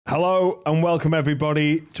Hello and welcome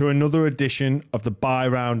everybody to another edition of the Buy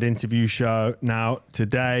Round Interview Show. Now,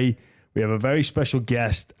 today we have a very special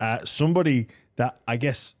guest, somebody that I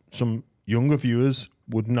guess some younger viewers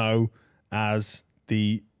would know as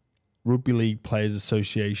the Rugby League Players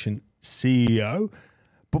Association CEO.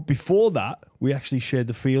 But before that, we actually shared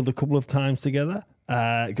the field a couple of times together,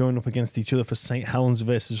 going up against each other for St. Helens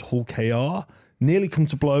versus Hull KR. Nearly come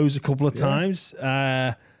to blows a couple of times.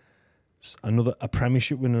 A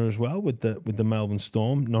Premiership winner as well with the Melbourne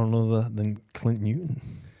Storm, none other than Clint Newtown.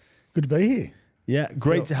 Good to be here. Yeah,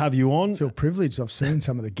 great to have you on. I feel privileged. I've seen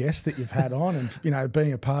some of the guests that you've had on, and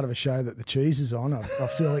being a part of a show that the Cheese is on, I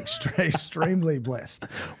feel extremely blessed.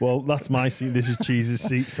 Well, that's my seat. This is Cheese's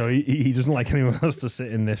seat, so he doesn't like anyone else to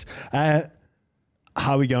sit in this. How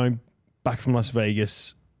are we going? Back from Las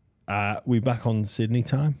Vegas. We back on Sydney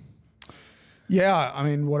time? Yeah, I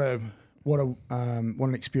mean, what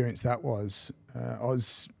an experience that was. I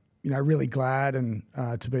was, really glad and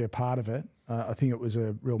to be a part of it. I think it was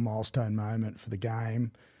a real milestone moment for the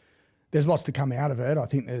game. There's lots to come out of it. I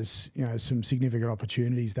think there's, some significant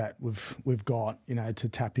opportunities that we've got, to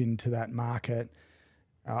tap into that market.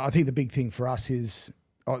 I think the big thing for us is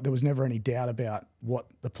there was never any doubt about what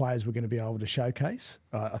the players were going to be able to showcase.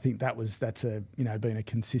 I think that's been a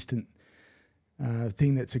consistent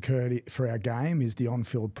thing that's occurred for our game is the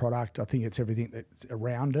on-field product. I think it's everything that's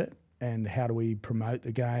around it and how do we promote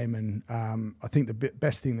the game. And I think the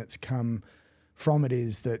best thing that's come from it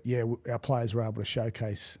is that, our players were able to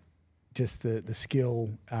showcase just the skill,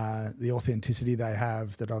 the authenticity they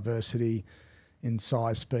have, the diversity in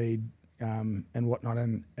size, speed, and whatnot.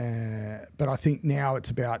 But I think now it's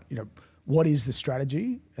about, what is the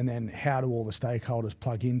strategy and then how do all the stakeholders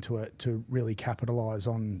plug into it to really capitalise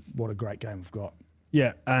on what a great game we've got?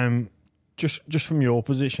 Yeah, just from your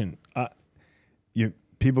position,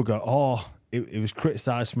 people go, it was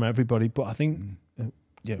criticised from everybody, but I think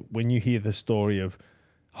when you hear the story of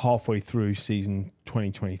halfway through season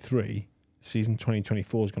 2023, season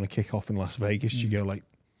 2024 is going to kick off in Las Vegas, you go like,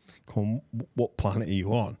 come on, what planet are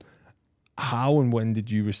you on? How and when did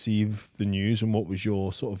you receive the news and what was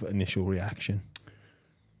your sort of initial reaction?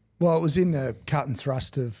 Well, it was in the cut and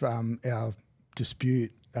thrust of our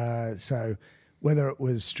dispute. So whether it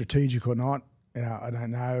was strategic or not, I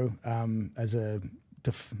don't know, as a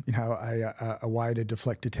way to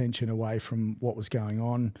deflect attention away from what was going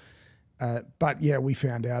on. But yeah, we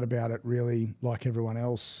found out about it really like everyone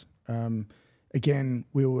else. Again,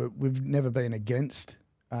 we've never been against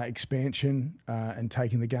expansion and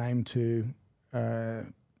taking the game to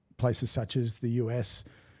places such as the US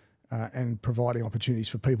and providing opportunities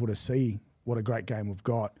for people to see what a great game we've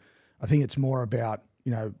got. I think it's more about,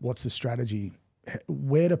 what's the strategy?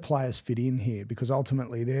 Where do players fit in here? Because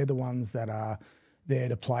ultimately they're the ones that are there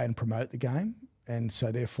to play and promote the game. And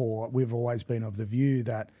so therefore we've always been of the view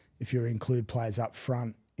that if you include players up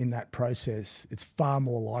front in that process, it's far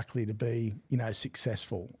more likely to be,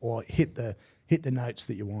 successful or hit the notes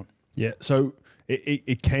that you want. Yeah. So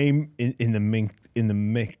it came in the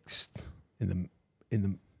midst.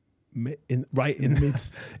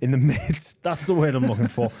 That's the word I'm looking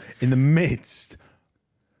for. In the midst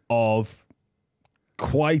of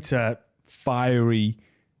quite a fiery,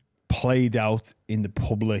 played out in the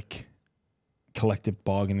public collective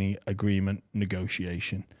bargaining agreement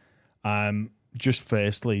negotiation. Just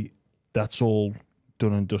firstly, that's all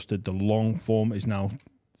done and dusted. The long form is now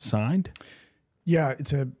signed. Yeah,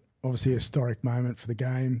 it's obviously a historic moment for the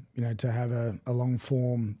game, to have a long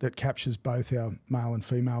form that captures both our male and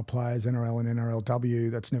female players, NRL and NRLW.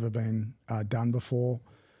 That's never been done before.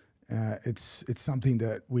 It's something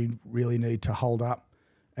that we really need to hold up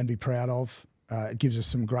and be proud of. It gives us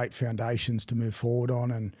some great foundations to move forward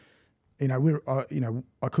on, and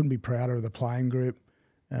I couldn't be prouder of the playing group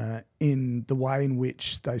in the way in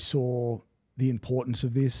which they saw the importance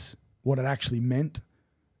of this, what it actually meant.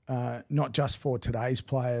 Not just for today's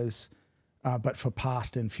players, but for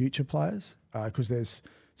past and future players, because there's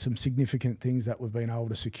some significant things that we've been able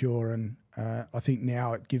to secure. And I think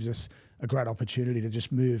now it gives us a great opportunity to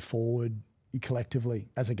just move forward collectively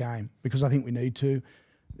as a game, because I think we need to.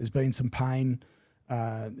 There's been some pain.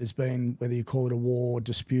 There's been, whether you call it a war,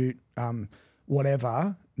 dispute,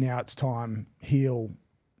 whatever. Now it's time, heal,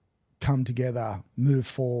 come together, move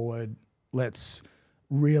forward. Let's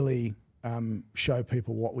really show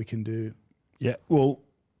people what we can do. Yeah, well,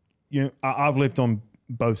 I've lived on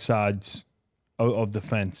both sides of the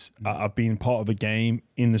fence. I've been part of a game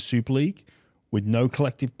in the Super League with no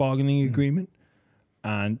collective bargaining agreement,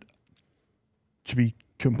 and to be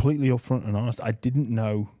completely upfront and honest, I didn't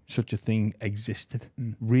know such a thing existed,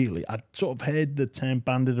 really. I'd sort of heard the term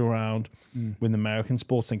banded around with American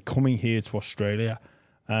sports, and coming here to Australia,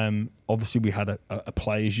 obviously we had a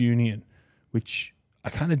players' union, which I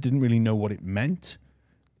kind of didn't really know what it meant.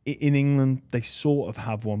 In England, they sort of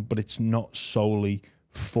have one, but it's not solely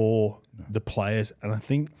for the players. And I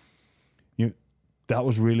think that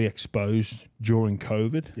was really exposed during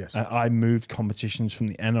COVID. Yes. I moved competitions from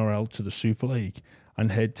the NRL to the Super League and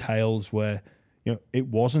heard tales where it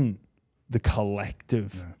wasn't the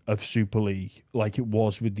collective of Super League like it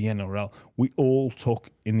was with the NRL. We all took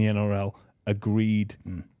in the NRL agreed,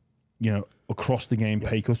 across the game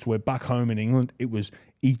pay cuts. Where back home in England, it was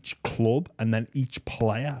each club and then each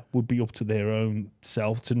player would be up to their own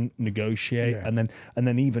self to negotiate. Yeah. And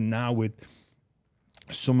then even now with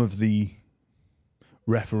some of the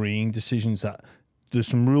refereeing decisions, that there's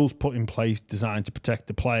some rules put in place designed to protect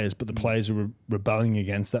the players, but the players are rebelling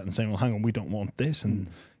against that and saying, well, hang on, we don't want this. And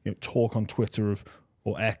talk on Twitter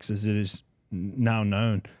or X as it is now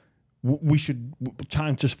known. We should,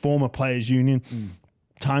 time to form a players union,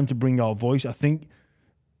 time to bring our voice. I think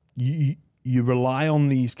you rely on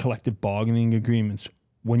these collective bargaining agreements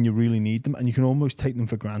when you really need them, and you can almost take them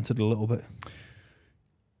for granted a little bit.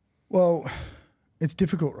 Well, it's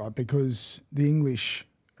difficult, right? Because the English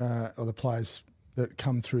or the players that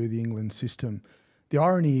come through the England system, the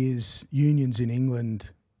irony is unions in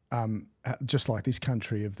England, just like this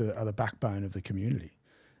country, are the backbone of the community.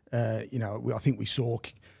 I think we saw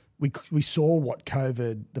what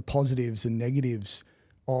COVID, the positives and negatives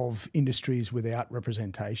of industries without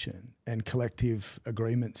representation and collective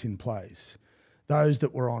agreements in place. Those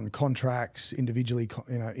that were on contracts,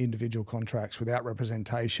 individual contracts without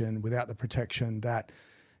representation, without the protection that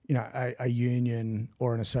a union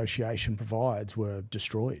or an association provides, were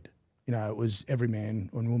destroyed. It was every man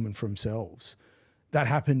and woman for themselves. That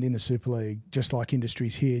happened in the Super League, just like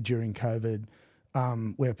industries here during COVID,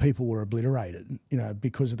 where people were obliterated,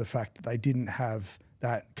 because of the fact that they didn't have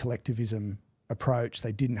that collectivism approach.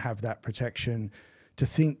 They didn't have that protection. To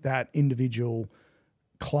think that individual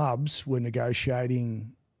clubs were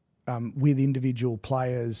negotiating with individual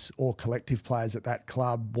players or collective players at that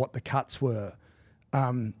club what the cuts were,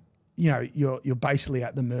 you're basically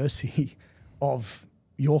at the mercy of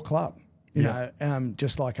your club.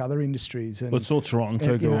 Just like other industries. And but saw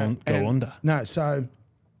Toronto go under. No, so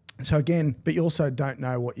again, but you also don't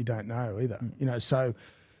know what you don't know either. So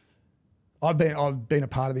I've been a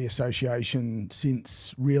part of the association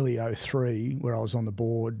since really 2003, where I was on the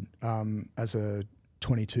board as a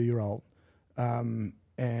 22-year-old,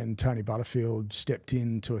 and Tony Butterfield stepped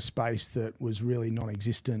into a space that was really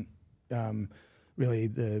non-existent. Really,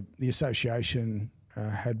 the association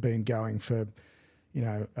had been going for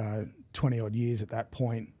 20-odd years at that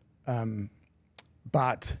point,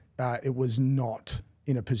 but it was not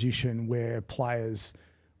in a position where players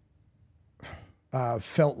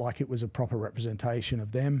felt like it was a proper representation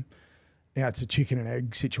of them. It's a chicken and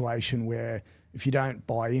egg situation where if you don't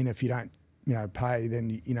buy in, if you don't pay,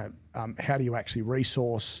 then how do you actually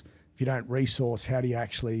resource? If you don't resource, how do you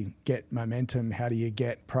actually get momentum? How do you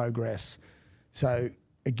get progress? So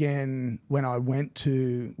again, when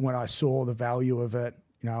I saw the value of it,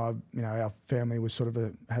 our family was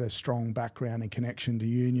had a strong background and connection to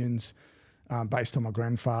unions, based on my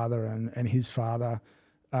grandfather and his father,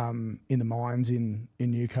 in the mines in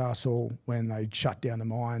Newcastle, when they shut down the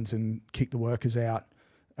mines and kicked the workers out,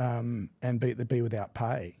 and be without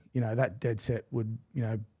pay. That dead set would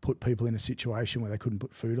put people in a situation where they couldn't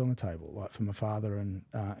put food on the table, like for my father and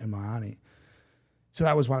my auntie. So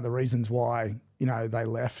that was one of the reasons why they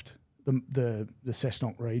left the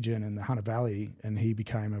Cessnock region and the Hunter Valley, and he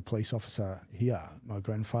became a police officer here, my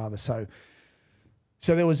grandfather. So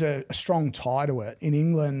there was a strong tie to it. In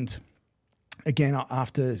England, again,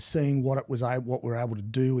 after seeing what we were able to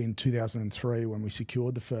do in 2003 when we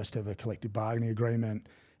secured the first ever collective bargaining agreement,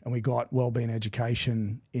 and we got wellbeing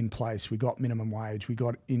education in place, we got minimum wage, we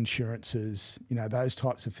got insurances, those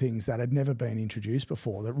types of things that had never been introduced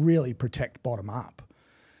before that really protect bottom up.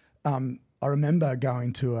 I remember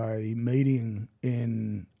going to a meeting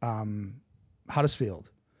in Huddersfield,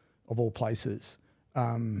 of all places,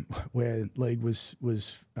 where League was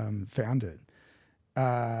founded.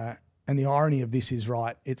 And the irony of this is,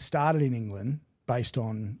 right, it started in England based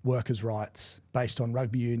on workers' rights, based on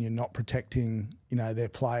rugby union not protecting, their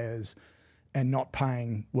players and not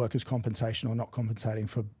paying workers' compensation or not compensating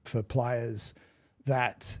for players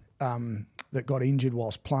that got injured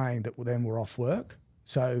whilst playing that then were off work.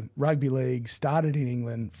 So rugby league started in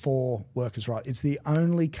England for workers' rights. It's the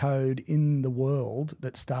only code in the world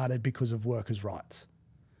that started because of workers' rights.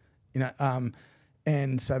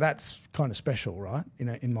 And so that's kind of special, right,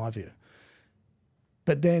 in my view.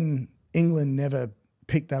 But then England never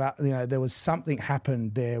picked that up. There was something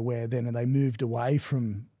happened there where then they moved away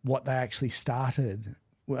from what they actually started,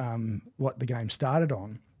 what the game started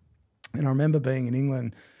on. And I remember being in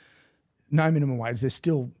England, no minimum wage. There's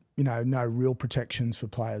still, no real protections for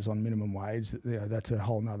players on minimum wage. That's a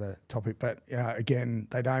whole nother topic. But again,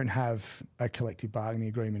 they don't have a collective bargaining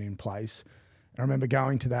agreement in place. I remember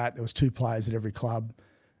going to that. There was 2 players at every club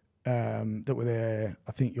that were there.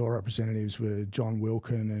 I think your representatives were John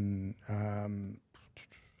Wilkin and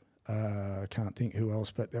I can't think who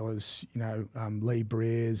else, but there was, Lee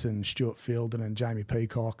Breers and Stuart Fielden and Jamie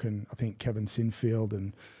Peacock and I think Kevin Sinfield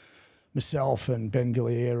and myself and Ben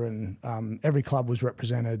Gallier and every club was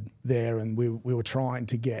represented there, and we were trying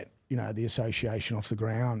to get, the association off the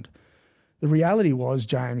ground. The reality was,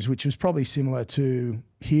 James, which was probably similar to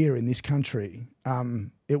here in this country,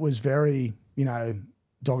 it was very,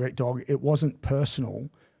 dog eat dog. It wasn't personal,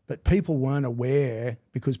 but people weren't aware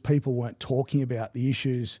because people weren't talking about the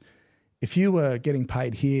issues. If you were getting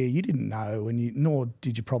paid here, you didn't know, and nor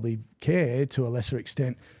did you probably care to a lesser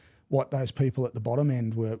extent what those people at the bottom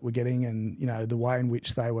end were getting, and the way in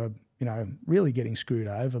which they were really getting screwed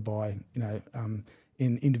over by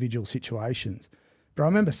in individual situations. But I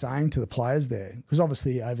remember saying to the players there, because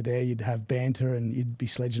obviously over there you'd have banter and you'd be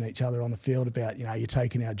sledging each other on the field about, you're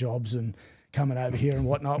taking our jobs and coming over here and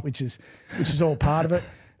whatnot, which is all part of it.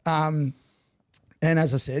 And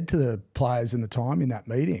as I said to the players in the time in that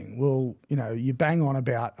meeting, well, you bang on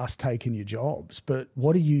about us taking your jobs, but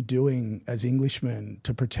what are you doing as Englishmen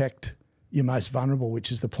to protect your most vulnerable,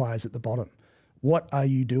 which is the players at the bottom? What are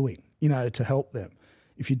you doing, to help them?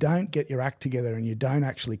 If you don't get your act together and you don't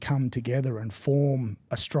actually come together and form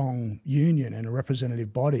a strong union and a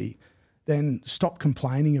representative body, then stop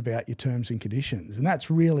complaining about your terms and conditions. And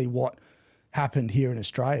that's really what happened here in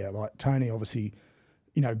Australia. Like Tony obviously,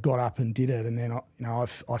 got up and did it. And then, I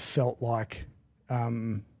felt like,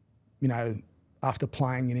 after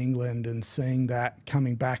playing in England and seeing that,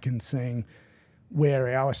 coming back and seeing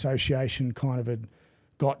where our association kind of had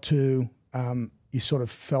got to, you sort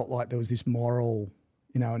of felt like there was this moral,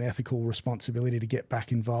 an ethical responsibility to get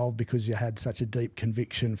back involved because you had such a deep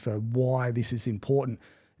conviction for why this is important,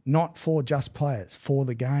 not for just players, for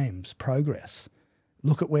the game's progress.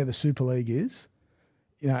 Look at where the Super League is,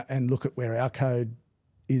 and look at where our code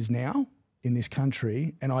is now in this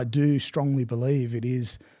country. And I do strongly believe it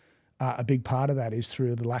is a big part of that is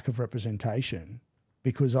through the lack of representation,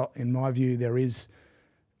 because in my view there is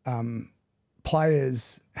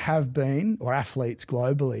players have been, or athletes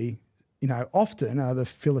globally, often are the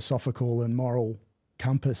philosophical and moral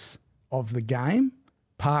compass of the game,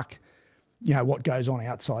 what goes on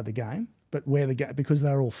outside the game, but because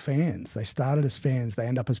they're all fans. They started as fans, they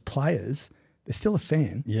end up as players, they're still a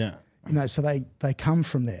fan. Yeah. So they come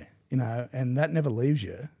from there, and that never leaves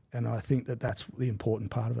you. And I think that that's the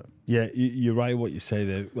important part of it. Yeah, you're right what you say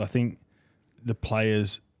there. I think the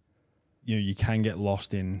players, you can get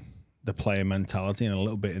lost in the player mentality and a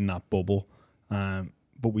little bit in that bubble.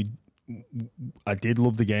 But I did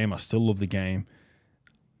love the game. I still love the game.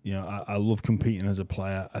 I love competing as a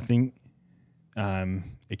player. I think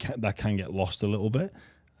that can get lost a little bit.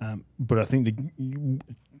 But I think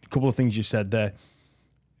a couple of things you said there,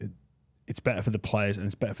 it's better for the players and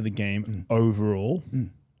it's better for the game overall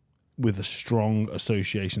with a strong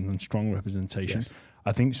association and strong representation. Yes.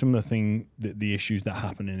 I think some of the issues that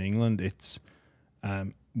happen in England, it's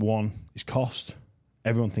one is cost.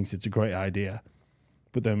 Everyone thinks it's a great idea,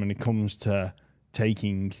 but then when it comes to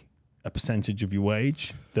taking a percentage of your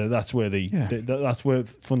wage, that's where that's where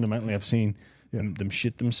fundamentally I've seen them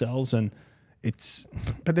shit themselves. And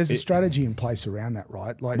but there's a strategy in place around that,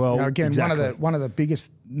 right? Like, again, exactly. one of the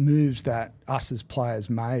biggest moves that us as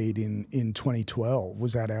players made in 2012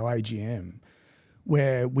 was at our AGM,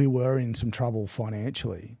 where we were in some trouble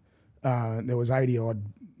financially. There was 80 odd,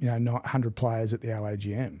 100 players at our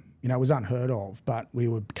AGM. It was unheard of, but we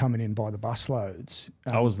were coming in by the busloads.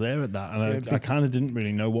 I was there at that, and I kind of didn't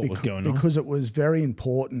really know what was going on. Because it was very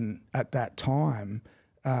important at that time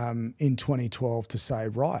in 2012 to say,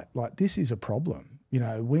 right, like this is a problem.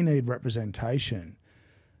 We need representation.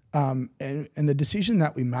 And the decision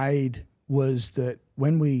that we made was that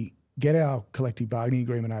when we get our collective bargaining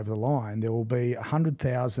agreement over the line, there will be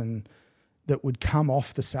 100,000 that would come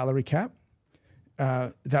off the salary cap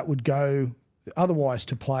that would go otherwise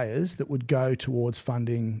to players that would go towards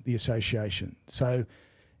funding the association. So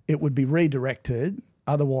it would be redirected,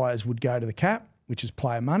 otherwise would go to the cap, which is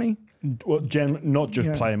player money. Well, not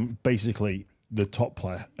just player, basically the top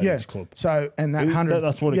player at this club. So, and that 100,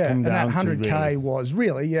 that's what it comes down to. And that 100K really. was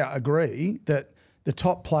really, agree that the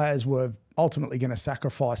top players were ultimately going to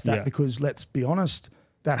sacrifice that because, let's be honest,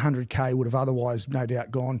 that 100K would have otherwise no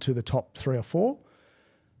doubt gone to the top 3 or 4.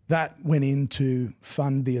 That went in to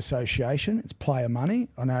fund the association. It's player money.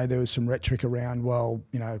 I know there was some rhetoric around, well,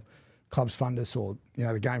 you know, clubs fund us or, you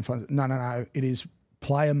know, the game funds. No. It is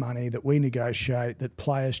player money that we negotiate, that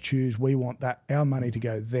players choose. We want that, our money to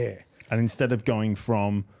go there. And instead of going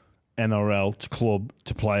from NRL to club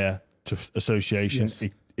to player to association,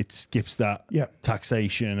 it skips that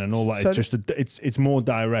taxation and all that. So it's more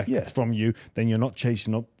direct from you. Then you're not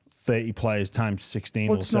chasing up 30 players times 16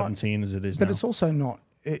 or 17 as it is now. But it's also not.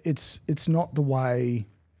 It's not the way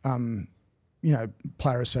you know,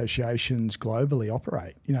 player associations globally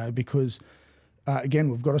operate. You know, because again,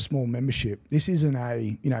 we've got a small membership. This isn't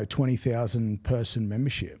a 20,000 person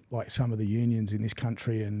membership like some of the unions in this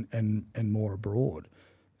country and more abroad.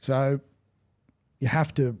 So you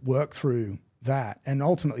have to work through that. And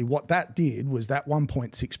ultimately what that did was that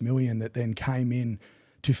 1.6 million that then came in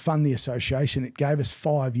to fund the association, it gave us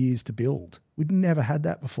 5 years to build. We'd never had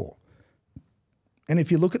that before. And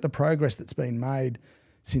if you look at the progress that's been made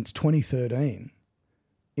since 2013,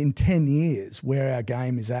 in 10 years where our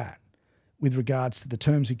game is at with regards to the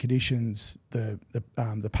terms and conditions, the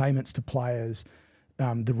payments to players,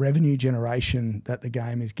 the revenue generation that the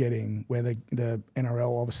game is getting, where the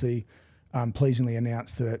NRL obviously pleasingly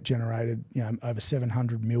announced that it generated over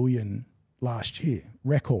 700 million last year,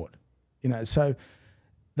 record. So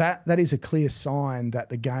that is a clear sign that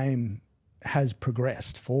the game has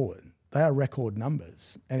progressed forward. They are record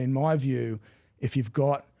numbers. And in my view, if you've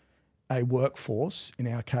got a workforce, in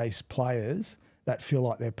our case players, that feel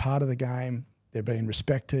like they're part of the game, they're being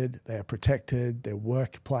respected, they are protected, their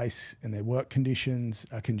workplace and their work conditions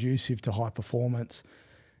are conducive to high performance,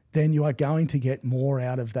 then you are going to get more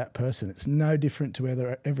out of that person. It's no different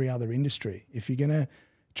to every other industry. If you're going to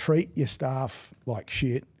treat your staff like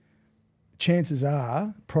shit, chances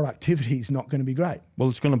are productivity is not going to be great. Well,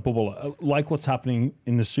 it's going to bubble, like what's happening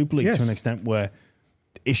in the Super League to an extent, where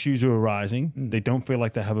issues are arising. They don't feel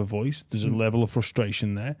like they have a voice. There's a level of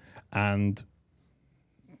frustration there, and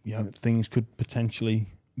things could potentially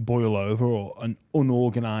boil over, or an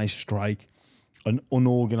unorganised strike, an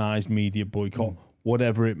unorganised media boycott,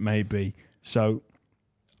 whatever it may be. So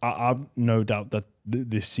I've no doubt that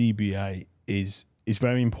the CBA is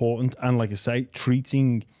very important, and like I say,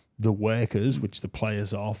 treating the workers, which the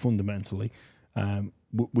players are fundamentally,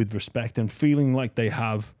 with respect and feeling like they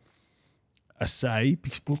have a say.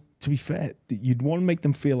 Because, well, to be fair, you'd want to make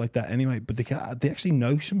them feel like that anyway, but they actually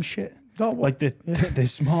know some shit. Like they're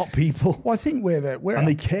smart people. Well, I think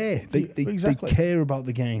they care. They care about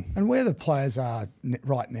the game. And where the players are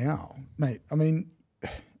right now, mate. I mean,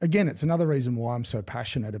 again, it's another reason why I'm so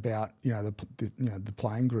passionate about the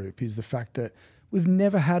playing group, is the fact that we've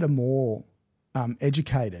never had a more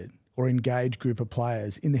educated or engaged group of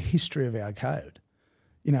players in the history of our code.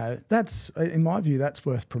 That's, in my view, that's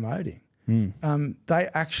worth promoting. They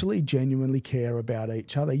actually genuinely care about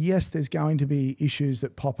each other. Yes, there's going to be issues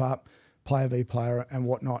that pop up, player v player and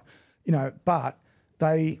whatnot, but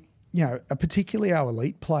they, particularly our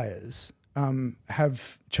elite players,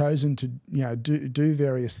 have chosen to, do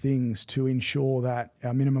various things to ensure that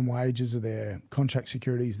our minimum wages are there, contract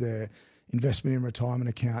security is there, investment in retirement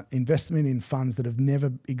account, investment in funds that have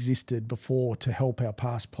never existed before to help our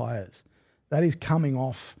past players. That is coming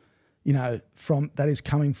off,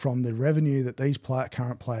 coming from the revenue that these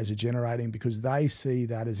current players are generating, because they see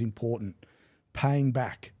that as important, paying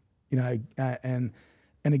back, and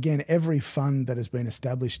again, every fund that has been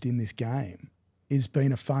established in this game has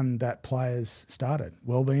been a fund that players started.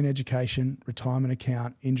 Wellbeing education, retirement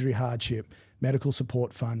account, injury hardship, medical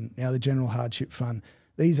support fund, now the general hardship fund.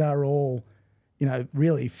 These are all,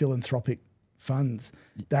 really philanthropic funds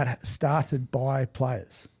that started by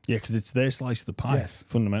players. Yeah, because it's their slice of the pie,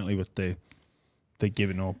 fundamentally, what they're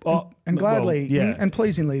giving up. And gladly, and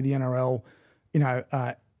pleasingly, the NRL,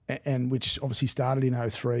 and which obviously started in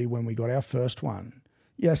 2003 when we got our first one.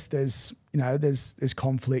 Yes, there's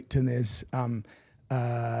conflict, and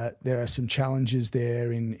there are some challenges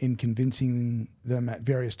there in convincing them at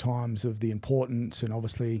various times of the importance, and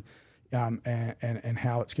obviously, and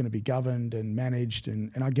how it's going to be governed and managed,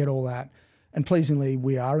 and I get all that. And pleasingly,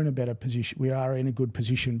 we are in a better position. We are in a good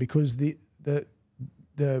position, because the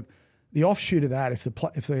offshoot of that, if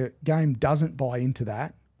the game doesn't buy into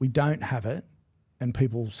that, we don't have it, and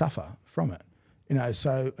people suffer from it.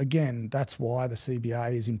 So again, that's why the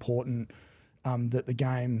CBA is important. That the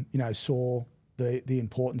game, saw the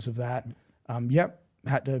importance of that.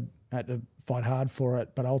 Had to had to fight hard for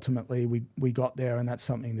it, but ultimately we got there, and that's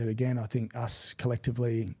something that, again, I think us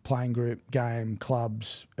collectively, playing group, game,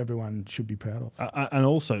 clubs, everyone should be proud of. And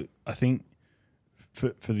also, I think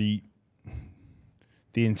for the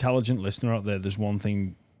intelligent listener out there, there's one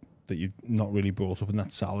thing that you've not really brought up, and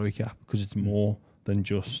that's salary cap, because it's more than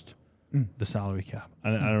just the salary cap.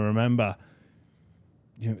 And I remember,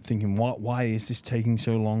 thinking, why is this taking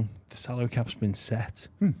so long? The salary cap's been set,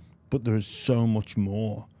 but there is so much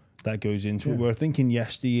more that goes into it. We're thinking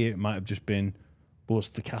yesteryear it might have just been, well, it's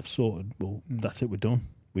the cap sorted. Well, that's it. We're done.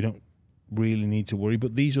 We don't really need to worry.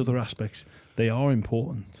 But these other aspects, they are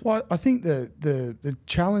important. Well, I think the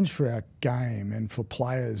challenge for our game and for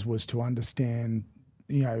players was to understand,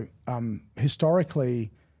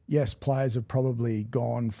 historically, yes, players have probably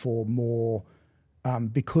gone for more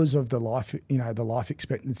because of the life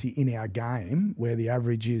expectancy in our game, where the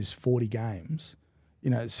average is 40 games.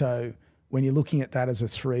 So when you're looking at that as a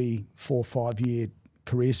 3, 4, 5 year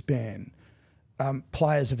career span,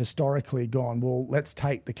 players have historically gone, well, let's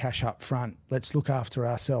take the cash up front. Let's look after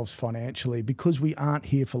ourselves financially, because we aren't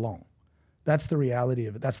here for long. That's the reality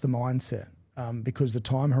of it. That's the mindset, because the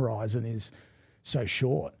time horizon is so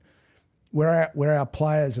short. Where our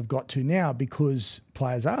players have got to now, because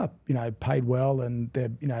players are, paid well, and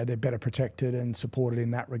they're better protected and supported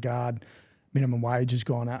in that regard. Minimum wage has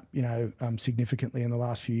gone up, significantly in the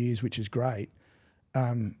last few years, which is great.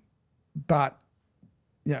 But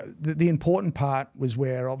the important part was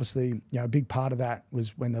where, obviously, a big part of that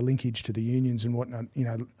was when the linkage to the unions and whatnot,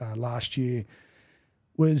 last year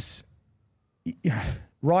was,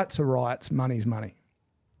 rights are rights, money's money.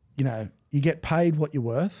 You get paid what you're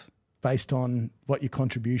worth based on what your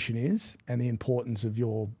contribution is and the importance of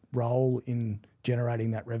your role in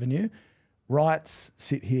generating that revenue. Rights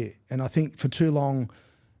sit here. And I think for too long,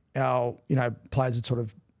 our, players had sort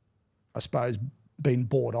of, I suppose, been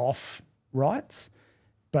bought off rights.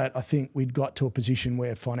 But I think we'd got to a position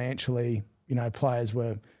where financially, players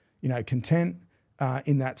were, content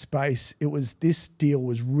in that space. This deal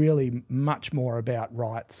was really much more about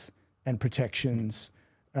rights and protections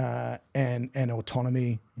and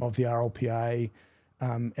autonomy of the RLPA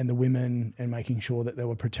and the women, and making sure that there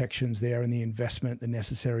were protections there and the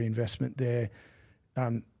necessary investment there.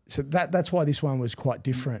 So that's why this one was quite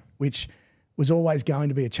different, which was always going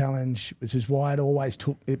to be a challenge, which is why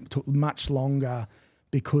it took much longer,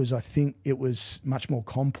 because I think it was much more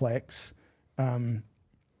complex, and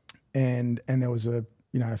there was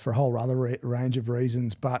for a whole other range of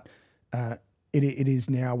reasons. But it is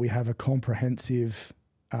now, we have a comprehensive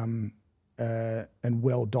and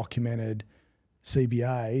well documented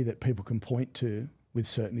CBA that people can point to with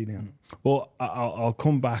certainty now. Well, I'll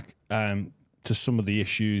come back to some of the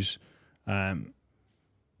issues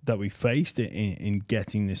that we faced in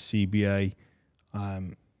getting this CBA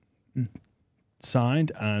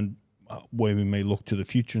signed, and where we may look to the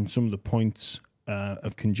future, and some of the points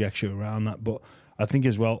of conjecture around that. But I think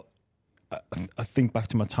as well, I think back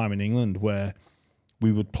to my time in England, where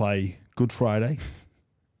we would play Good Friday,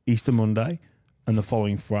 Easter Monday, and the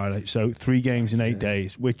following Friday. So 3 games in 8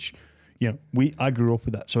 days, which, I grew up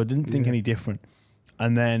with that. So I didn't think any different.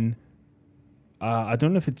 And then I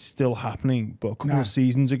don't know if it's still happening, but a couple of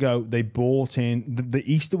seasons ago, they bought in, the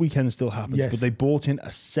Easter weekend still happens, but they bought in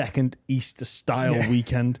a second Easter-style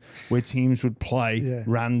weekend where teams would play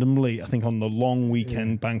randomly, I think on the long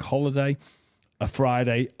weekend bank holiday, a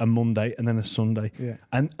Friday, a Monday, and then a Sunday. Yeah.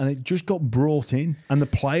 And it just got brought in, and the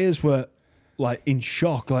players were like in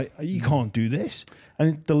shock, like, you can't do this.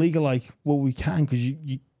 And the league are like, well, we can, because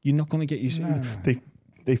you're not going to get your...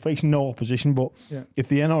 They face no opposition, but if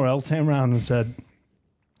the NRL turned around and said,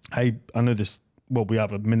 hey, I know this, well, we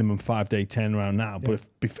have a minimum 5-day turnaround now, but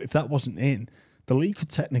if that wasn't in, the league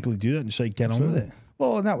could technically do that and say, get on with it.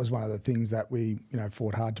 Well, and that was one of the things that we,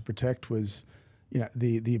 fought hard to protect was,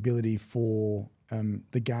 the ability for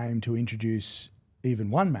the game to introduce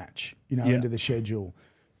even one match, into the schedule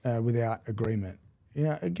without agreement.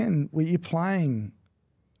 Again, you're playing,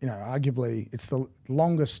 arguably it's the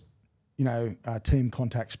longest team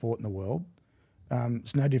contact sport in the world.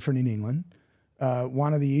 It's no different in England.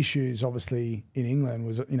 One of the issues, obviously, in England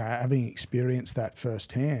was, having experienced that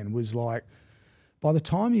firsthand, was like, by the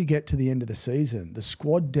time you get to the end of the season, the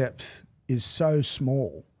squad depth is so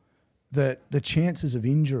small that the chances of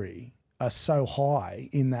injury are so high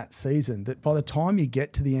in that season that by the time you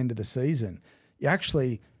get to the end of the season, you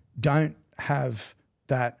actually don't have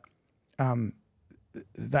that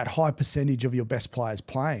that high percentage of your best players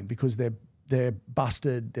playing, because they're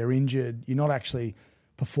busted, they're injured. You're not actually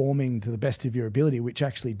performing to the best of your ability, which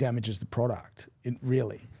actually damages the product.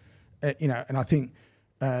 Really, and I think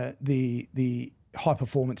the high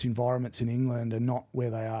performance environments in England are not where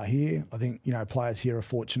they are here. I think, players here are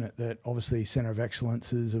fortunate that obviously Centre of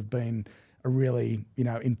Excellences have been a really,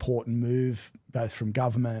 important move, both from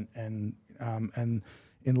government and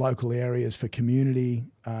in local areas for community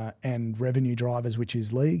and revenue drivers, which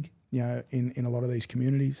is league, in a lot of these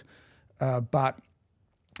communities. But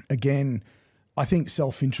again, I think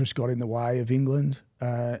self-interest got in the way of England.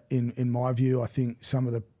 In my view, I think some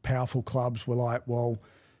of the powerful clubs were like, well,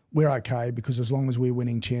 we're okay because as long as we're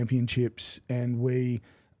winning championships and we're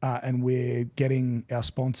getting our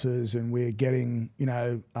sponsors and we're getting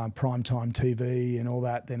primetime TV and all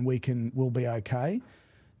that, then we'll be okay.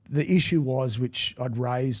 The issue was, which I'd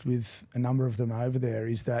raised with a number of them over there,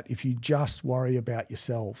 is that if you just worry about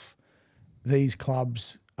yourself, these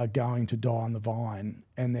clubs are going to die on the vine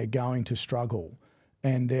and they're going to struggle,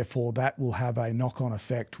 and therefore that will have a knock-on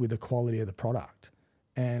effect with the quality of the product.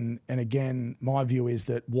 And again, my view is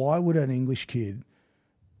that why would an English kid,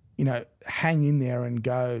 hang in there and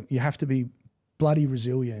go, you have to be bloody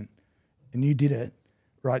resilient, and you did it,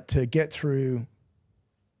 right, to get through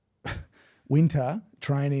winter,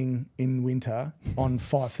 training in winter on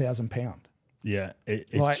 £5,000. Yeah.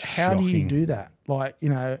 It's like, how shocking. do you do that? Like,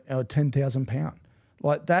 or £10,000.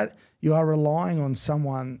 Like that, you are relying on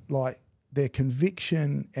someone, like their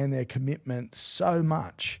conviction and their commitment so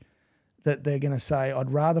much that they're going to say,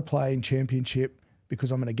 I'd rather play in championship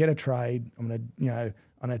because I'm going to get a trade. I'm going to,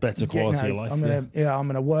 better quality of life. I'm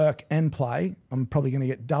going to work and play. I'm probably going to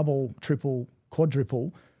get double, triple,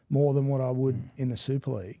 quadruple more than what I would in the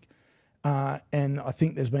Super League. And I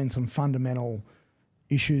think there's been some fundamental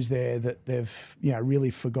issues there that they've,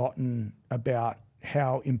 really forgotten about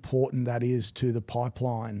how important that is to the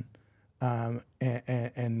pipeline.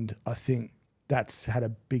 And I think that's had a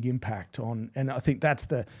big impact on, and I think that's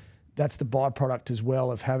the byproduct as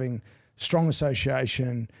well of having strong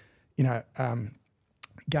association,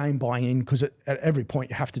 game buying in, because at every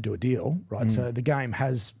point you have to do a deal, right? So the game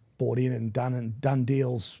has bought in and done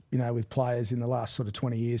deals, with players in the last sort of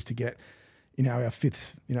 20 years to get, our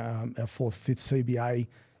fourth, fifth CBA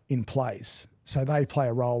in place. So they play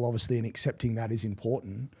a role, obviously, in accepting that is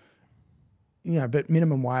important. But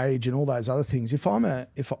minimum wage and all those other things. If I'm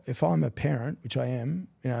a parent, which I am,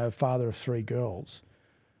 father of 3 girls,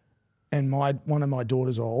 and one of my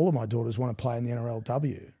daughters or all of my daughters want to play in the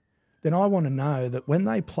NRLW, then I want to know that when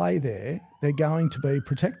they play there, they're going to be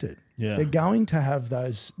protected. Yeah. They're going to have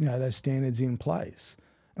those, those standards in place.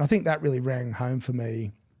 And I think that really rang home for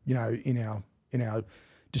me, in our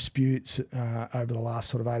disputes over the last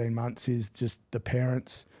sort of 18 months, is just the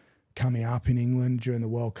parents coming up in England during the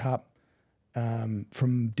World Cup,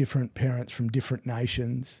 from different parents from different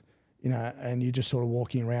nations, and you're just sort of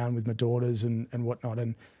walking around with my daughters and whatnot,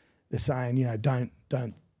 and they're saying, don't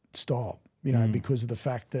stop, because of the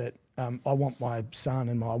fact that I want my son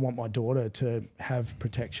and I want my daughter to have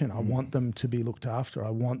protection. I want them to be looked after. I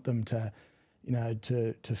want them to,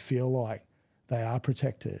 to feel like they are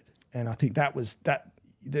protected. And I think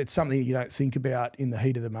that's something you don't think about in the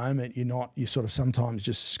heat of the moment. You sort of sometimes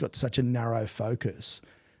just got such a narrow focus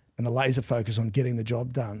and a laser focus on getting the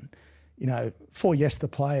job done, for the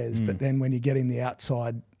players, but then when you're getting the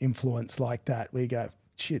outside influence like that, we go,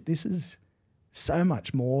 shit, this is so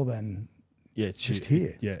much more than it's just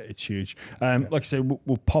here. Yeah, it's huge. Like I said,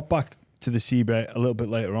 we'll pop back to the CBA a little bit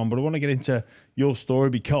later on, but I want to get into your story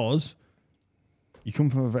because you come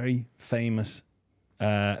from a very famous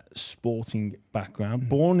sporting background,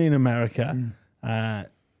 born in America,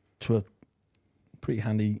 to a pretty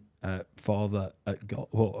handy father a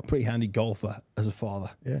pretty handy golfer as a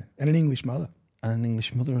father. Yeah, and an English mother. And an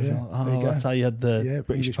English mother as well. Oh, that's how you had the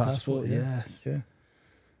British English passport. Yes. Yeah.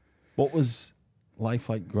 What was life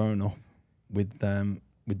like growing up with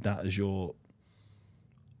that as your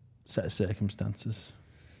set of circumstances?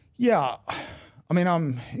 Yeah, I mean,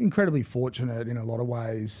 I'm incredibly fortunate in a lot of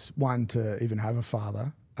ways. One, to even have a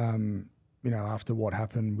father, after what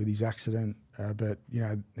happened with his accident. But,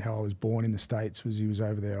 how I was born in the States was he was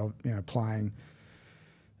over there, playing,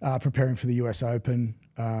 preparing for the US Open.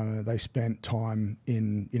 They spent time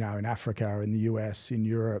in Africa, in the US, in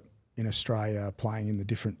Europe, in Australia, playing in the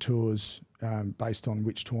different tours based on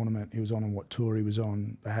which tournament he was on and what tour he was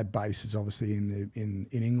on. They had bases, obviously, in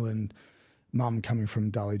England. Mum coming from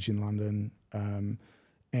Dulwich in London,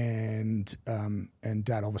 and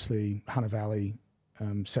Dad, obviously, Hunter Valley,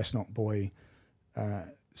 Cessnock boy.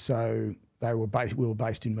 So we were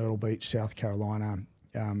based in Myrtle Beach, South Carolina,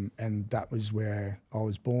 and that was where I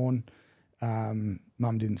was born. Mum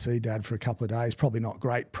didn't see Dad for a couple of days. Probably not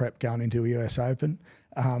great prep going into a US Open,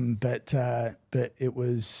 but it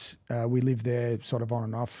was. We lived there sort of on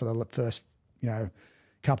and off for the first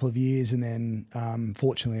couple of years, and then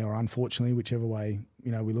fortunately or unfortunately, whichever way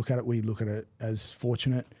we look at it as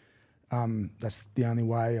fortunate. That's the only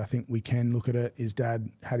way I think we can look at it. Is Dad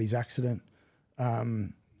had his accident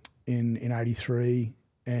in '83,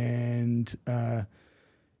 and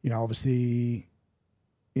obviously,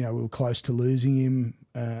 we were close to losing him.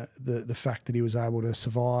 The fact that he was able to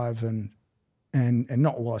survive and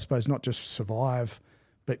not, well, I suppose not just survive,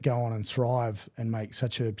 but go on and thrive and make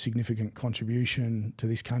such a significant contribution to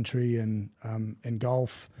this country and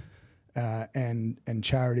golf and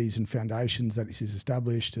charities and foundations that this has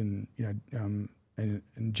established and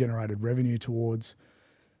generated revenue towards.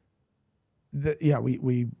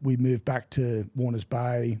 We moved back to Warners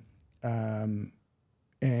Bay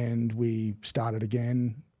and we started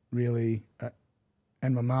again, really.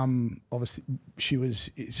 And my mum, obviously, she was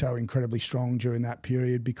so incredibly strong during that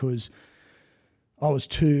period because I was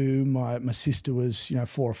 2, my sister was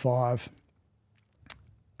 4 or 5,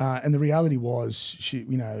 and the reality was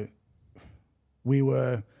it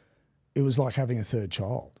was like having a third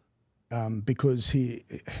child because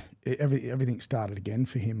everything started again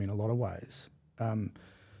for him in a lot of ways.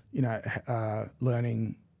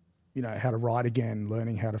 Learning how to write again,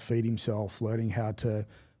 learning how to feed himself, learning how to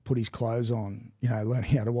put his clothes on,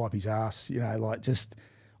 learning how to wipe his ass, like just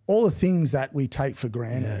all the things that we take for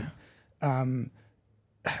granted. Yeah.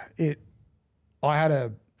 I had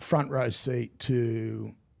a front row seat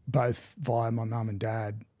to both via my mum and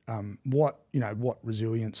dad, what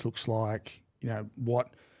resilience looks like, what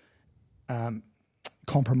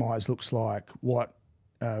compromise looks like, what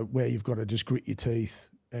where you've got to just grit your teeth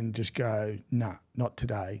and just go, nah, not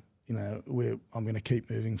today. I'm going to keep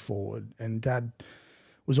moving forward. And Dad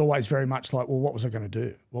was always very much like, well, what was I going to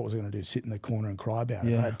do? What was I going to do? Sit in the corner and cry about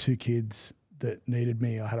it? I had 2 kids that needed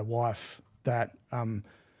me. I had a wife that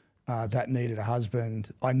needed a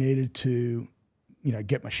husband. I needed to,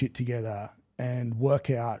 get my shit together and work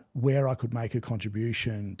out where I could make a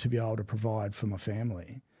contribution to be able to provide for my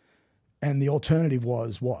family. And the alternative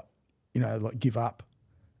was what? Like give up.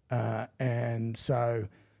 And so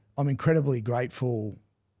I'm incredibly grateful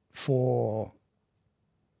for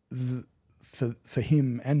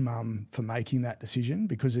him and Mum for making that decision,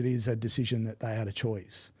 because it is a decision that they had a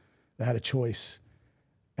choice. They had a choice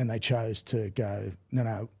and they chose to go,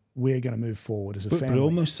 no, we're going to move forward as a family. But it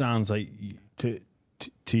almost sounds like, to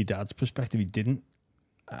your dad's perspective, he didn't.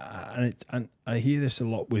 And I hear this a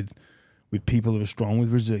lot with people who are strong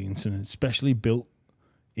with resilience, and especially built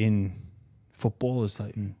in football. It's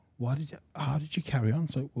like, how did you carry on?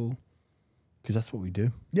 It's like, well, because that's what we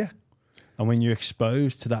do. Yeah. And when you're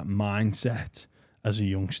exposed to that mindset as a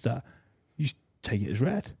youngster, you take it as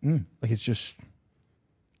read. Like it's just,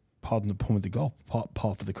 pardon the pun with the golf, part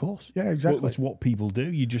of the course. Yeah, exactly. That's what people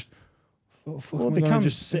do. You just, it becomes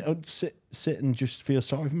just sit and just feel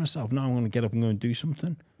sorry for myself. Now I'm going to get up and go and do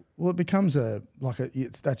something. Well, it becomes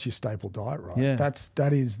that's your staple diet, right? Yeah.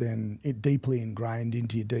 That is then deeply ingrained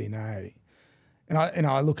into your DNA. And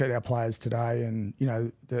I look at our players today, and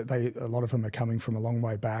a lot of them are coming from a long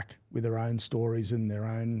way back with their own stories and their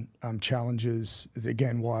own challenges. It's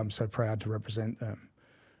again why I'm so proud to represent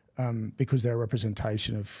them, because they're a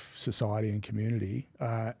representation of society and community.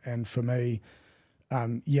 And for me,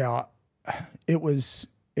 it was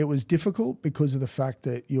difficult because of the fact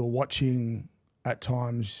that you're watching at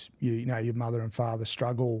times your mother and father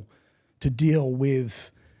struggle to deal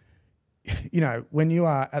with. When you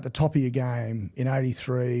are at the top of your game in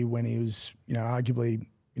 '83, when he was, arguably,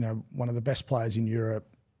 one of the best players in Europe,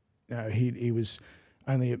 he was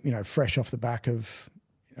only, fresh off the back of,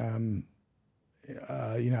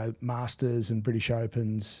 Masters and British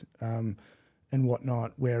Opens and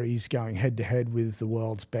whatnot, where he's going head to head with the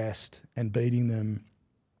world's best and beating them.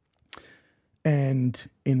 And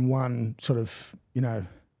in one sort of,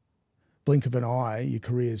 blink of an eye, your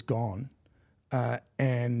career's gone.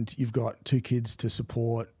 And you've got 2 kids to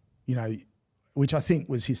support, which I think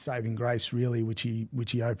was his saving grace, really, which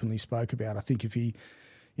he openly spoke about. I think if he,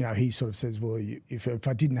 he sort of says, well, if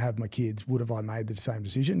I didn't have my kids, would have I made the same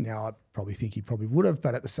decision? Now, I probably think he probably would have,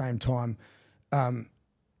 but at the same time,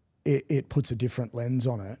 it puts a different lens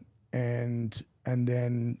on it. And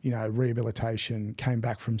then, rehabilitation, came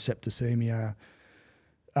back from septicemia,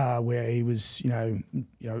 where he was,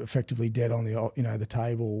 effectively dead on the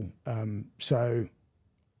table. So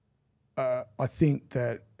I think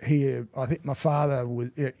that my father was,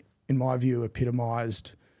 in my view,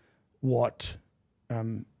 epitomised what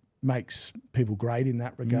makes people great in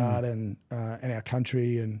that regard, and our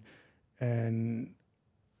country, and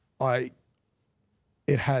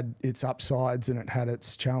it had its upsides and it had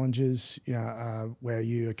its challenges, where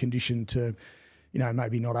you are conditioned to,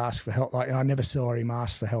 maybe not ask for help. Like, I never saw him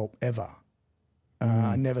ask for help ever.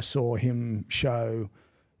 I never saw him show,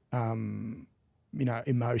 emotion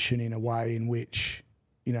in a way in which,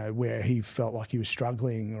 where he felt like he was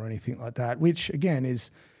struggling or anything like that, which again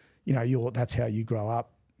is, that's how you grow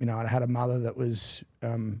up. I had a mother that was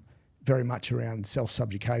very much around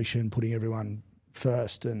self-subjugation, putting everyone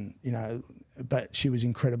first, and, but she was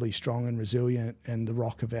incredibly strong and resilient and the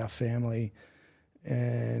rock of our family.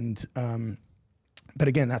 And, but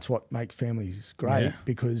again, that's what makes families great,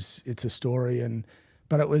 because it's a story.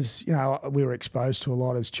 But it was, we were exposed to a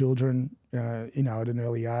lot as children, at an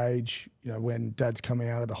early age, when dad's coming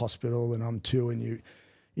out of the hospital and I'm 2 and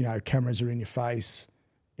cameras are in your face,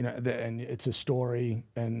 and it's a story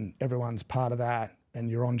and everyone's part of that and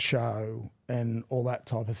you're on show and all that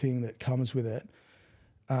type of thing that comes with it.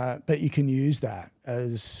 But you can use that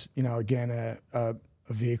as, again, a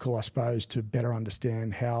vehicle, I suppose, to better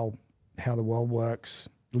understand how the world works,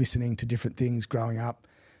 listening to different things growing up.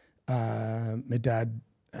 My dad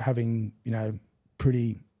having,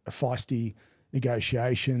 pretty feisty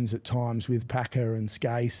negotiations at times with Packer and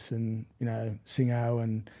Skase and, Singo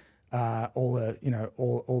and all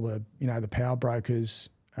the power brokers.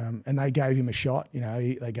 And they gave him a shot,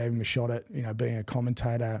 they gave him a shot at, being a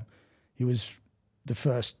commentator. He was the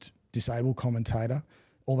first disabled commentator,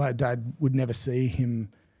 although Dad would never see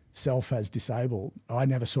himself as disabled. I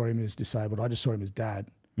never saw him as disabled. I just saw him as Dad.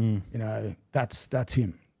 That's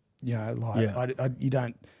him. You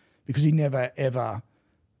don't, because he never ever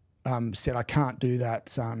said, I can't do that,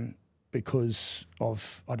 son, because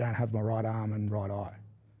of I don't have my right arm and right eye.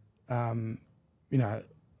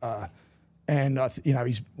 And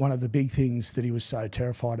he's one of the big things that he was so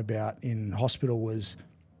terrified about in hospital was,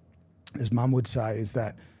 as Mum would say, is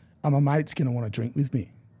that my mate's going to want to drink with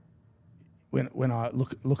me when I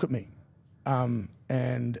look at me,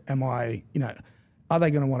 and am I, are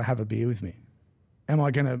they going to want to have a beer with me?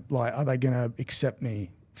 Are they going to accept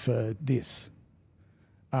me for this?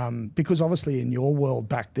 Because obviously in your world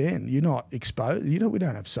back then, you're not exposed. We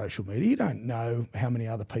don't have social media. You don't know how many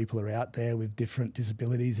other people are out there with different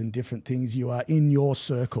disabilities and different things. You are in your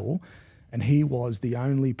circle, and he was the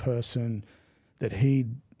only person that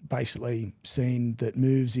he'd basically seen that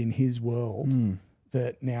moves in his world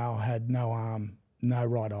that now had no arm, no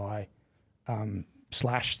right eye,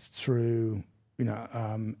 slashed through,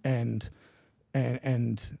 and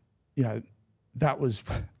that was,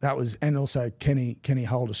 and also can he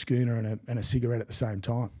hold a schooner and a cigarette at the same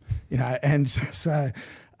time, and so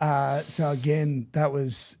again,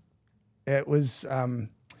 that's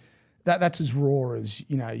as raw as,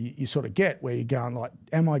 you sort of get, where you're going like,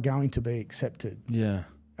 am I going to be accepted? Yeah.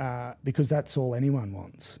 Because that's all anyone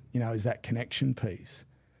wants, is that connection piece.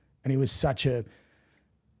 And he was such a,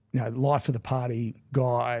 life of the party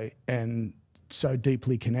guy and so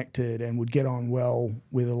deeply connected and would get on well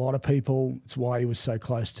with a lot of people. It's why he was so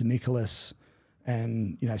close to Nicholas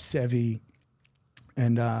and, Sevi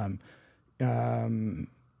and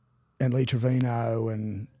Lee Trevino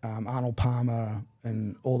and Arnold Palmer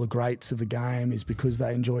and all the greats of the game, is because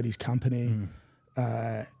they enjoyed his company.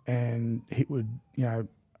 And he would,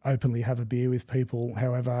 openly have a beer with people.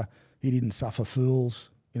 However, he didn't suffer fools,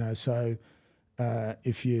 so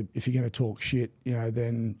if you're going to talk shit,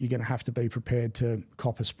 then you're going to have to be prepared to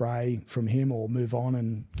cop a spray from him or move on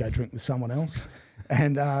and go drink with someone else.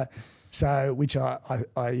 And so, which I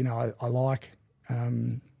like.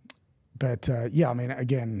 But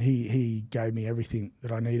again, he gave me everything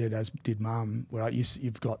that I needed, as did Mum. Where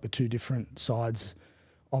you've got the two different sides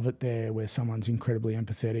of it there, where someone's incredibly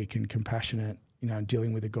empathetic and compassionate,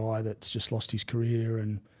 dealing with a guy that's just lost his career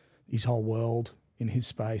and his whole world in his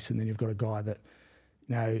space, and then you've got a guy that,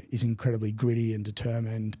 is incredibly gritty and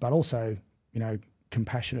determined, but also,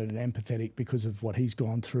 compassionate and empathetic because of what he's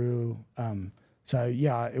gone through.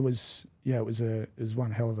 It was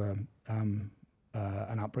one hell of an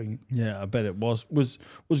upbringing. Yeah, I bet it was. Was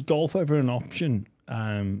golf ever an option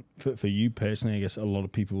for you personally? I guess a lot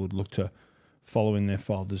of people would look to follow in their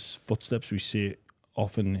father's footsteps. We see it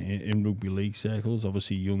often in rugby league circles.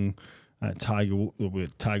 Obviously, young Tiger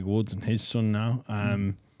Woods and his son now.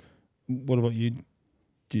 What about you?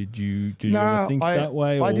 Did you ever think that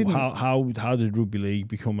way? Or I didn't. How did rugby league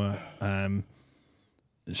become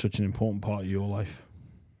such an important part of your life?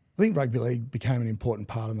 I think rugby league became an important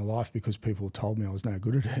part of my life because people told me I was no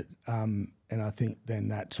good at it. And I think then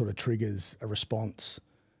that sort of triggers a response,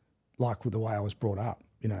 like with the way I was brought up.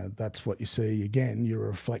 That's what you see. Again, you're a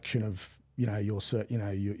reflection of,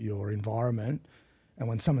 your environment. And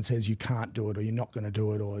when someone says you can't do it or you're not going to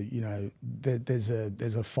do it, or, there's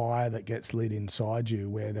a fire that gets lit inside you,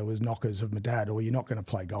 where there was knockers of my dad, or you're not going to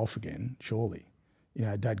play golf again, surely. you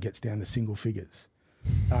know, Dad gets down to single figures,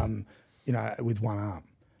 you know, with one arm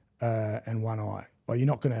and one eye. Or you're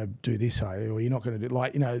not going to do this, are you? Or you're not going to do,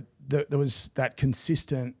 like, you know, there was that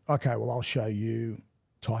consistent, okay, well, I'll show you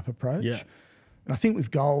type approach. Yeah. And I think with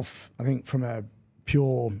golf, I think from a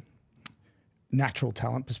pure natural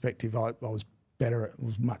talent perspective, I was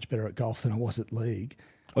much better at golf than I was at league.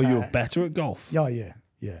 Oh, you were better at golf? Yeah, yeah.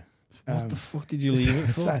 What the fuck did you leave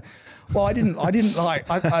it for? Well, I didn't like.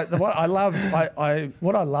 What I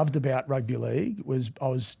loved about rugby league was I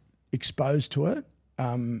was exposed to it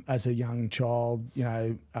as a young child. You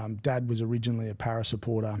know, Dad was originally a para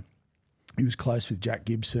supporter. He was close with Jack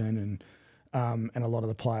Gibson and a lot of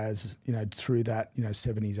the players. You know, through that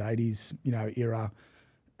 70s, 80s era.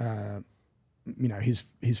 You know,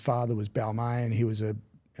 his father was Balmain. He was a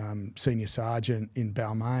senior sergeant in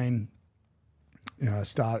Balmain.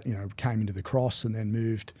 Came into the Cross and then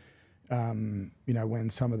moved, when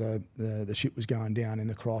some of the shit was going down in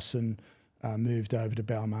the Cross, and moved over to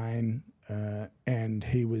Balmain. And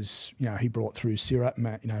he was, he brought through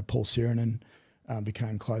Paul Siranen,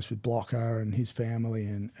 became close with Blocker and his family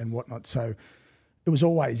and whatnot. So it was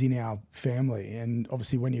always in our family. And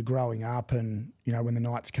obviously when you're growing up and, when the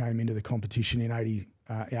Knights came into the competition in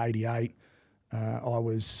 88, I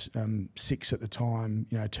was 6 at the time,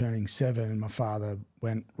 turning 7, and my father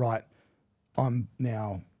went, right, I'm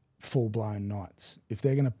now full-blown Knights. If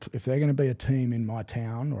they're gonna be a team in my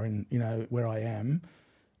town or in where I am,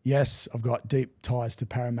 yes, I've got deep ties to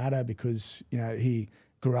Parramatta because he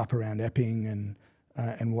grew up around Epping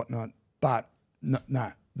and whatnot. But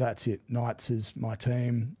no, that's it. Knights is my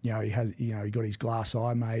team. He got his glass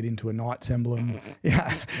eye made into a Knights emblem,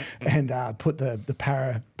 and put the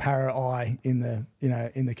para eye in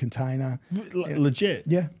the container. Legit.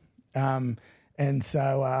 Yeah. And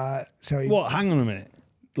so he, what? Hang on a minute.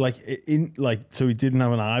 So he didn't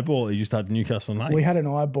have an eyeball. He just had Newcastle Knights. We had an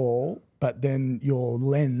eyeball, but then your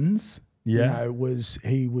lens, was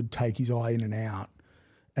he would take his eye in and out,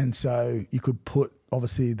 and so you could put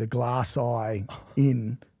obviously the glass eye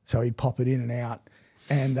in, so he'd pop it in and out,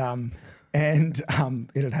 and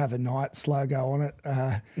it'd have a Knights logo on it,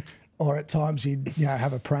 or at times he'd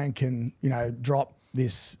have a prank and drop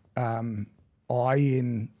this eye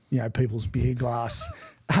in people's beer glass.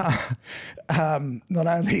 Not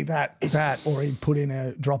only that, or he'd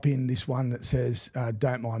drop in this one that says,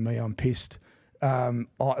 "Don't mind me, I'm pissed." And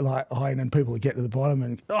then people would get to the bottom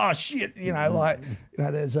and oh shit,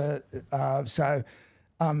 there's a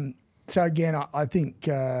so again, I think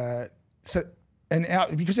because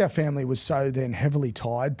our family was so then heavily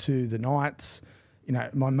tied to the Knights,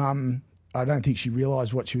 my mum, I don't think she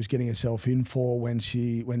realised what she was getting herself in for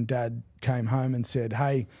when Dad came home and said,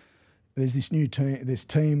 "Hey, there's this new team. This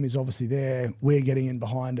team is obviously there. We're getting in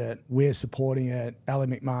behind it. We're supporting it." Ali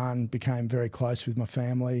McMahon became very close with my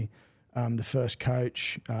family. The first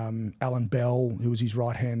coach, Alan Bell, who was his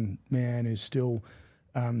right-hand man, who's still,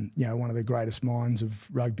 one of the greatest minds of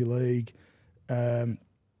rugby league.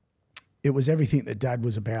 It was everything that Dad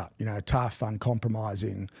was about, tough,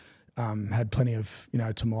 uncompromising, had plenty of,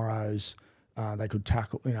 tomorrows. They could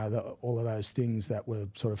tackle, all of those things that were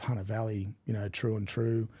sort of Hunter Valley, true and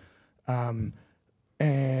true. And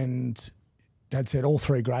Dad said all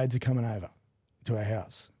 3 grades are coming over to our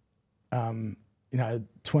house.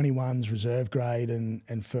 21's reserve grade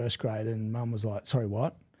and first grade, and Mum was like, "Sorry,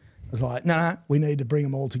 what?" I was like, no, we need to bring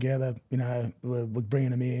them all together. We're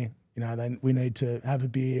bringing them here. We need to have a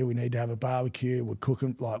beer. We need to have a barbecue. We're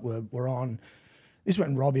cooking, we're on. This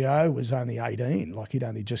when Robbie O was only 18, he'd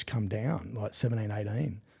only just come down, 17,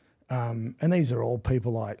 18. And these are all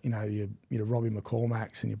people like, your Robbie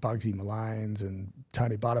McCormacks and your Bugsy Mullanes and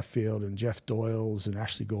Tony Butterfield and Jeff Doyles and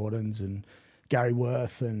Ashley Gordons and Gary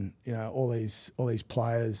Worth and, all these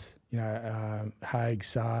players, Haig,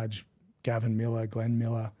 Sarge, Gavin Miller, Glenn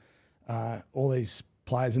Miller, all these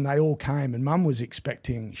players. And they all came, and Mum was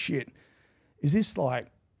expecting, shit, is this a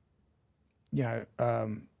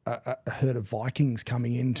herd of Vikings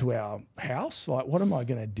coming into our house? What am I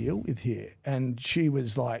going to deal with here? And she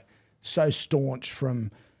was so staunch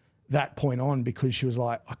from that point on, because she was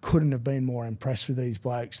like, I couldn't have been more impressed with these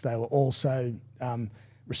blokes. They were all so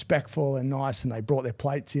respectful and nice, and they brought their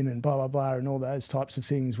plates in and blah, blah, blah, and all those types of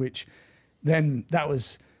things, which then that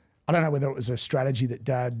was, I don't know whether it was a strategy that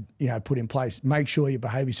Dad, put in place. Make sure you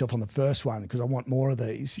behave yourself on the first one because I want more of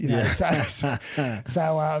these,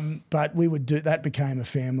 but we would do, that became a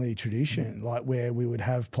family tradition, where we would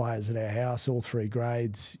have players at our house, all 3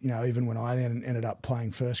 grades, even when I then ended up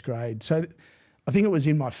playing first grade. So I think it was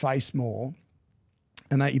in my face more,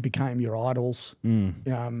 and that you became your idols.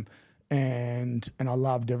 And I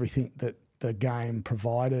loved everything that the game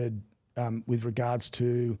provided, with regards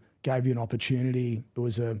to gave you an opportunity. It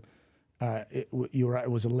was it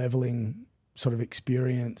was a leveling sort of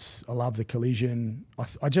experience. I love the collision.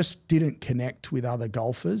 I just didn't connect with other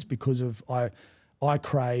golfers because of I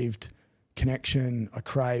craved connection. I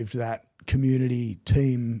craved that community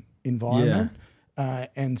team environment,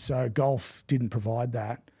 and so golf didn't provide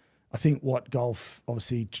that. I think what golf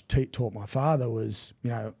obviously taught my father was,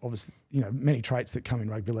 obviously, many traits that come in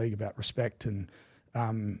rugby league about respect and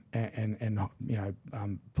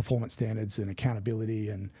performance standards and accountability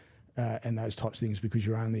and those types of things, because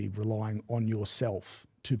you're only relying on yourself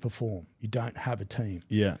to perform. You don't have a team.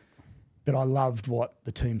 Yeah. But I loved what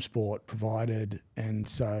the team sport provided, and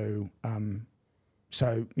so it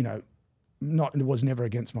was never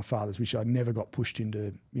against my father's wish. I never got pushed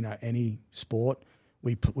into any sport.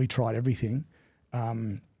 We tried everything,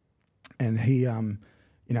 and he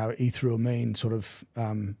he threw a mean sort of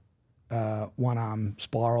one arm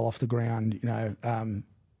spiral off the ground,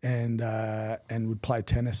 and would play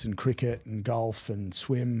tennis and cricket and golf and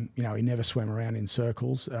swim. He never swam around in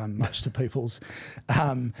circles, much to people's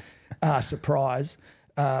surprise.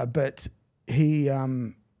 But he,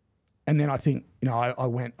 and then I think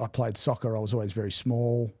I played soccer. I was always very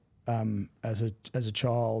small. As a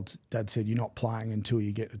child, Dad said, "You're not playing until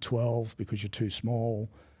you get to 12 because you're too small."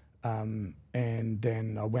 And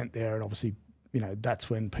then I went there, and obviously, that's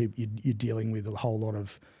when you're dealing with a whole lot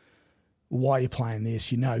of, why are you playing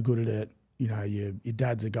this? You're no good at it. Your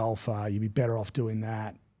dad's a golfer. You'd be better off doing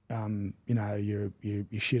that.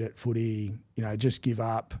 You're shit at footy. Just give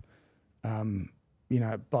up. Blah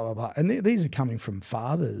blah blah. And these are coming from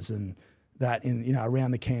fathers, and that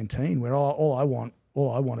around the canteen, where all I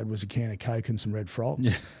wanted was a can of Coke and some Red Frog.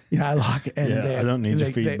 Yeah. I don't need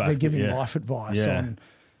your feedback. They're giving life advice on,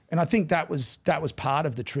 and I think that was part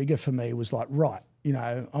of the trigger for me. Was like, right,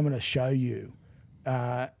 I'm going to show you,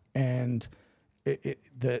 that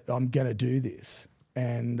I'm going to do this,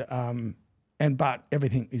 but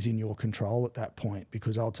everything is in your control at that point,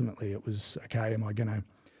 because ultimately it was, okay, am I going to,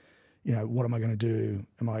 what am I going to do?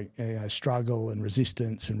 Am I struggle and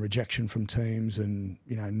resistance and rejection from teams, and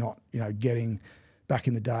not getting. Back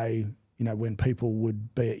in the day, when people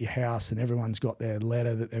would be at your house and everyone's got their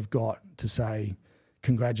letter that they've got to say,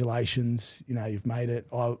 congratulations, you've made it.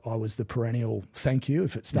 I was the perennial thank you.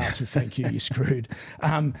 If it starts with thank you, you're screwed.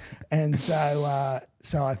 And so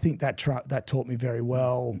I think that taught me very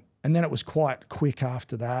well. And then it was quite quick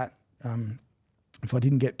after that. If I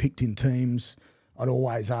didn't get picked in teams, I'd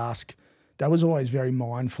always ask. Dad was always very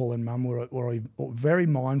mindful, and Mum were very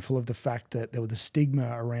mindful of the fact that there was the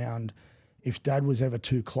stigma around. If Dad was ever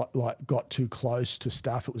got too close to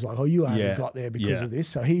stuff, it was like, oh, you only got there because of this.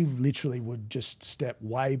 So he literally would just step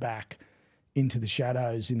way back into the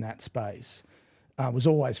shadows in that space. Was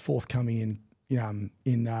always forthcoming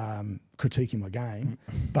in critiquing my game,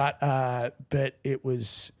 but he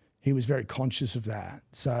was very conscious of that.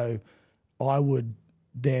 So I would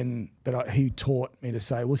then, he taught me to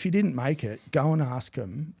say, well, if you didn't make it, go and ask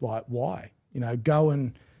him why. Go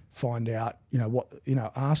and find out,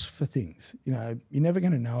 ask for things. You're never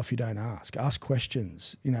going to know if you don't ask. Ask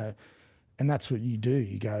questions, and that's what you do.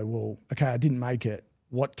 You go, well, okay, I didn't make it.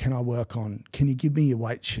 What can I work on? Can you give me your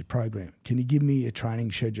weight program? Can you give me your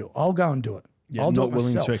training schedule? I'll go and do it. Yeah, I'll do not it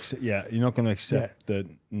willing myself. to accept. Yeah, you're not going to accept the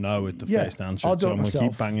no at the first answer. I'll do so it I'm going to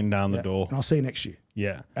keep banging down the door. And I'll see you next year.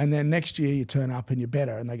 Yeah. And then next year you turn up and you're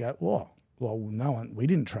better, and they go, well, we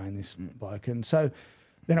didn't train this bloke. And so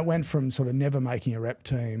then it went from sort of never making a rep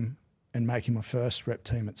team and making my first rep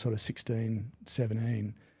team at sort of 16,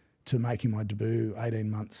 17 to making my debut 18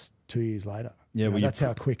 months, 2 years later. Yeah, that's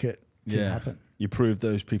how quick it can happen. You proved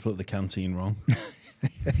those people at the canteen wrong.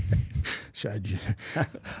 Showed you.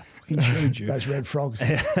 Fucking showed you. Those Red Frogs.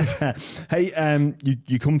 Hey,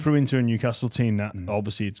 you come through into a Newcastle team that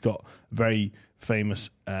obviously it's got very famous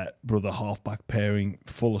brother halfback pairing,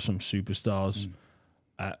 full of some superstars.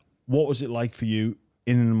 What was it like for you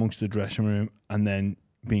in and amongst the dressing room, and then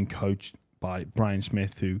being coached by Brian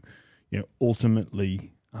Smith, who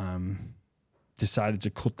ultimately decided to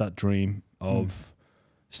cut that dream of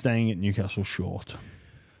staying at Newcastle short?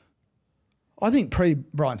 I think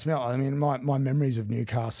pre-Brian Smith, I mean, my memories of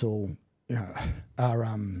Newcastle, are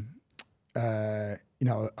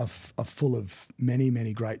full of many,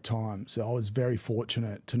 many great times. So I was very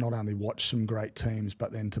fortunate to not only watch some great teams,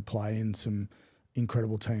 but then to play in some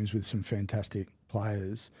incredible teams with some fantastic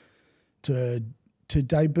players. To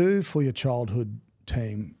debut for your childhood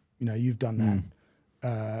team, you've done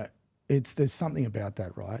that. There's something about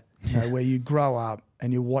that, right? Where you grow up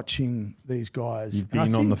and you're watching these guys. You've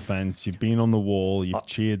been on the fence, you've been on the wall, you've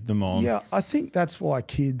cheered them on. Yeah, I think that's why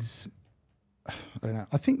kids I don't know.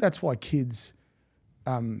 I think that's why kids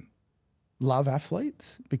love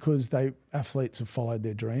athletes, because athletes have followed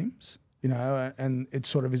their dreams, you know, and it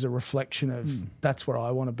sort of is a reflection of that's where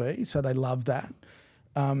I want to be. So they love that.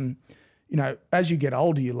 You know, as you get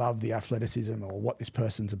older, you love the athleticism or what this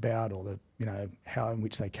person's about, or the, you know, how in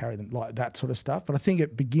which they carry them, like that sort of stuff. But I think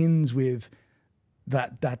it begins with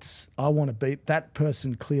I want to be, that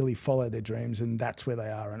person clearly followed their dreams and that's where they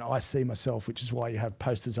are. And I see myself, which is why you have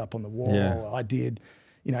posters up on the wall. Yeah. I did,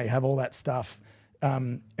 you know, you have all that stuff.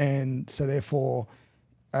 And so therefore,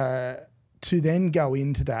 to then go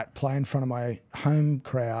into that, play in front of my home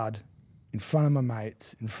crowd, in front of my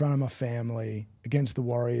mates, in front of my family, against the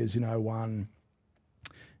Warriors in 01,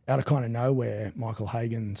 out of kind of nowhere, Michael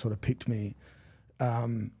Hagan sort of picked me.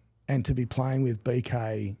 And to be playing with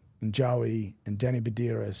BK and Joey and Danny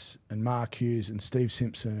Badiris and Mark Hughes and Steve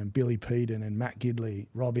Simpson and Billy Peden and Matt Gidley,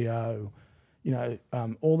 Robbie O, you know,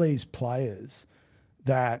 all these players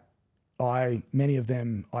that many of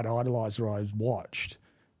them I'd idolised or I'd watched.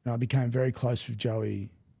 And I became very close with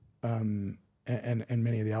Joey and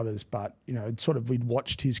many of the others. But, you know, we'd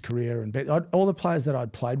watched his career. And all the players that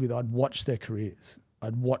I'd played with, I'd watched their careers.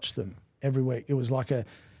 I'd watched them every week. It was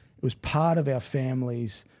part of our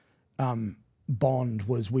family's bond,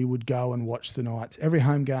 was we would go and watch the Knights, every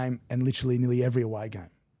home game and literally nearly every away game.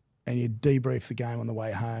 And you'd debrief the game on the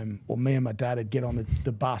way home, or me and my dad would get on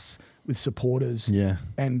the bus with supporters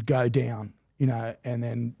and go down, you know, and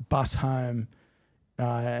then bus home.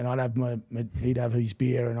 And I'd have he'd have his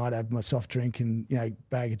beer and I'd have my soft drink and, you know,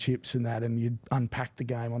 bag of chips and that, and you'd unpack the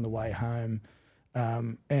game on the way home.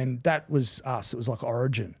 And that was us. It was like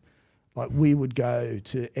Origin. Like, we would go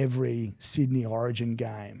to every Sydney Origin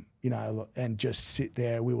game, you know, and just sit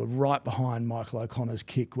there. We were right behind Michael O'Connor's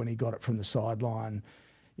kick when he got it from the sideline.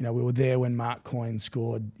 You know, we were there when Mark Coyne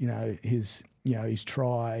scored, his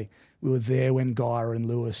try. We were there when Geyer and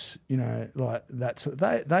Lewis, you know, like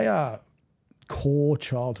that. They are core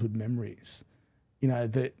childhood memories, you know,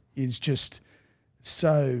 that is just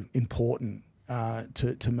so important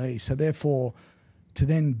to me. So therefore, to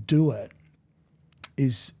then do it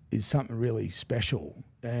is something really special.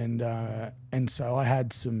 And so I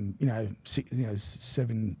had some,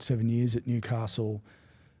 seven years at Newcastle.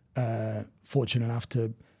 Fortunate enough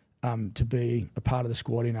to be a part of the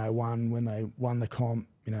squad in 01 when they won the comp,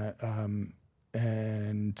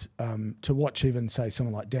 and to watch even, say,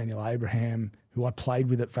 someone like Daniel Abraham, who I played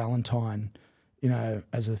with at Valentine, you know,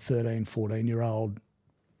 as a 13, 14-year-old,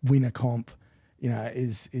 win a comp, you know,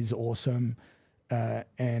 is awesome.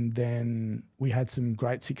 And then we had some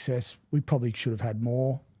great success. We probably should have had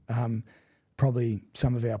more. Probably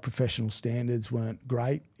some of our professional standards weren't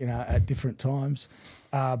great, you know, at different times.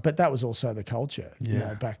 But that was also the culture, you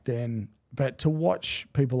know, back then. But to watch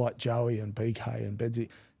people like Joey and BK and Bedsy,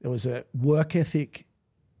 there was a work ethic.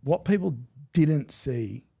 What people didn't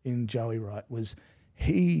see in Joey Wright was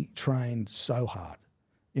he trained so hard,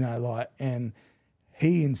 you know, and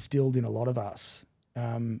he instilled in a lot of us.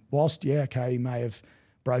 Whilst, he may have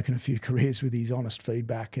broken a few careers with his honest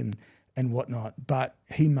feedback and whatnot, but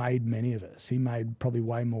he made many of us. He made probably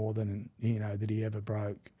way more than, you know, that he ever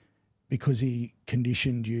broke, because he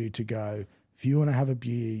conditioned you to go, if you want to have a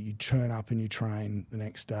beer, you turn up and you train the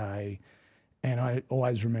next day. And I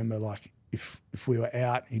always remember, like, if we were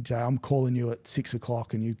out, he'd say, I'm calling you at 6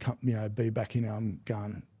 o'clock and you come, you know, be back in. I'm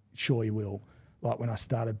going, sure you will. Like when I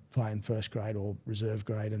started playing first grade or reserve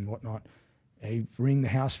grade and whatnot, he'd ring the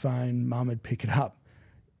house phone, Mum would pick it up.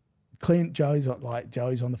 Clint, Joey's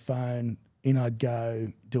on the phone, in I'd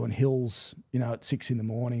go, doing hills, you know, at 6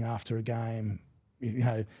 a.m. after a game, you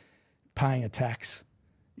know, paying a tax,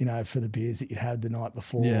 you know, for the beers that you'd had the night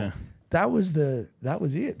before. Yeah. That was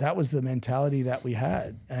it. That was the mentality that we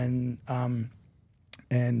had. And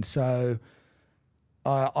so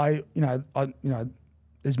I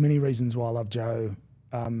there's many reasons why I love Joe,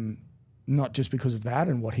 not just because of that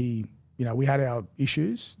and what he, you know, we had our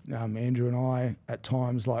issues, Andrew and I, at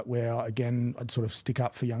times, like where, again, I'd sort of stick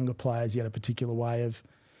up for younger players. He had a particular way of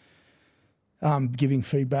giving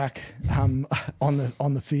feedback on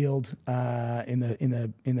the field in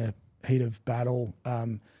the heat of battle,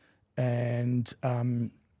 but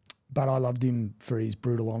I loved him for his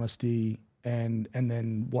brutal honesty and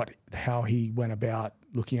then how he went about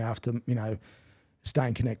looking after, you know,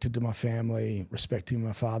 staying connected to my family, respecting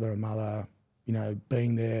my father and mother, you know,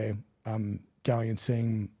 being there. Going and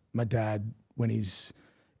seeing my dad when he's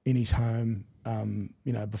in his home,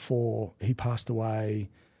 you know, before he passed away,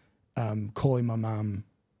 calling my mum,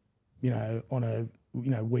 you know, on a, you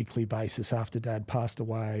know, weekly basis after Dad passed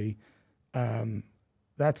away.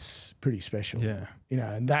 That's pretty special. Yeah. You know,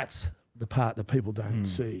 and that's the part that people don't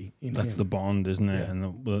see in That's him. the bond, isn't it? Yeah.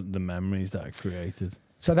 And the memories that are created.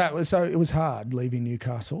 So it was hard leaving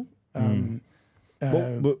Newcastle. Yeah.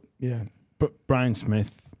 But Brian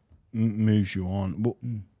Smith moves you on.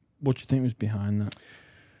 What do you think was behind that?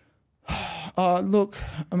 Look,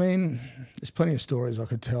 I mean, there's plenty of stories I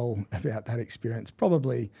could tell about that experience.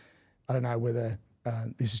 Probably, I don't know whether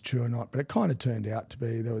this is true or not, but it kind of turned out to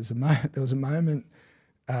be. There was a moment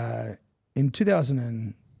in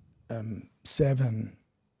 2007.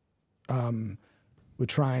 We're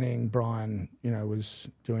training. Brian, was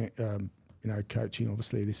doing, coaching.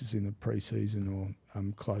 Obviously, this is in the pre-season or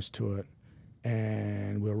close to it,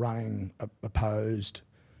 and we're running opposed,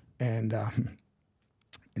 and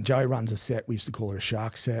Joey runs a set. We used to call it a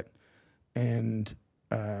shark set, and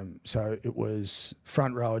so it was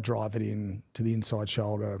front rower, drive it in to the inside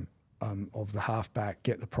shoulder of the halfback,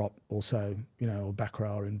 get the prop also, or back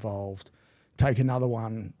rower involved, take another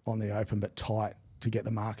one on the open but tight to get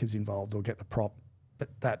the markers involved or get the prop, but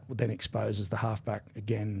that then exposes the halfback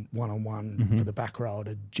again one-on-one for the back rower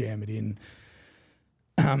to jam it in.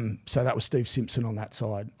 So that was Steve Simpson on that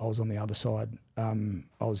side. I was on the other side. I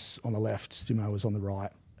was on the left. Stimo was on the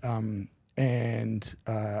right. And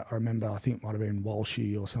I remember, I think it might have been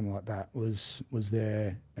Walshy or something like that was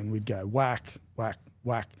there, and we'd go whack, whack,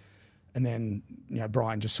 whack. And then,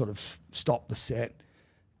 Brian just sort of stopped the set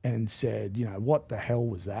and said, what the hell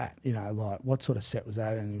was that? Like, what sort of set was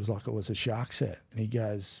that? And he was like, it was a shark set. And he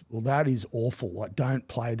goes, well, that is awful. Like, don't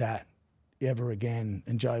play that ever again.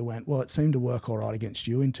 And Joey went, well, it seemed to work all right against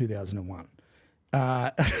you in 2001.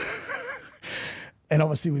 And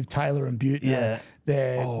obviously with Taylor and Butner,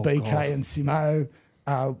 BK and Simo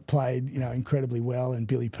played, incredibly well, and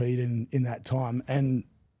Billy Pete in that time. And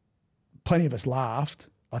plenty of us laughed.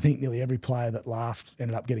 I think nearly every player that laughed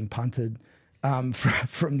ended up getting punted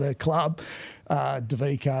from the club.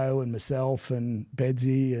 DeVico and myself and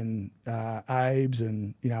Bedsy and Abes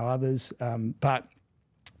and, others. But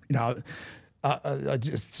I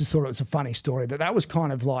just thought it was a funny story that was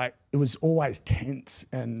kind of like, it was always tense.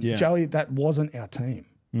 And Joey, that wasn't our team.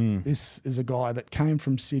 This is a guy that came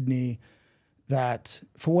from Sydney that,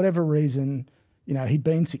 for whatever reason, he'd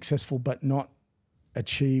been successful but not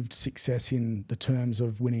achieved success in the terms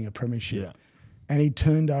of winning a premiership. Yeah. And he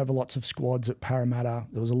turned over lots of squads at Parramatta.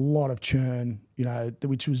 There was a lot of churn,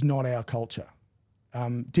 which was not our culture.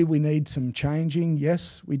 Did we need some changing?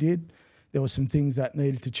 Yes, we did. There were some things that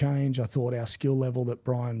needed to change. I thought our skill level that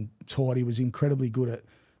Brian taught, he was incredibly good at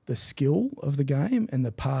the skill of the game and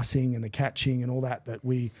the passing and the catching and all that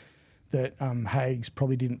Hagues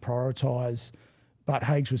probably didn't prioritise. But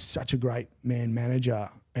Hagues was such a great man manager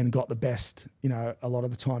and got the best, a lot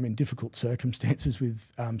of the time in difficult circumstances with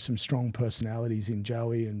some strong personalities in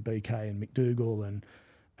Joey and BK and McDougall and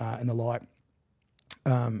the like,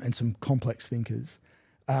 and some complex thinkers.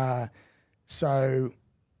 So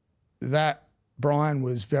that Brian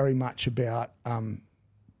was very much about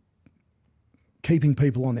keeping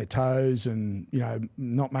people on their toes and,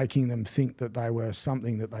 not making them think that they were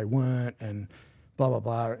something that they weren't and blah, blah,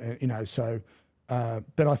 blah.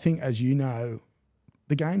 But I think, as you know,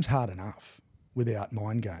 the game's hard enough without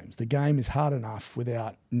mind games. The game is hard enough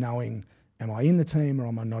without knowing, am I in the team or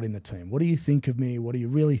am I not in the team? What do you think of me? What do you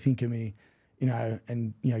really think of me?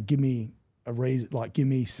 Give me a reason, like give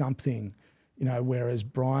me something, whereas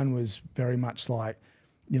Brian was very much like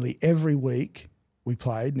nearly every week we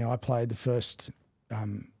played. Now I played the first,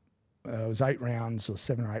 it was 8 rounds or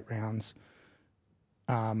 7 or 8 rounds.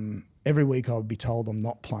 Every week I would be told I'm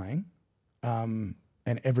not playing. And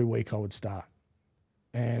every week I would start.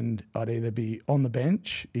 And I'd either be on the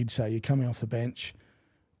bench, he'd say, you're coming off the bench,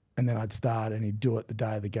 and then I'd start and he'd do it the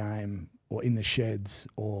day of the game or in the sheds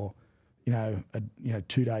or, 2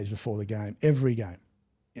 days before the game, every game.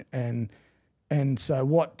 And so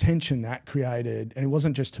what tension that created, and it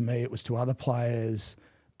wasn't just to me, it was to other players,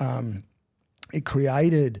 it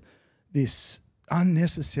created this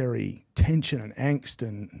unnecessary tension and angst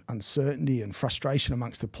and uncertainty and frustration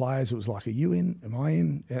amongst the players. It was like, are you in? Am I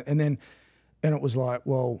in? And then it was like,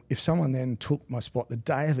 well, if someone then took my spot the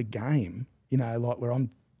day of a game, like where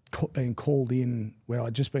I'm being called in, where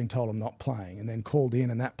I'd just been told I'm not playing and then called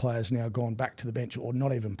in and that player's now gone back to the bench or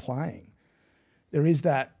not even playing, there is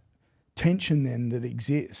that tension then that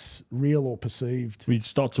exists, real or perceived. We'd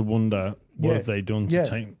start to wonder, what have they done to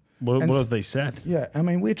take... What have they said? Yeah, I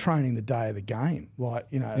mean, we're training the day of the game. Like,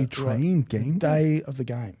 You trained game day of the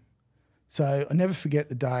game. So I never forget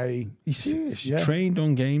the day. You serious? You trained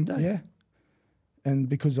on game day? Yeah. And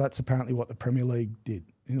because that's apparently what the Premier League did.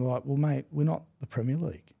 And you're like, well, mate, we're not the Premier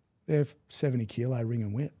League. They're 70 kilo ring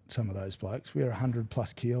and wet, some of those blokes. We're 100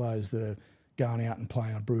 plus kilos that are going out and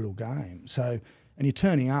playing a brutal game. So, and you're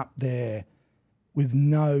turning up there with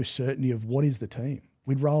no certainty of what is the team.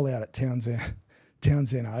 We'd roll out at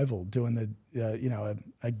Townsend Oval doing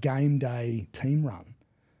a game day team run,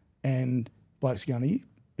 and blokes going,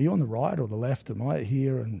 are you on the right or the left? Am I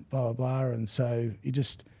here? And blah, blah, blah. And so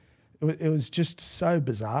it was just so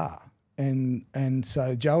bizarre. And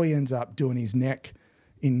so Joey ends up doing his neck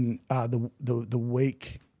in the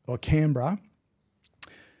week, or Canberra,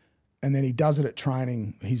 and then he does it at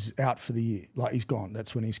training. He's out for the year. Like, he's gone.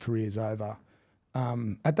 That's when his career's over.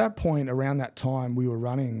 At that point, around that time, we were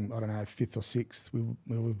running, I don't know, 5th or 6th. We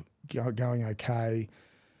were going okay.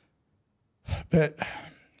 But,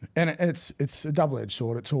 and it's a double-edged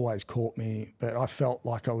sword. It's always caught me. But I felt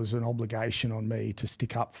like it was an obligation on me to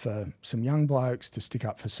stick up for some young blokes, to stick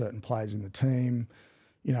up for certain players in the team,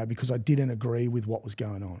 you know, because I didn't agree with what was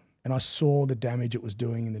going on. And I saw the damage it was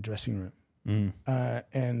doing in the dressing room.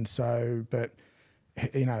 And so, but,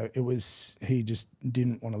 you know, he just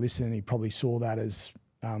didn't want to listen, and he probably saw that as,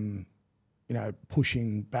 you know,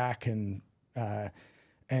 pushing back and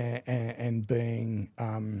being,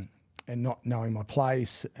 and not knowing my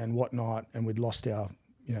place and whatnot. And we'd lost our,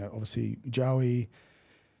 you know, obviously Joey.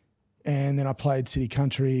 And then I played City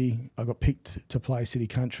Country. I got picked to play City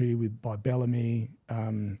Country by Bellamy.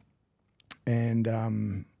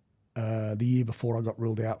 The year before, I got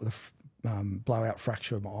ruled out with a blowout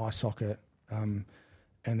fracture of my eye socket, and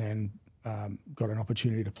then got an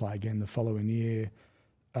opportunity to play again the following year,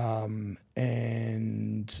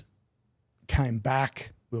 and came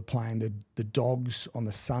back. We were playing the Dogs on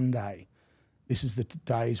the Sunday. This is the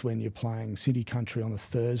days when you're playing City Country on the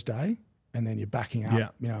Thursday, and then you're backing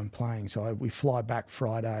up, you know, and playing. So we fly back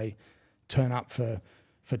Friday, turn up for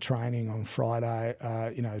training on Friday,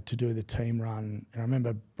 you know, to do the team run. And I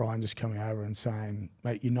remember Brian just coming over and saying,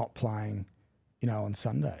 mate, you're not playing, you know, on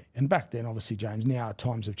Sunday. And back then, obviously, James, now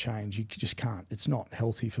times have changed. You just can't. It's not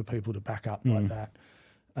healthy for people to back up like that.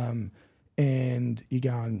 And you're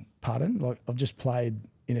going, pardon? Like, I've just played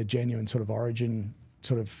in a genuine sort of origin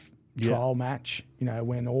sort of trial match, you know,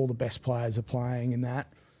 when all the best players are playing in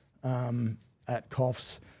that at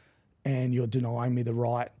Coffs, and you're denying me the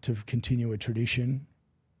right to continue a tradition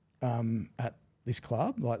at this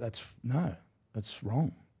club. Like, that's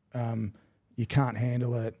wrong. You can't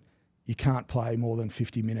handle it. You can't play more than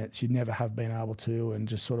 50 minutes. You never have been able to, and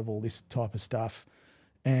just sort of all this type of stuff.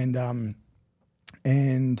 And I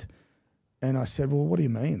said, well, what do you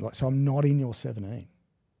mean? Like, so I'm not in your 17.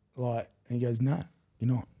 Like, and he goes, no,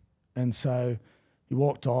 you're not. And so he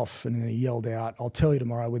walked off, and then he yelled out, I'll tell you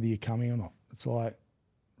tomorrow whether you're coming or not. It's like,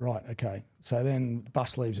 right, okay. So then the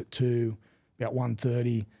bus leaves at 2, about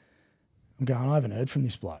 1:30. I'm going, I haven't heard from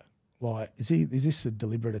this bloke. Like, is this a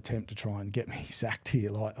deliberate attempt to try and get me sacked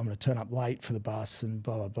here? Like, I'm going to turn up late for the bus and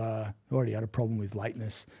blah, blah, blah. I already had a problem with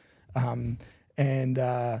lateness. So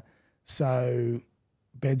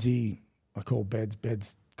Bedsy, I call Beds.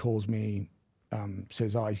 Beds calls me,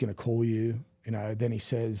 says, oh, he's going to call you. You know, then he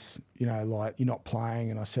says, you know, like, you're not playing.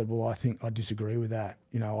 And I said, well, I think I disagree with that.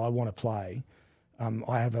 You know, I want to play.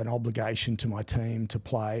 I have an obligation to my team to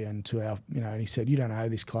play and to our, you know, and he said, you don't owe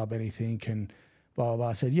this club anything and blah, blah, blah.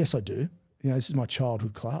 I said, yes, I do. You know, this is my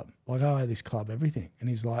childhood club. Like, I owe this club everything. And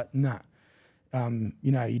he's like, nah,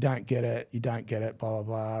 you know, you don't get it, blah, blah,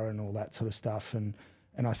 blah, and all that sort of stuff. And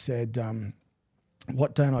I said,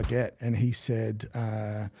 what don't I get? And he said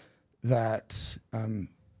that,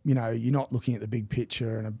 you know, you're not looking at the big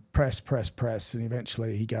picture, and a press. And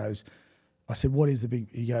eventually he goes, I said, what is the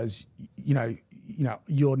big, he goes, you know,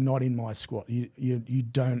 you're not in my squad.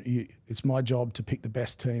 It's my job to pick the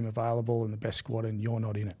best team available and the best squad, and you're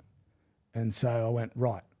not in it. And so I went,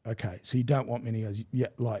 right, okay. So you don't want me? And he goes, yeah,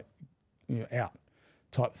 like, you know, out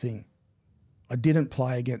type thing. I didn't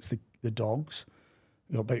play against the Dogs.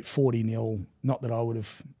 I got beat 40-0. Not that I would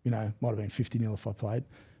have, you know, might have been 50-0 if I played.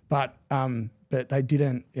 But they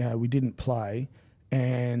didn't, you know, we didn't play.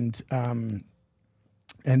 And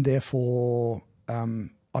therefore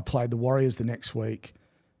I played the Warriors the next week,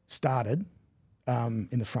 started in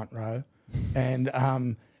the front row. And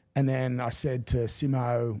then I said to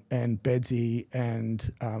Simo and Bedsy and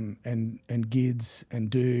Gids and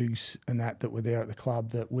Dukes and that were there at the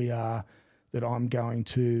club that I'm going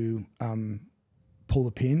to pull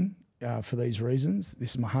the pin for these reasons.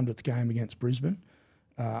 This is my 100th game against Brisbane.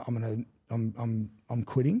 I'm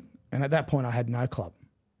quitting. And at that point I had no club.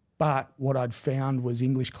 But what I'd found was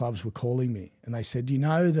English clubs were calling me, and they said, you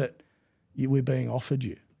know that we're being offered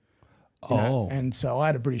you. You know? And so I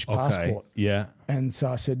had a British passport. Yeah. And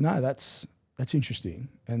so I said, no, that's interesting.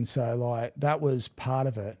 And so, like, that was part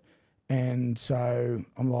of it. And so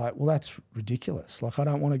I'm like, well, that's ridiculous. Like, I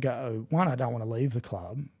don't want to go. One, I don't want to leave the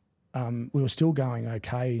club. We were still going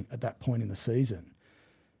okay at that point in the season.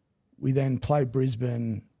 We then played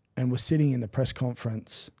Brisbane and we're sitting in the press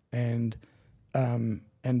conference and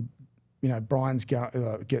you know, Brian's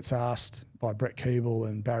gets asked by Brett Keeble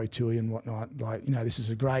and Barry Toohey and whatnot, like, you know, this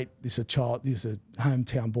is a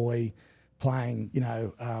hometown boy playing, you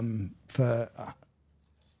know, for,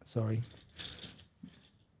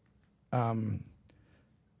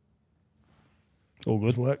 all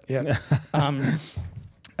good work, yeah.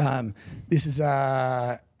 This is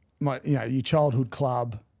my, you know, your childhood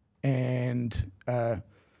club, and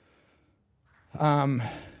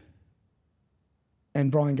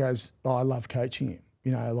Brian goes, oh, I love coaching him.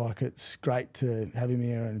 You know, like, it's great to have him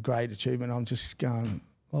here and great achievement. I'm just going,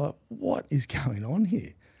 well, what is going on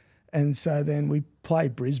here? And so then we play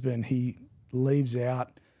Brisbane. He leaves out,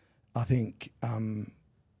 I think,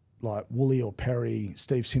 like Woolley or Perry.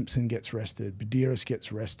 Steve Simpson gets rested. Badiris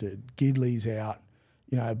gets rested. Gidley's out,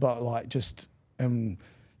 you know, but like just, you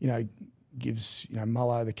know, gives, you know,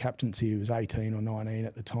 Mullo the captaincy, who was 18 or 19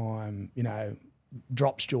 at the time, you know,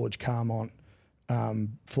 drops George Carmont.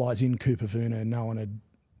 Flies in Cooper Vuna. No one had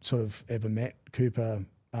sort of ever met Cooper.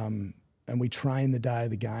 And we trained the day of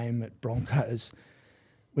the game at Broncos.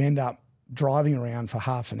 We end up driving around for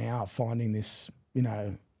half an hour finding this, you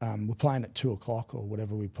know, we're playing at 2 o'clock or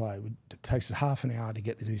whatever we play. It takes us half an hour to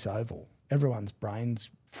get to this oval. Everyone's brains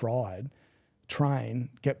fried. Train,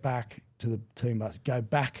 get back to the team bus, go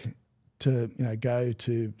back to, you know, go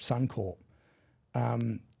to Suncorp.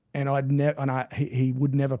 And he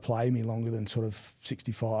would never play me longer than sort of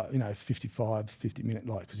 65, you know, 55, 50 minutes,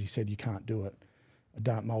 like, because he said you can't do it. I'd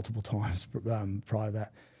done it multiple times prior to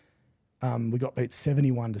that. We got beat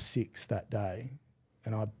 71-6 that day,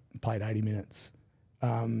 and I played 80 minutes.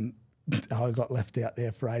 I got left out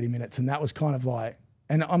there for 80 minutes, and that was kind of like,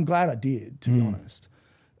 and I'm glad I did, to be honest,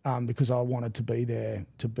 because I wanted to be there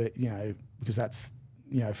to be, you know, because that's,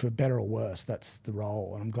 you know, for better or worse, that's the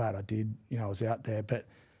role, and I'm glad I did, you know, I was out there, but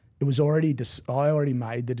it was already, I already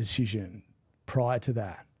made the decision prior to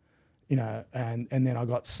that, you know, and then I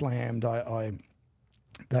got slammed.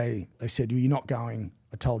 They said, well, you're not going.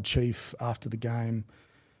 I told Chief after the game,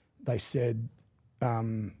 they said,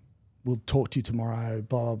 we'll talk to you tomorrow,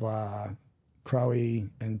 blah, blah, blah. Crowie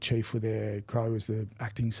and Chief were there. Crowie was the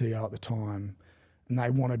acting CEO at the time, and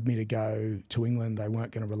they wanted me to go to England. They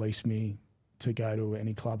weren't going to release me to go to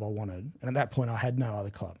any club I wanted. And at that point, I had no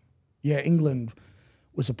other club. Yeah, England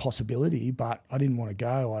was a possibility, but I didn't want to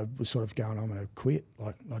go. I was sort of going, I'm going to quit.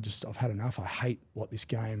 Like, I've had enough. I hate what this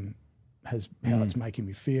game has, how it's making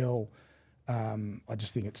me feel. I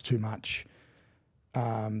just think it's too much.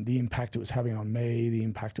 The impact it was having on me, the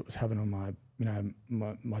impact it was having on my, you know,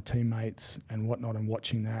 my teammates and whatnot, and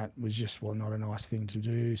watching that was just, well, not a nice thing to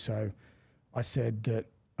do. So I said that,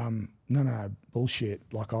 no, bullshit.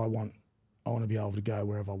 Like, I want to be able to go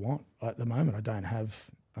wherever I want. At the moment, I don't have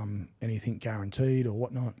anything guaranteed or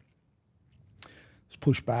whatnot. It's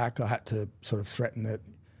pushed back. I had to sort of threaten that,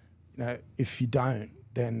 you know, if you don't,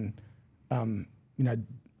 then, you know,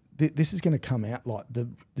 this is going to come out, like the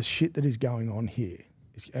shit that is going on here.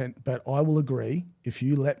 But I will agree, if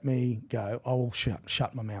you let me go, I will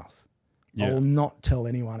shut my mouth. Yeah. I will not tell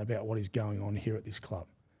anyone about what is going on here at this club.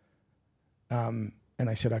 And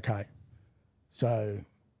they said, okay. So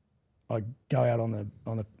I go out on the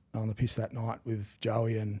piss that night with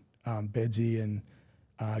Joey and Bedsy and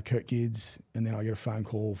Kurt Gidds, and then I get a phone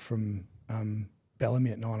call from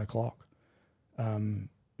Bellamy at 9 o'clock.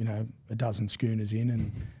 You know, a dozen schooners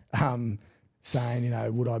in, and saying, you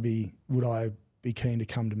know, would I be keen to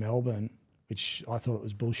come to Melbourne, which I thought it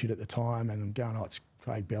was bullshit at the time. And I'm going, oh, it's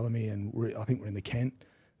Craig Bellamy, and I think we're in the Kent.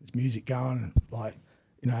 There's music going, like,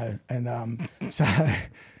 you know, and so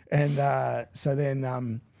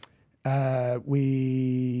then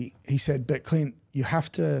he said, but Clint, you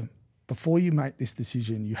have to, before you make this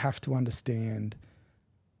decision, you have to understand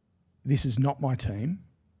this is not my team.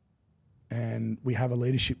 And we have a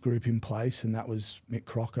leadership group in place, and that was Mick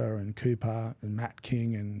Crocker and Cooper and Matt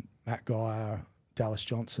King and Matt Geyer, Dallas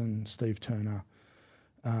Johnson, Steve Turner,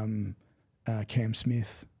 Cam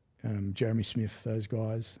Smith, Jeremy Smith, those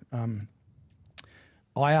guys.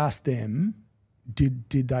 I asked them, did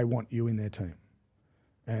they want you in their team?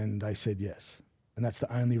 And they said yes. And that's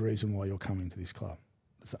the only reason why you're coming to this club.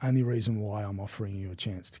 It's the only reason why I'm offering you a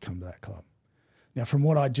chance to come to that club. Now, from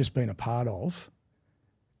what I'd just been a part of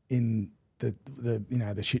in the you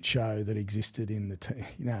know, the shit show that existed in the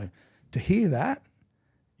you know, to hear that,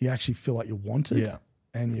 you actually feel like you're wanted,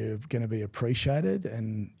 and you're going to be appreciated.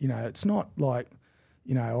 And, you know, it's not like,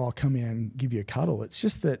 you know, I'll come in and give you a cuddle. It's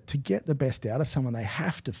just that to get the best out of someone, they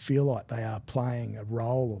have to feel like they are playing a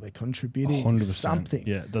role or they're contributing 100%. something.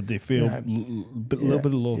 Yeah, that they feel a little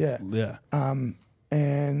bit of love. Yeah.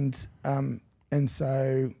 And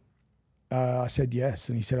so I said yes,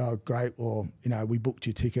 and he said, "Oh, great. Well, you know, we booked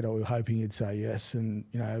your ticket. We were hoping you'd say yes, and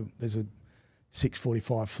you know, there's a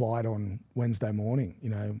 6:45 flight on Wednesday morning. You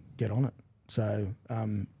know, get on it." So,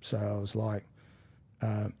 so I was like,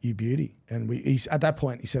 "You beauty." And at that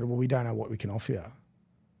point he said, "Well, we don't know what we can offer you,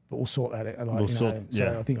 but we'll sort that out." Like, so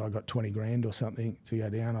I think I got 20 grand or something to go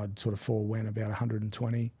down. I'd sort of forewent about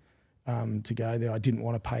 120 to go there. I didn't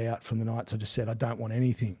want to pay out from the Knights. I just said, I don't want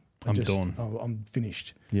anything. I'm done. I'm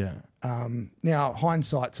finished. Yeah. Now,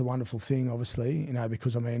 hindsight's a wonderful thing, obviously, you know,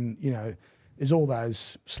 because I mean, you know, there's all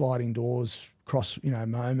those sliding doors, you know,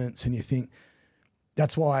 moments, and you think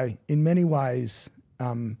that's why, in many ways,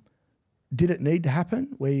 did it need to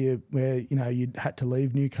happen? Where you know you had to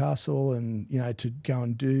leave Newcastle and you know to go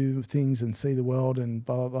and do things and see the world and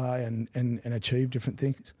blah blah blah and achieve different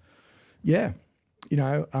things. Yeah, you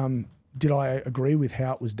know, did I agree with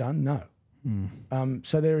how it was done? No.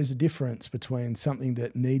 So there is a difference between something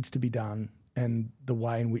that needs to be done and the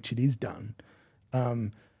way in which it is done.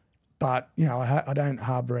 But, you know, I don't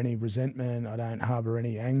harbour any resentment. I don't harbour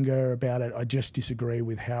any anger about it. I just disagree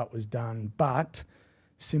with how it was done. But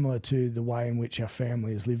similar to the way in which our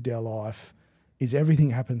family has lived our life is everything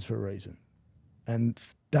happens for a reason. And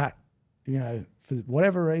that, you know, for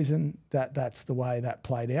whatever reason, that's the way that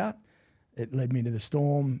played out. It led me to the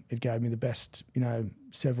Storm. It gave me the best, you know,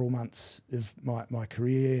 several months of my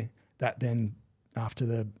career. That then, after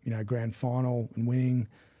the, you know, grand final and winning,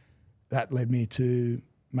 that led me to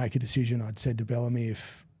make a decision. I'd said to Bellamy,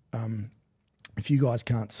 if you guys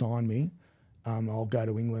can't sign me, I'll go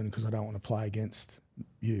to England because I don't want to play against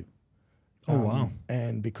you. Oh, wow.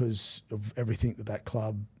 And because of everything that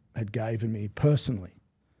club had given me personally,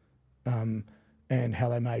 and how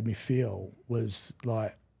they made me feel was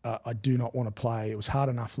like, I do not want to play. It was hard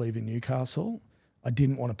enough leaving Newcastle. I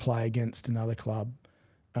didn't want to play against another club.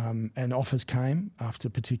 And offers came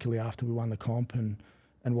particularly after we won the comp and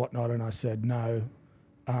whatnot. And I said, no,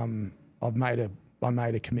 I made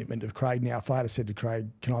a commitment to Craig. Now, if I had said to Craig,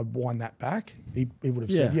 can I wind that back? He would have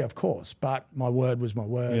said, yeah, of course. But my word was my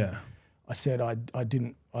word. Yeah. I said I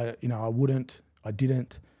didn't, you know, I wouldn't, I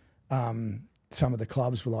didn't. Some of the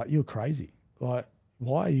clubs were like, you're crazy. Like,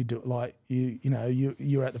 why are you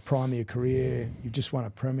you're at the prime of your career. You've just won a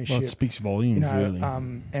premiership. Well, it speaks volumes, you know, really.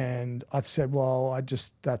 And I said, well,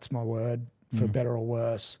 that's my word, for better or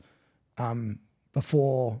worse.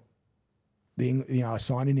 Before I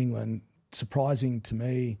signed in England, surprising to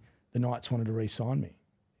me, the Knights wanted to re-sign me.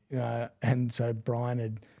 You know, and so Brian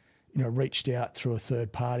had, you know, reached out through a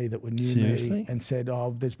third party that knew me and said,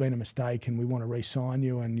 oh, there's been a mistake and we want to re-sign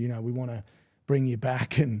you and, you know, we want to bring you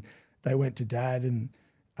back. And they went to Dad, and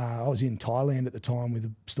I was in Thailand at the time with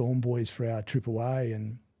the Storm boys for our trip away,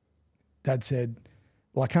 and Dad said,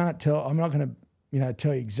 well, I can't tell, I'm not going to, you know,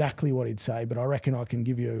 tell you exactly what he'd say, but I reckon I can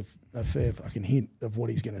give you a fair fucking hint of what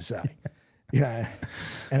he's going to say, you know,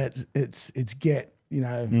 and it's get, you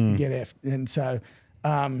know, get F. And so,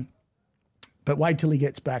 but wait till he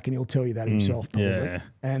gets back and he'll tell you that himself probably. Yeah.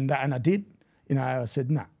 And I did, you know, I said,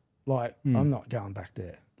 no, like, I'm not going back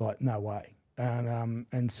there. Like, no way.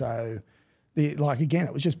 And so, again,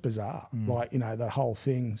 it was just bizarre, like, you know, the whole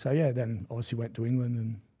thing. So, yeah, then obviously went to England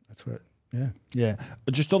and that's where it, Yeah.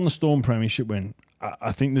 Just on the Storm Premiership win,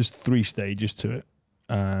 I think there's 3 stages to it,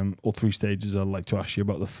 or 3 stages I'd like to ask you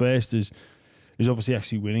about. The first is obviously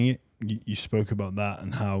actually winning it. You spoke about that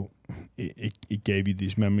and how it gave you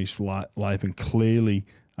these memories for life, and clearly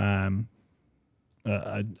a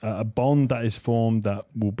bond that is formed that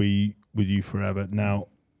will be with you forever. Now,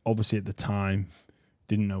 obviously at the time,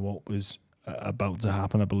 didn't know what was about to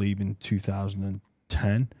happen. I believe in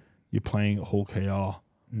 2010, you're playing at Hull KR.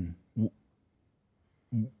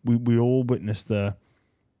 We all witnessed the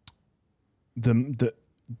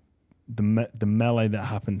melee that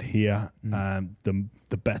happened here.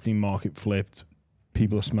 The betting market flipped.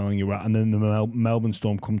 People are smelling you out, and then the Melbourne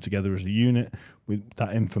Storm come together as a unit with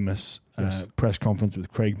that infamous press conference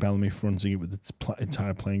with Craig Bellamy fronting it with the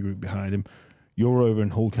entire playing group behind him. You're over in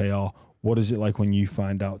Hull KR. What is it like when you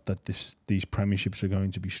find out that these premierships are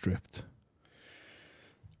going to be stripped?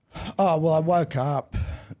 Oh, well, I woke up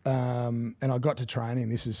and I got to training.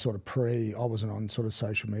 This is sort of I wasn't on sort of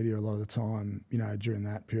social media a lot of the time. You know, during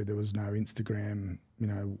that period, there was no Instagram, you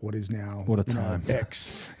know, what is now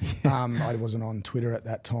X. I wasn't on Twitter at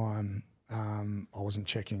that time. I wasn't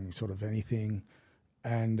checking sort of anything.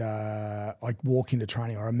 And I walk into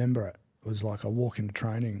training. I remember it. It was like I walk into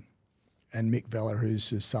training Mick Vella,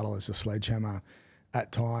 who's as subtle as a sledgehammer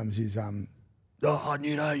at times, is oh,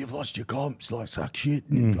 you've lost your comps, like suck shit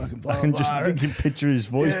and fucking blah, blah, And just blah. thinking, picture his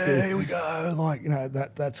voice. Yeah, here we go, like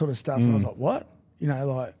that sort of stuff. And I was like, what?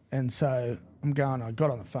 And so I'm going. I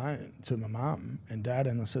got on the phone to my mum and dad,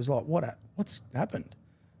 and I says, like, what's happened?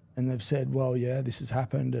 And they've said, well, yeah, this has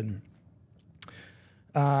happened, and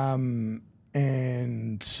I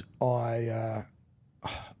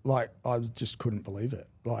I just couldn't believe it.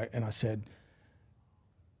 And I said,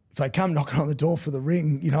 if they come knocking on the door for the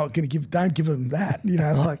ring, don't give them that,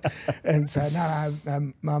 And so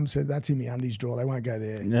no, Mum said that's in my undies drawer. They won't go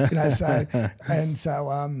there, and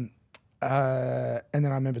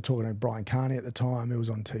then I remember talking to Brian Carney at the time, who was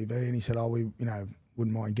on TV, and he said, oh, we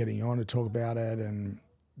wouldn't mind getting you on to talk about it, and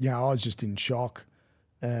I was just in shock,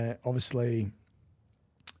 obviously.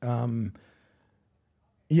 It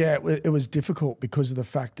was difficult because of the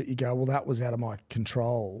fact that you go, well, that was out of my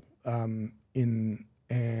control. In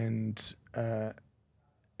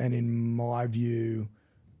my view,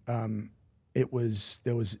 it was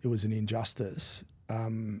an injustice.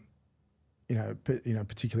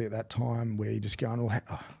 Particularly at that time where you're just going,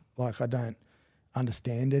 well, I don't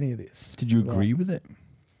understand any of this. Did you agree with it?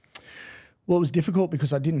 Well, it was difficult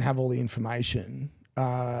because I didn't have all the information.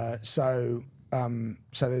 So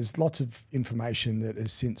there's lots of information that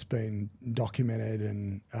has since been documented,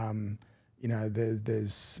 and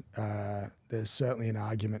there's certainly an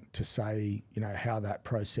argument to say how that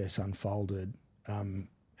process unfolded,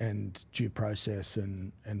 and due process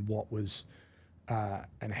and what was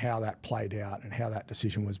and how that played out and how that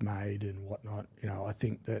decision was made and whatnot. I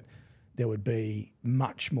think that there would be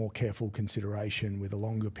much more careful consideration with a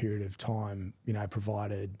longer period of time,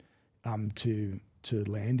 provided to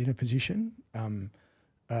land in a position.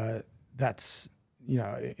 That's,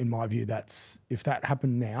 in my view, that's, if that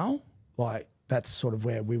happened now, that's sort of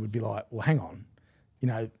where we would be like, well, hang on,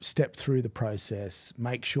 step through the process,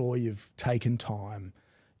 make sure you've taken time,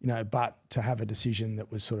 but to have a decision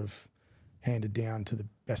that was sort of handed down, to the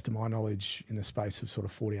best of my knowledge, in the space of sort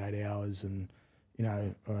of 48 hours and,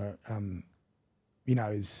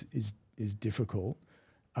 is difficult.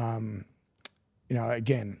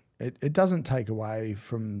 Again, it doesn't take away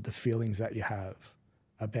from the feelings that you have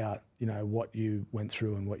about, what you went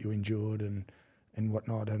through and what you endured and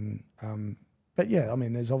whatnot. And, but yeah, I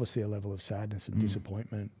mean, there's obviously a level of sadness and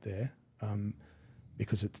disappointment there,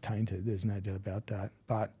 because it's tainted. There's no doubt about that.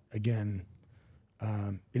 But again,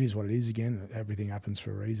 it is what it is. Again, everything happens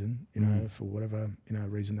for a reason, for whatever,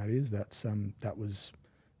 reason that is. That's, that was,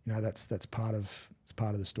 that's part of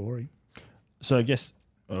the story. So I guess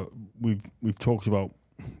we've talked about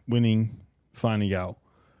winning, finding out,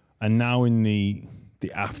 and now in the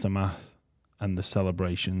aftermath and the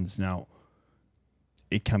celebrations, now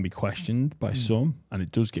it can be questioned by some, and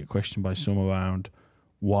it does get questioned by some around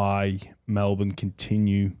why Melbourne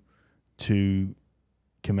continue to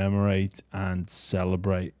commemorate and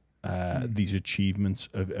celebrate these achievements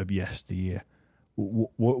of yesteryear.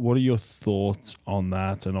 What are your thoughts on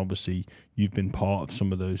that? And obviously you've been part of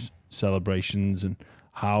some of those celebrations, and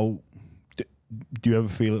how do you ever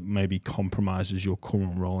feel it maybe compromises your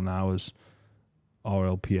current role now as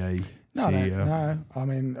RLPA CEO? No. I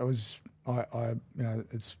mean, it's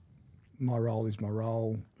my role is my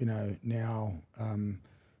role. Now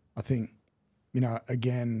I think,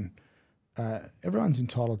 again, everyone's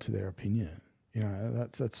entitled to their opinion.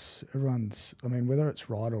 That's everyone's. I mean, whether it's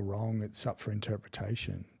right or wrong, it's up for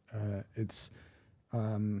interpretation.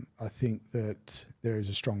 I think that there is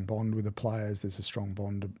a strong bond with the players. There's a strong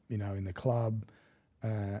bond, in the club,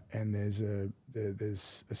 and there's a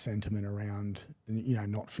sentiment around,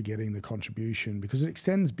 not forgetting the contribution, because it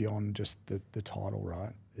extends beyond just the title,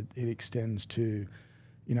 right? It extends to,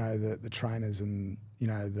 the trainers and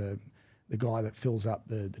the guy that fills up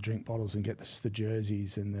the drink bottles and gets the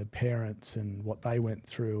jerseys, and the parents and what they went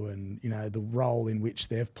through, and the role in which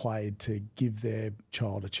they've played to give their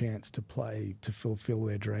child a chance to play, to fulfill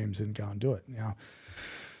their dreams and go and do it. Now,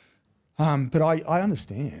 but I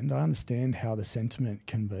understand how the sentiment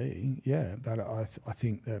can be, yeah. But I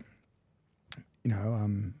think that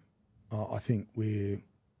I think we're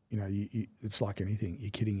it's like anything.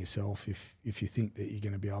 You're kidding yourself if you think that you're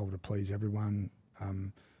going to be able to please everyone.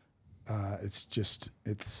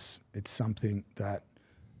 It's something that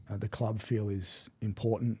the club feel is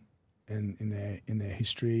important, and in their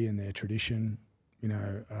history and their tradition. It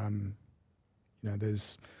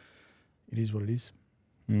is what it is.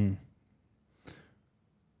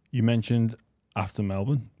 You mentioned after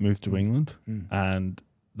Melbourne moved to England, and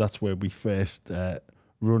that's where we first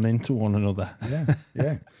run into one another. Yeah,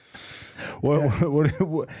 yeah.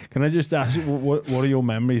 What, can I just ask, what are your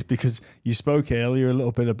memories? Because you spoke earlier a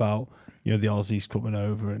little bit about, you know, the Aussies coming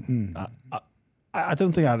over, and I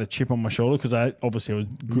don't think I had a chip on my shoulder because I obviously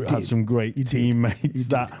had some great teammates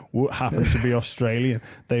that happened to be Australian.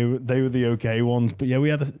 They were the okay ones, but yeah, we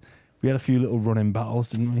had a few little running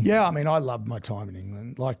battles, didn't we? Yeah, I mean, I loved my time in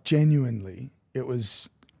England. Like, genuinely, it was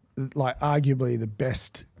like arguably the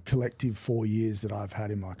best collective 4 years that I've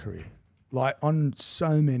had in my career. Like, on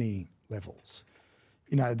so many levels.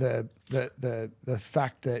 You know, the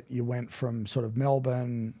fact that you went from sort of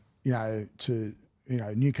Melbourne, you know, to, you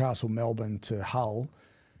know, Newcastle, Melbourne to Hull,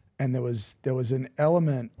 and there was an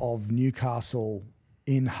element of Newcastle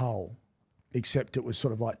in Hull, except it was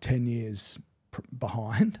sort of like 10 years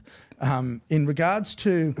behind. In regards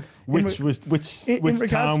to which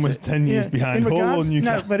town was 10 years behind? Hull or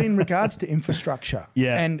Newcastle? No, but in regards to infrastructure,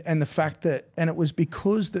 and the fact that, and it was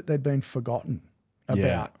because that they'd been forgotten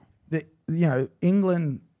about. That, you know,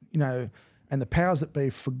 England, you know, and the powers that be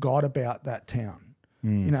forgot about that town.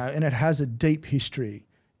 You know, and it has a deep history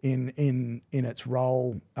in its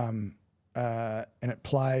role, and it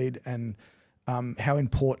played, and how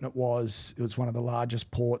important it was. It was one of the largest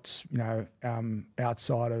ports, you know,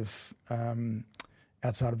 outside of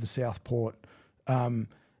the South Port,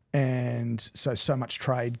 and so much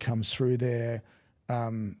trade comes through there.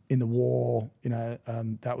 In the war, you know,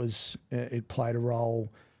 that was it played a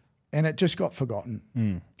role. And it just got forgotten.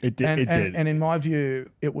 It did. And in my view,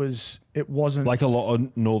 it wasn't like a lot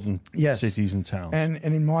of northern cities and towns. And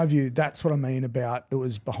in my view, that's what I mean about it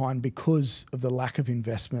was behind because of the lack of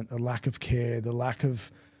investment, the lack of care, the lack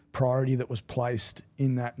of priority that was placed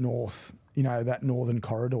in that north, you know, that northern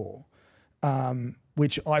corridor,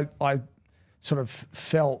 which I sort of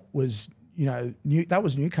felt was, you know, that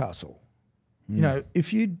was Newcastle. You know,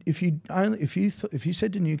 if you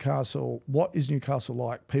said to Newcastle, what is Newcastle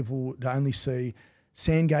like? People would only see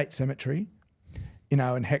Sandgate Cemetery, you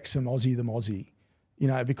know, and Hexham, Aussie the Mozzie, you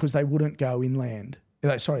know, because they wouldn't go inland.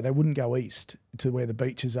 Sorry, they wouldn't go east to where the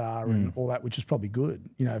beaches are and all that, which is probably good,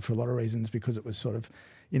 you know, for a lot of reasons because it was sort of,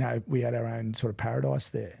 you know, we had our own sort of paradise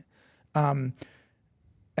there. And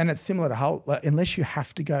it's similar to Hull. Like, unless you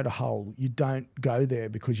have to go to Hull, you don't go there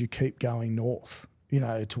because you keep going north, you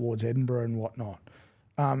know, towards Edinburgh and whatnot.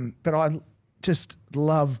 But I just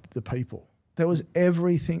loved the people. There was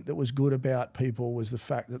everything that was good about people was the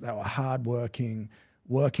fact that they were hardworking,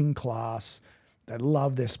 working class. They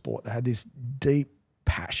loved their sport. They had this deep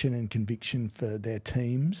passion and conviction for their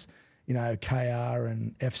teams, you know, KR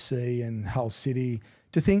and FC and Hull City.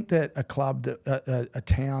 To think that a club, that a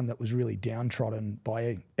town that was really downtrodden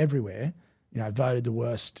by everywhere, you know, voted the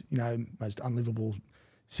worst, you know, most unlivable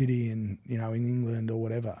city in, you know, in England or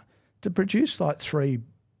whatever, to produce like 3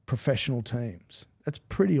 professional teams. That's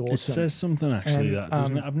pretty awesome. It says something actually, that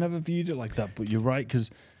doesn't it? I've never viewed it like that, but you're right, because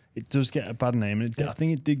it does get a bad name. And I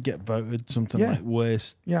think it did get voted something like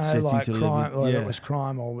worst city like to crime, live in. It was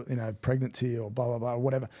crime or, you know, pregnancy or blah, blah, blah, or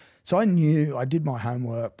whatever. So I knew, I did my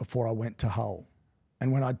homework before I went to Hull.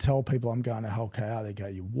 And when I'd tell people I'm going to Hull KR, they go,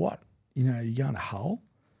 "You what? You know, you're going to Hull?"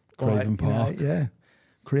 Craven Park. You know, yeah,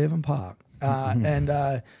 Craven Park.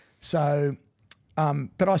 But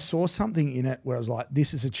I saw something in it where I was like,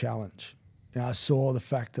 this is a challenge. You know, I saw the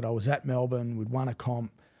fact that I was at Melbourne, we'd won a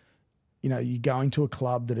comp. You know, you're going to a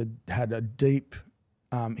club that had a deep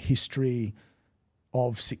history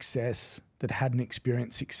of success, that hadn't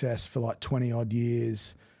experienced success for like 20 odd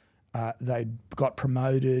years. They got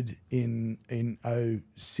promoted in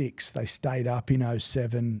 06. They stayed up in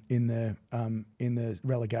 07 in the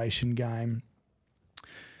relegation game.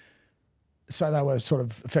 So they were sort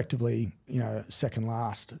of effectively, you know, second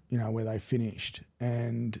last, you know, where they finished.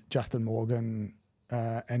 And Justin Morgan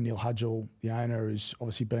and Neil Hudgell, the owner, has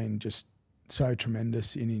obviously been just so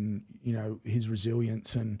tremendous in you know, his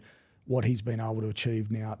resilience and what he's been able to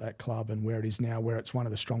achieve now at that club and where it is now, where it's one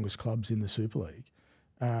of the strongest clubs in the Super League.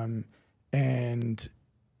 And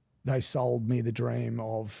they sold me the dream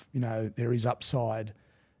of, you know, there is upside.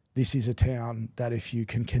 This is a town that if you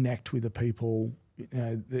can connect with the people,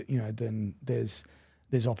 then there's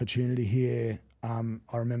opportunity here. I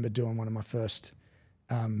remember doing one of my first,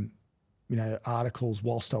 articles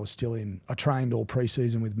whilst I was still in. I trained all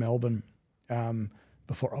pre-season with Melbourne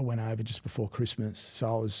before I went over, just before Christmas.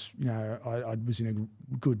 So I was, you know, I was in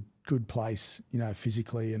a good place, you know,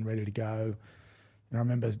 physically and ready to go. And I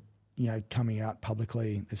remember, you know, coming out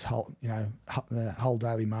publicly. This whole, you know, the Hull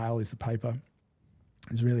Daily Mail is the paper.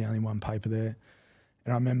 There's really only one paper there.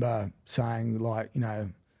 And I remember saying, like,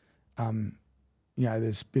 there's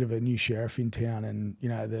a bit of a new sheriff in town, and you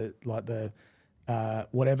know, the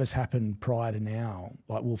whatever's happened prior to now,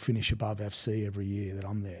 like we'll finish above FC every year that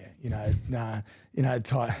I'm there,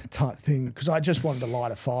 type thing. Because I just wanted to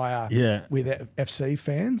light a fire with FC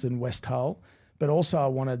fans and West Hull, but also I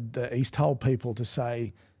wanted the East Hull people to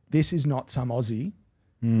say, this is not some Aussie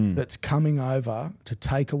that's coming over to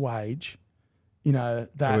take a wage, that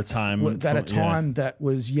at a time that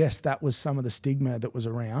was, that was some of the stigma that was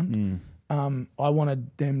around. I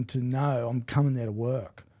wanted them to know I'm coming there to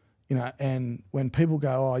work. And when people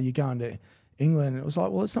go, oh, you're going to England, it was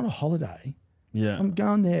like, well, it's not a holiday. Yeah. I'm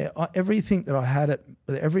going there. Everything that I had,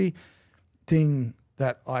 everything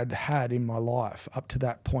that I'd had in my life up to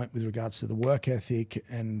that point with regards to the work ethic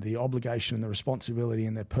and the obligation and the responsibility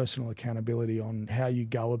and the personal accountability on how you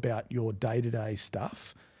go about your day-to-day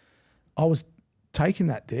stuff, I was taking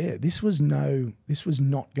that there. This was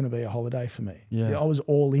not going to be a holiday for me. Yeah. I was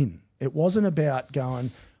all in. It wasn't about going,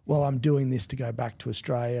 well, I'm doing this to go back to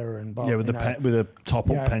Australia and with a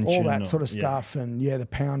top-up pension, all that sort of stuff, and the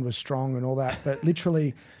pound was strong and all that. But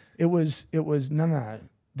literally, it was no.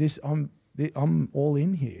 This I'm all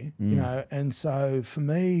in here, And so for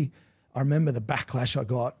me, I remember the backlash I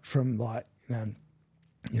got from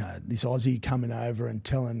this Aussie coming over and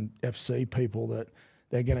telling FC people that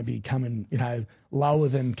they're going to be coming, lower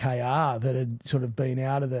than KR that had sort of been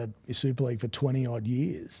out of the Super League for 20 odd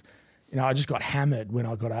years. I just got hammered when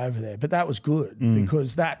I got over there, but that was good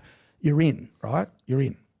because you're in, right? You're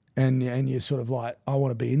in, and you're sort of like, I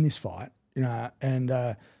want to be in this fight, And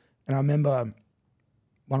I remember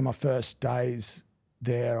one of my first days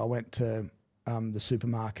there, I went to the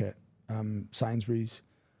supermarket, Sainsbury's,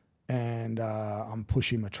 and I'm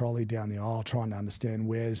pushing my trolley down the aisle, trying to understand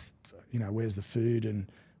where's the food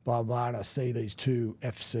and blah blah. And I see these two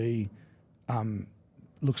FC,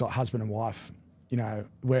 looks like husband and wife,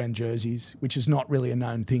 wearing jerseys, which is not really a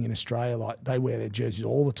known thing in Australia. Like they wear their jerseys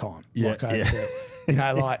all the time.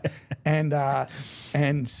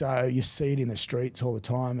 And so you see it in the streets all the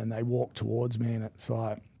time, and they walk towards me, and it's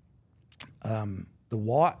like the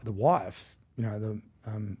wife,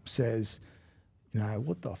 says,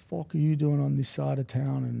 what the fuck are you doing on this side of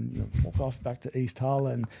town? And walk off back to East Hull,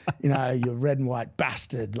 and you're red and white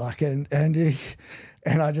bastard. Like, and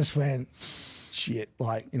I just went, shit,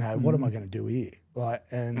 what am I going to do here? Like,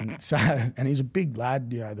 and he's a big lad,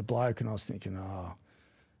 the bloke, and I was thinking,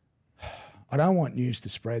 I don't want news to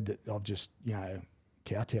spread that I've just,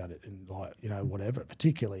 kowtowed it and whatever,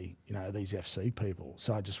 particularly, these FC people.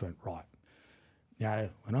 So I just went, right,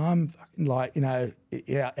 when I'm fucking out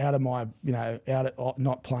of my,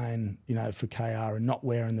 not playing, for KR and not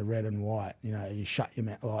wearing the red and white, you shut your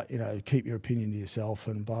mouth, keep your opinion to yourself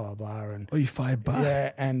and blah, blah, blah. And you fired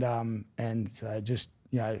back. Yeah. And so just,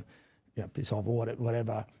 piss off or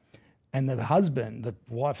whatever. And the husband, the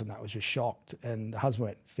wife and that was just shocked. And the husband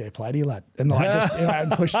went, fair play to you, lad. And just,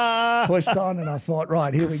 and pushed on. And I thought,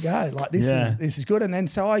 right, here we go. Like this is good. And then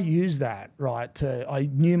so I used that, right, I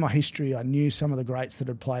knew my history. I knew some of the greats that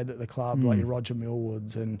had played at the club, like your Roger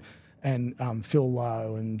Millwoods and Phil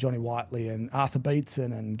Lowe and Johnny Whiteley and Arthur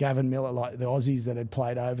Beetson and Gavin Miller, like the Aussies that had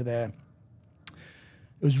played over there.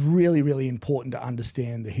 It was really, really important to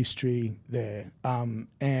understand the history there.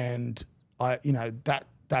 And I,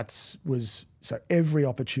 so every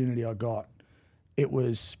opportunity I got, it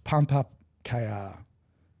was pump up KR,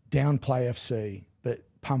 downplay FC, but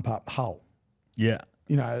pump up Hull. Yeah.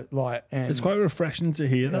 And it's quite refreshing to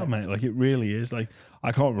hear that, mate. Like it really is. Like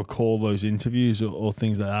I can't recall those interviews or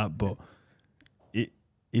things like that, but it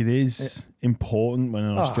is important when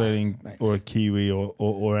an Australian or a Kiwi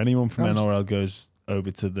or anyone from NRL goes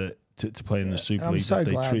over to play in the Super League, so that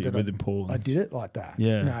they treat it with importance. I did it like that.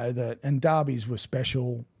 Yeah. And derbies were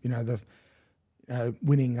special.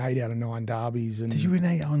 Winning 8 out of 9 derbies. And did you win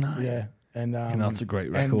 8 out of 9? Yeah. And that's a great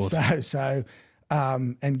record. And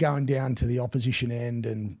and going down to the opposition end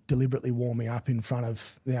and deliberately warming up in front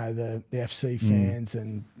of the FC fans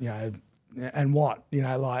and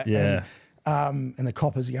and the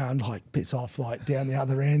coppers going like piss off like down the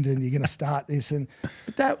other end and you're going to start this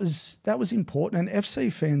but that was important, and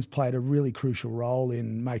FC fans played a really crucial role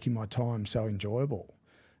in making my time so enjoyable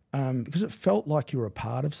because it felt like you were a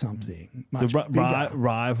part of something much bigger.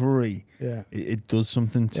 Rivalry, it does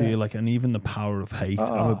something to you, like, and even the power of hate.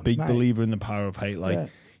 I'm a big believer in the power of hate, like.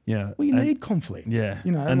 Yeah, well, you need conflict. Yeah,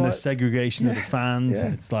 and the segregation of the fans.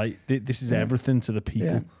 It's like this is everything to the people.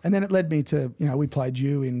 Yeah. And then it led me to we played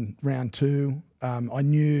you in round 2. I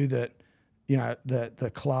knew that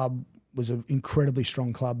the club was an incredibly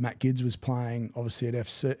strong club. Matt Gidds was playing obviously at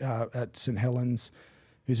at St Helens,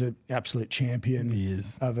 who's an absolute champion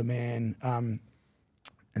of a man,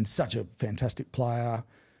 and such a fantastic player.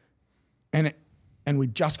 And and we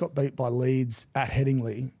just got beat by Leeds at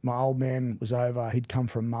Headingley. My old man was over. He'd come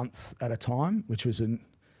for a month at a time, which was a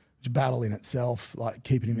battle in itself, like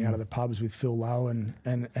keeping him out of the pubs with Phil Lowe, and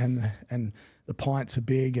the pints are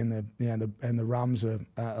big, and the rums are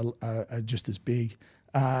just as big,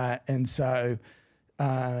 and so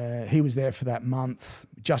he was there for that month.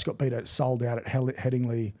 Just got beat sold out at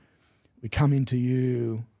Headingley. We come into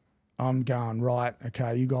you. I'm going, right,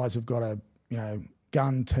 okay, you guys have got a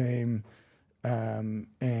gun team,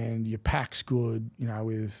 and your pack's good,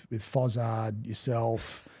 with Fozzard,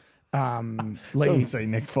 yourself. Don't say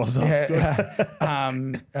Nick Fozzard's good.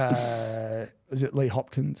 Is it Lee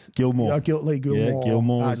Hopkins? Gilmore. Lee Gilmore. Yeah,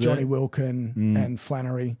 Gilmore. Johnny Wilkin and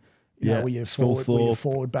Flannery. Were your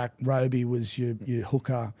forward back. Roby was your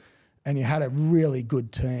hooker. And you had a really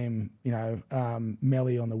good team,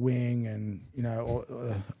 Melly on the wing, and,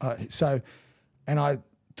 and I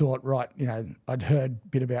thought, right, I'd heard a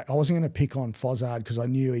bit about, I wasn't going to pick on Fozzard because I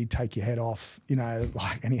knew he'd take your head off,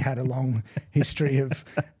 and he had a long history of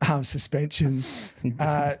suspensions.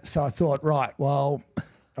 So I thought, right, well,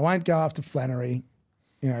 I won't go after Flannery,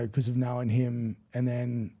 because of knowing him. And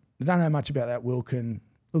then I don't know much about that Wilkin.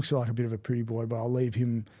 Looks like a bit of a pretty boy, but I'll leave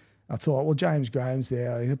him. I thought, well, James Graham's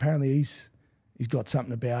there, and apparently he's got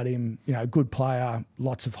something about him, good player,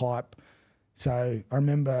 lots of hype. So I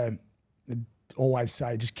remember I'd always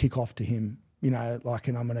say, just kick off to him, and I'm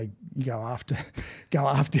going to go after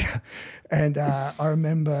you. And I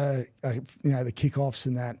remember, the kickoffs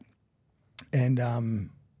and that, and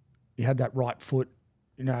he had that right foot,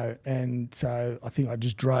 and so I think I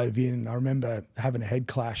just drove in, and I remember having a head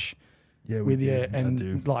clash with you,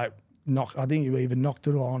 and I think you either knocked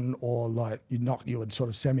it on, or you would sort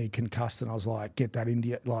of semi-concussed, and I was like, get that into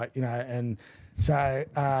you, and so,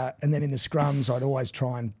 and then in the scrums, I'd always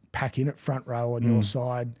try and pack in at front row on your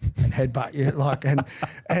side and headbutt you,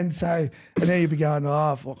 and then you'd be going,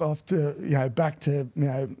 off to, back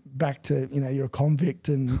to, you're a convict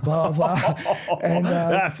and blah, blah. And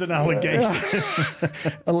that's an allegation.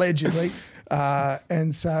 Allegedly.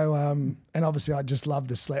 And so, and obviously I just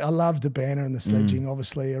loved I loved the banner and the sledging,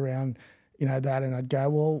 obviously, around, that. And I'd go,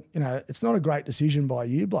 well, it's not a great decision by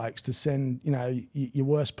you blokes to send, your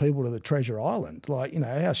worst people to the Treasure Island.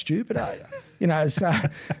 How stupid are you? So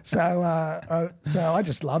I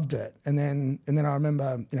just loved it. And then I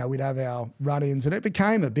remember, we'd have our run-ins, and it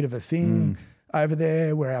became a bit of a thing over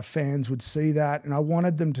there where our fans would see that. And I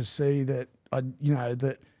wanted them to see that,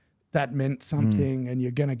 that meant something, and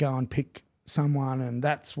you're going to go and pick someone, and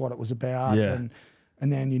that's what it was about. Yeah.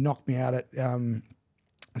 And then you knocked me out at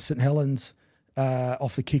St Helens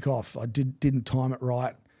off the kickoff. I didn't time it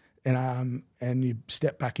right, and you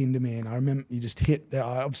stepped back into me, and I remember you just hit.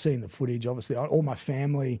 I've seen the footage, obviously. All my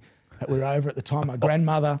family that we were over at the time, my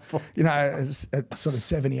grandmother, at sort of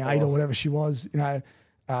 78 or whatever she was,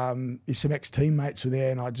 some ex-teammates were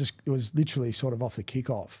there, and it was literally sort of off the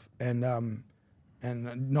kickoff, and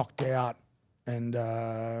knocked out,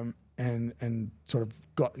 and sort of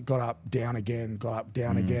got up, down again,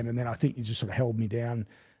 again, and then I think you just sort of held me down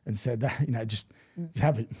and said that, just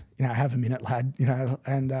have a minute, lad,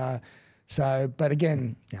 and so, but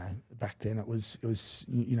again, back then it was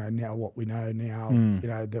now what we know now,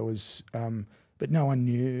 there was, but no one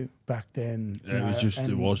knew back then.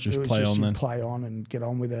 It was just play on and get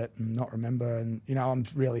on with it and not remember, and I'm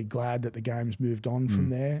really glad that the game's moved on from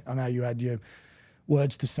there. I know you had your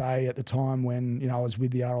words to say at the time when I was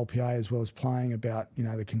with the RLPA as well as playing about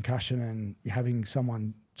the concussion and having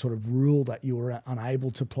someone sort of rule that you were unable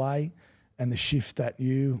to play, and the shift that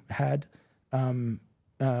you had.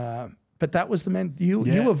 But that was the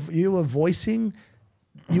you were voicing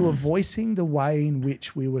the way in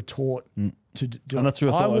which we were taught to do. And that's who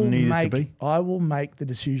I thought I needed to be. I will make the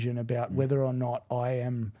decision about whether or not I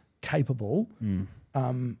am capable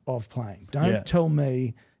of playing. Don't tell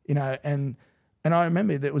me, and I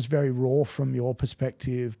remember that was very raw from your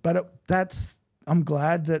perspective, but I'm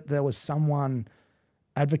glad that there was someone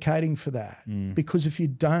advocating for that, because if you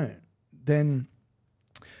don't, then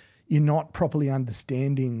you're not properly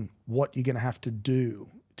understanding what you're going to have to do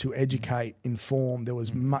to educate, inform. There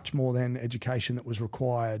was much more than education that was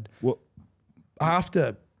required. Well,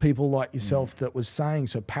 after people like yourself that was saying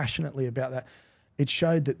so passionately about that, it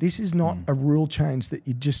showed that this is not a rule change that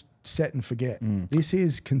you just set and forget. This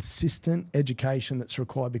is consistent education that's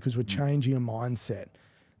required, because we're changing a mindset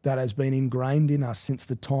that has been ingrained in us since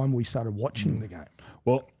the time we started watching the game.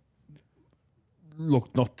 Well,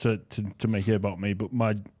 look, not to make it about me, but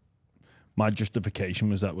my justification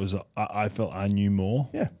was I felt I knew more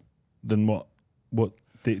than what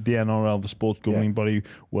the NRL, the sports governing body,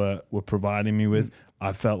 were providing me with.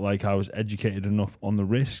 I felt like I was educated enough on the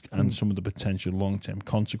risk and some of the potential long-term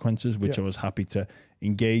consequences, which I was happy to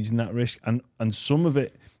engage in that risk. And some of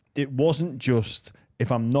it wasn't just,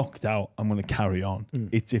 if I'm knocked out, I'm going to carry on.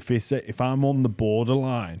 It's if I'm on the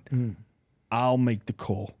borderline, I'll make the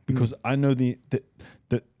call, because I know the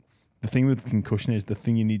thing with concussion is the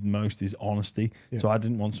thing you need most is honesty. So I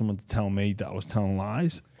didn't want someone to tell me that I was telling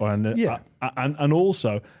lies. And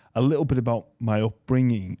also a little bit about my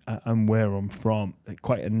upbringing and where I'm from.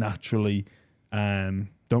 Quite a naturally don't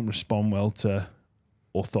respond well to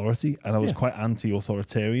authority, and I was quite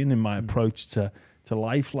anti-authoritarian in my approach to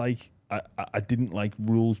life. Like I didn't like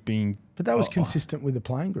rules being. But that was consistent with the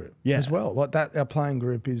playing group as well. Like that, our playing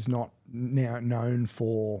group is not now known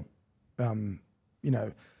for,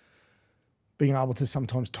 being able to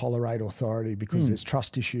sometimes tolerate authority, because there's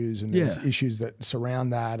trust issues and there's issues that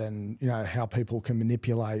surround that, and how people can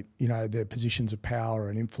manipulate their positions of power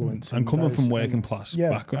and influence. And coming from working class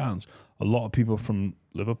backgrounds, a lot of people from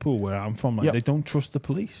Liverpool, where I'm from, they don't trust the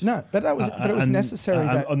police. No, but that was it was necessary.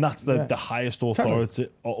 And that's the highest authority.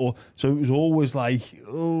 Totally. So it was always like,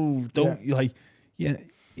 not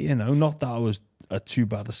that I was too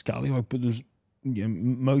bad a scallywag, but there's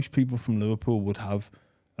most people from Liverpool would have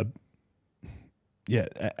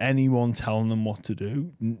anyone telling them what to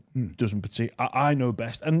do doesn't particularly. I know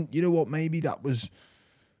best, and you know what? Maybe that was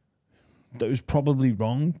probably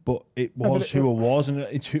wrong, but it was who I was,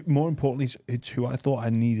 and more importantly, it's who I thought I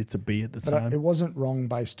needed to be at the time. It wasn't wrong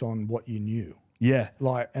based on what you knew. Yeah,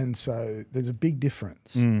 and so there's a big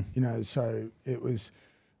difference. So it was.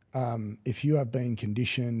 If you have been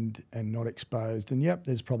conditioned and not exposed, then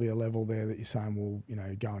there's probably a level there that you're saying, well,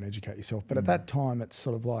 go and educate yourself. But at that time, it's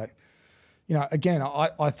sort of like, again,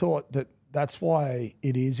 I thought that's why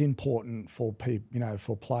it is important for people,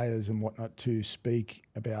 for players and whatnot, to speak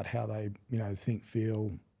about how they, think,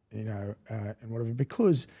 feel, and whatever.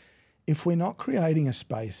 Because if we're not creating a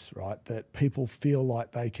space, right, that people feel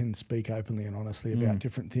like they can speak openly and honestly about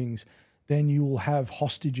different things, then you will have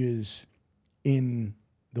hostages in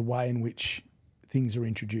the way in which things are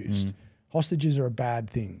introduced. Hostages are a bad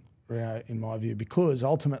thing, in my view, because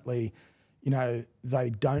ultimately, they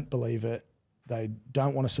don't believe it. They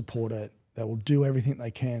don't want to support it. They will do everything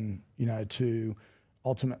they can, to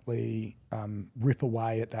ultimately rip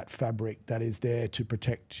away at that fabric that is there to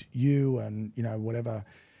protect you and, whatever.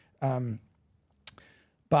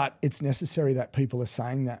 But it's necessary that people are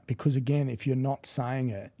saying that, because, again, if you're not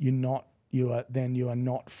saying it, you are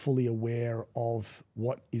not fully aware of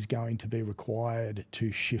what is going to be required to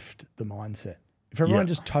shift the mindset. If everyone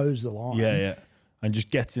just toes the line, and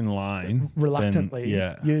just gets in line reluctantly,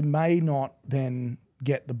 you may not then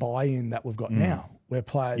get the buy-in that we've got now, where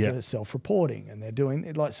players are self-reporting and they're doing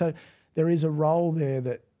it. Like, so there is a role there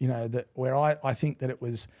that that where I think that it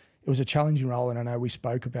was a challenging role, and I know we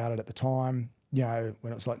spoke about it at the time. When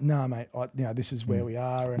it was like, no, mate, this is where we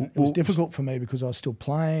are. And it was difficult for me because I was still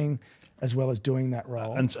playing as well as doing that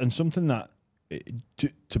role. And something that,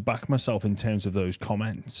 to back myself in terms of those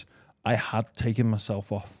comments, I had taken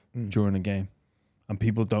myself off during a game, and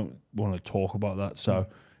people don't want to talk about that. So,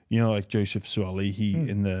 like Joseph Suaalii,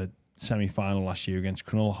 in the semi-final last year against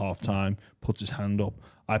Cronulla, half-time, puts his hand up.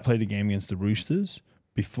 I played a game against the Roosters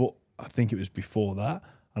before, I think it was before that,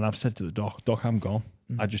 and I've said to the doc, I'm gone.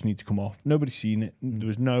 I just need to come off. Nobody's seen it. There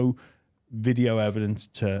was no video evidence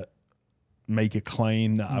to make a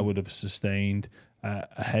claim that I would have sustained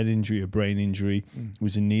a head injury, a brain injury,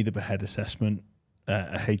 was in need of a head assessment,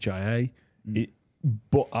 a HIA.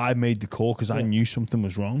 But I made the call because I knew something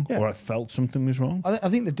was wrong, or I felt something was wrong. I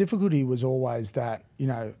think the difficulty was always that,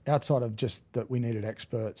 outside of just that we needed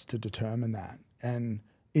experts to determine that, and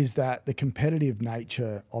is that the competitive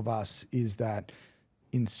nature of us is that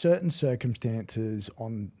in certain circumstances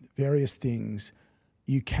on various things,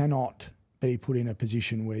 you cannot be put in a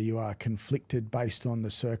position where you are conflicted based on the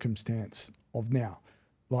circumstance of now.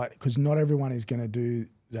 Like, because not everyone is going to do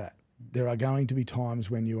that. There are going to be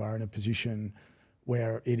times when you are in a position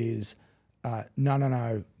where it is,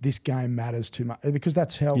 no, this game matters too much, because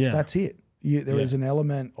that's it. There is an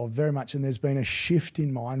element of very much, and there's been a shift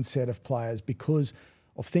in mindset of players because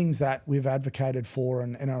of things that we've advocated for,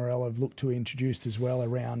 and NRL have looked to introduce as well,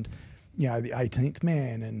 around, the 18th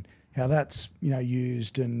man and how that's,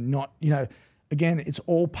 used, and not, again, it's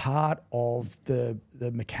all part of the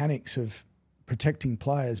mechanics of protecting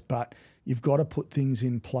players, but you've got to put things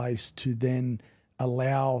in place to then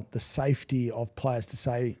allow the safety of players to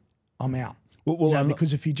say, I'm out.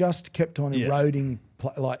 Because if you just kept on eroding,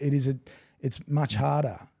 it's much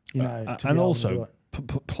harder, to and also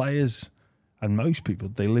players and most people,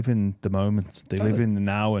 they live in the moment. They live in the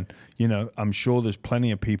now. And, you know, I'm sure there's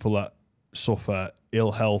plenty of people that suffer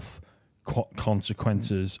ill health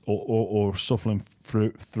consequences or suffering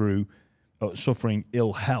through suffering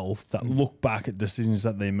ill health that look back at decisions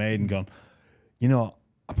that they made and gone, you know,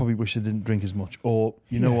 I probably wish I didn't drink as much, or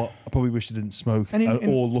you know what, I probably wish I didn't smoke,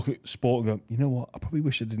 or look at sport and go, you know what, I probably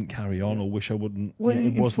wish I didn't carry on, or wish I wouldn't, well,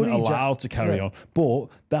 it wasn't allowed to carry on. But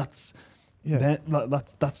that's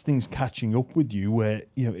that's things catching up with you, where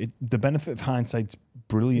you know the benefit of hindsight's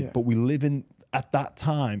brilliant, but we live in at that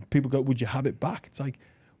time. People go, would you have it back? It's like,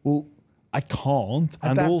 well, I can't,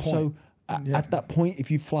 and also. Point. At that point, if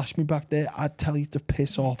you flash me back there, I'd tell you to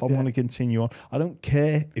piss off. I want to continue on. I don't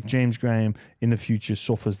care if James Graham in the future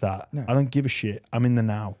suffers that. No. I don't give a shit. I'm in the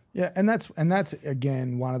now. Yeah, and that's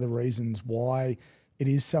again one of the reasons why it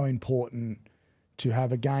is so important to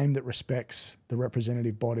have a game that respects the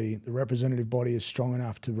representative body. The representative body is strong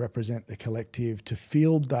enough to represent the collective, to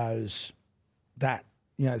field some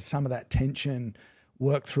of that tension,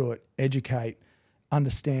 work through it, educate,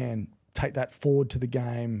 understand. Take that forward to the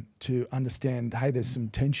game to understand, hey, there's some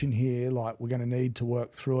tension here, like we're going to need to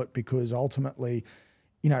work through it, because ultimately,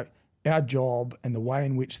 you know, our job and the way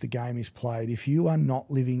in which the game is played, if you are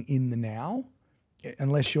not living in the now,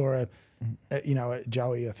 unless you're a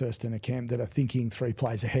Joey, a Thurston, a Cam that are thinking 3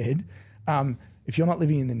 plays ahead, if you're not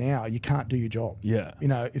living in the now, you can't do your job. Yeah. You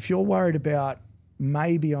know, if you're worried about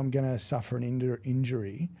maybe I'm going to suffer an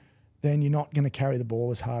injury, then you're not going to carry the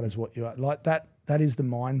ball as hard as what you are. Like that. That is the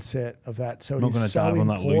mindset of that. So I'm not going to dive on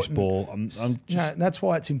that loose ball. That's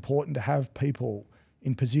why it's important to have people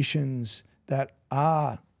in positions that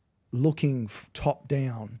are looking top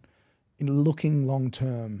down, looking long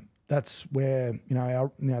term. That's where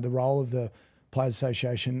the role of the Players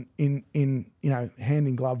Association in hand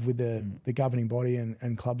in glove with the governing body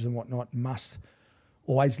and clubs and whatnot must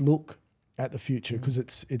always look at the future, because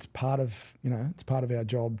it's part of our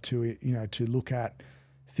job to look at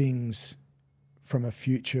things from a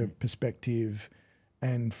future perspective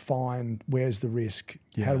and find where's the risk,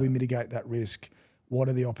 how do we mitigate that risk, what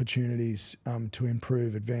are the opportunities to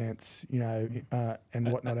improve, advance,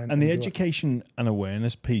 and whatnot. And the education and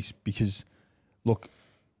awareness piece, because, look,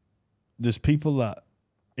 there's people that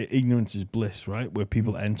ignorance is bliss, right? Where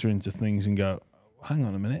people enter into things and go, hang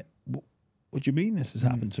on a minute, what do you mean this has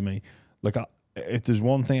happened to me? Like, if there's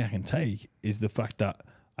one thing I can take is the fact that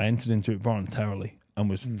I entered into it voluntarily and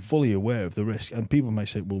was fully aware of the risk. And people may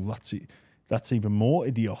say, well, that's even more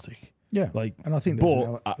idiotic. Yeah. Like, and I think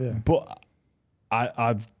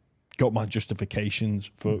I've got my justifications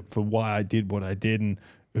for why I did what I did and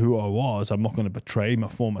who I was. I'm not going to betray my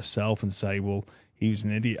former self and say, well, he was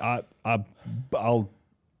an idiot. I'll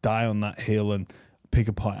die on that hill and pick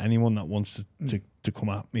apart anyone that wants to come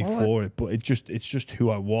at me for it. But it's just who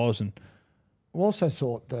I was. And I also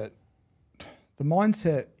thought that the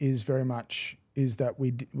mindset is very much is that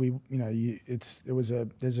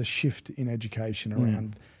there's a shift in education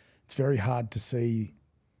around. It's very hard to see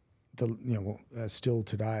still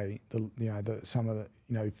today some of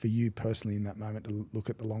the for you personally in that moment to look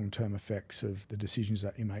at the long term effects of the decisions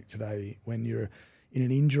that you make today. When you're in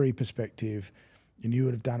an injury perspective, and you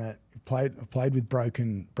would have done it, played with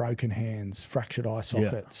broken hands, fractured eye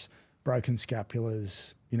sockets, broken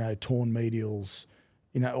scapulars, torn medials,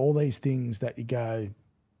 all these things that you go,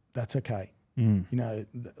 that's okay.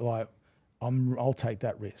 I'll take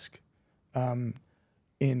that risk.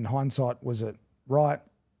 In hindsight, was it right?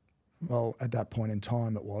 Well, at that point in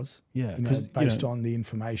time, it was. Yeah, based on the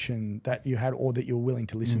information that you had or that you were willing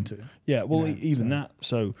to listen to. Yeah, well, even that.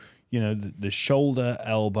 So, the shoulder,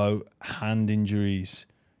 elbow, hand injuries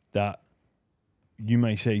that you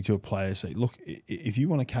may say to a player, say, look, if you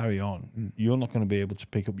want to carry on, you're not going to be able to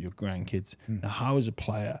pick up your grandkids. Now, how is a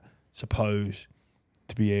player supposed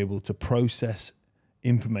to be able to process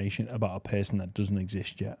information about a person that doesn't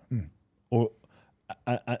exist yet? Or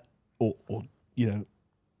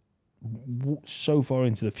so far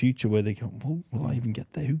into the future where they go, well, will I even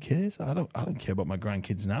get there? Who cares? I don't care about my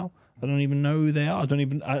grandkids now. I don't even know who they are.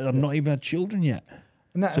 I've not even had children yet.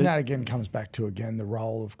 And that again comes back to the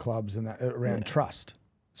role of clubs and that around trust.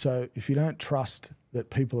 So if you don't trust that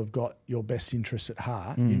people have got your best interests at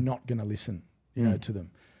heart, you're not going to listen, to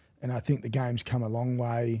them. And I think the game's come a long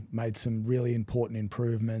way, made some really important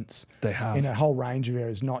improvements. They have in a whole range of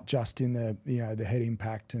areas, not just in the the head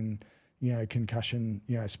impact and concussion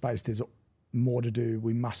space. There's more to do.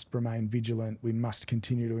 We must remain vigilant. We must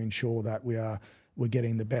continue to ensure that we're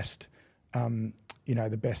getting the best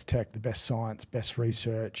the best tech, the best science, best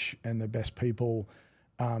research, and the best people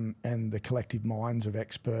and the collective minds of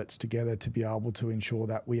experts together to be able to ensure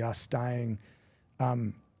that we are staying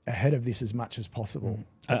ahead of this as much as possible.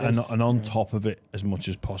 And on top of it as much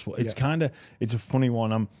as possible. It's it's a funny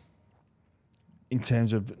one. In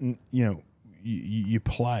terms of, you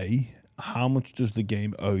play, how much does the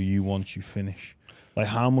game owe you once you finish? Like,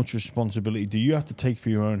 how much responsibility do you have to take for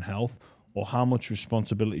your own health, or how much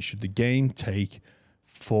responsibility should the game take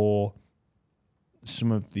for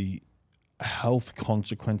some of the health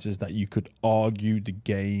consequences that you could argue the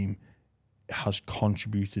game has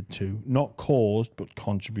contributed to, not caused, but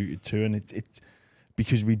contributed to? And it's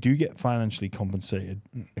because we do get financially compensated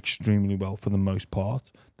extremely well for the most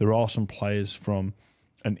part. There are some players from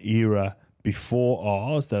an era before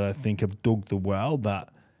ours that I think have dug the well, that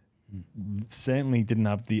certainly didn't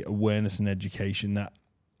have the awareness and education that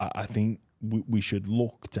I think we should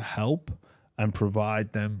look to help and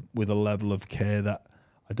provide them with a level of care that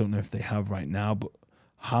I don't know if they have right now. But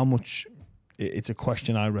how much, it's a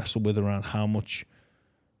question I wrestle with around how much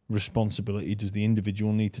responsibility does the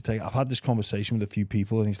individual need to take. I've had this conversation with a few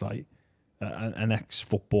people, and he's like, an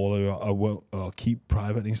ex-footballer I'll keep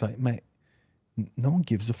private, and he's like, mate, no one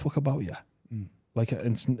gives a fuck about you. Like,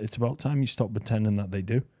 it's about time you stop pretending that they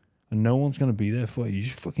do, and no one's going to be there for you. You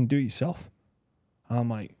just fucking do it yourself. And I'm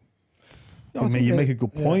like, you make a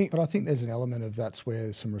good point. But I think there's an element of that's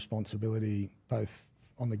where some responsibility, both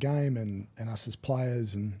on the game and us as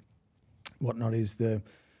players and whatnot, is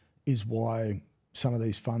why some of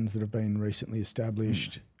these funds that have been recently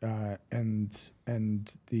established and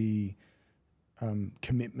the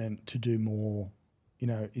commitment to do more,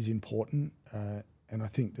 is important. And I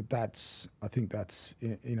think that's I think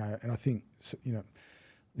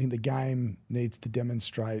the game needs to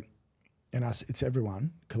demonstrate, and it's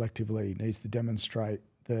everyone collectively needs to demonstrate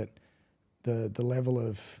that the level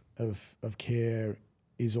of care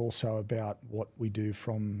is also about what we do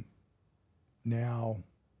from now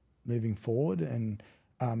moving forward, and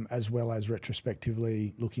as well as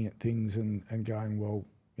retrospectively looking at things and going, well,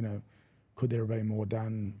 could there have been more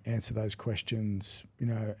done? Answer those questions,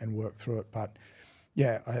 and work through it. But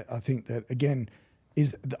yeah, I think that again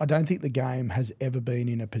I don't think the game has ever been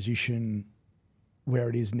in a position where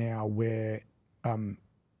it is now, where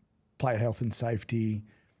player health and safety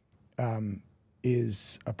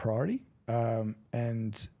is a priority.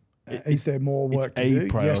 And is there more work to do? It's a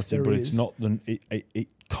priority, yes, there but is. It's not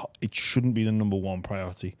it shouldn't be the number one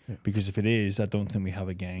priority, because if it is, I don't think we have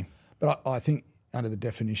a game. But I think under the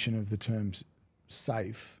definition of the terms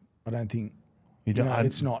safe, I don't think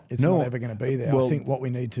it's not ever going to be there. Well, I think what we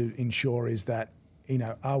need to ensure is that,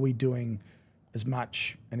 are we doing as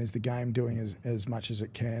much, and is the game doing as much as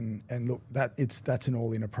it can? And look, that's an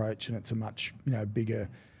all-in approach, and it's a much bigger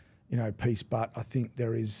piece. But I think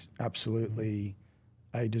there is absolutely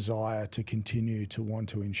a desire to continue to want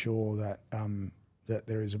to ensure that that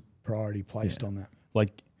there is a priority placed on that.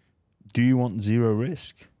 Like, do you want zero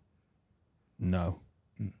risk? No.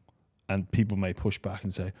 And people may push back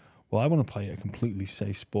and say, well, I want to play a completely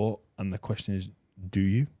safe sport. And the question is, do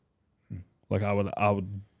you? Like, I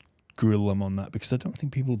would grill them on that, because I don't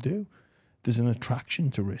think people do. There's an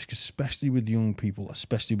attraction to risk, especially with young people,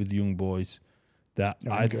 especially with young boys, that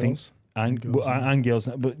girls,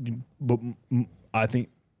 but I think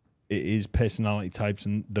it is personality types,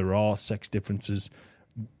 and there are sex differences,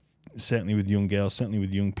 certainly with young girls, certainly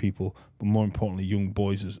with young people, but more importantly, young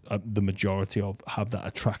boys, the majority have that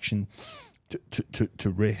attraction to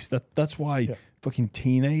risk. That's why fucking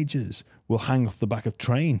teenagers will hang off the back of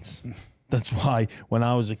trains. That's why when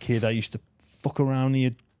I was a kid, I used to fuck around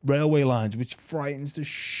the railway lines, which frightens the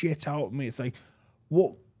shit out of me. It's like,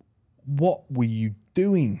 what were you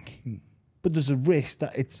doing? But there's a risk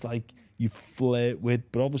that it's like you flirt with.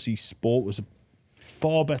 But obviously, sport was a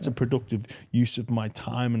far better productive use of my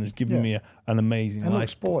time, and has given me an amazing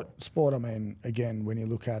life. Look, sport. I mean, again, when you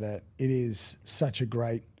look at it, it is such a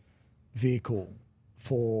great vehicle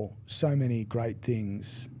for so many great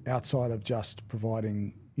things outside of just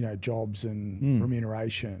providing jobs and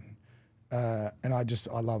remuneration. And I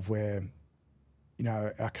love where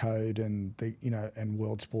our code and and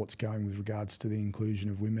world sport's going with regards to the inclusion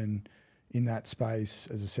of women in that space.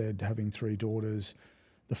 As I said, having 3 daughters,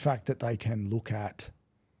 the fact that they can look at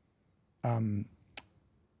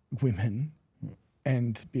women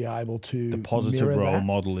and be able to the positive role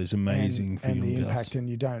model is amazing for and the young impact, girls. and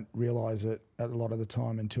you don't realise it a lot of the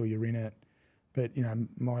time until you're in it. But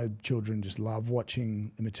my children just love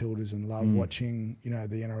watching the Matildas and love watching the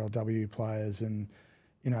NRLW players, and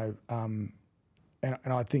and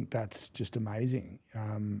I think that's just amazing,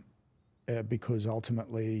 because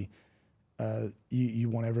ultimately you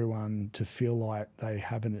want everyone to feel like they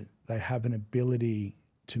have an ability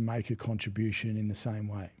to make a contribution in the same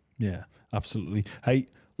way. Yeah, absolutely. Hey,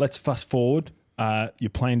 let's fast forward your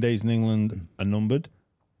playing days in England are numbered,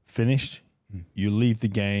 finished. You leave the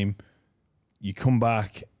game, you come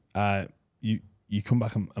back, you come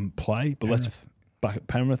back and play. But let's back at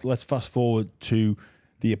Penrith. Let's fast forward to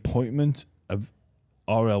the appointment of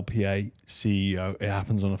RLPA CEO. It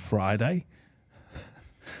happens on a Friday.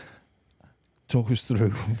 Talk us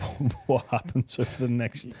through what happens over the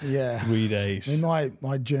next 3 days. I mean,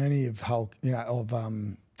 my journey of Hulk, the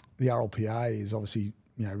RLPA is obviously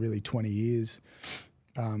really 20 years,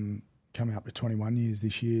 coming up to 21 years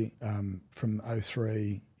this year, from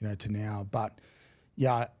 03 to now. But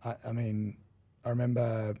yeah, I mean, I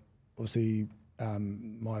remember obviously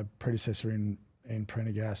my predecessor in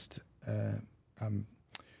Prendergast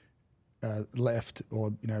left,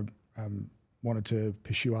 or wanted to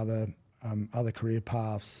pursue other career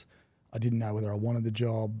paths. I didn't know whether I wanted the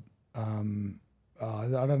job. I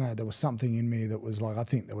don't know. There was something in me that was like, I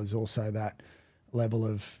think there was also that level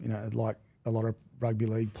of, like a lot of rugby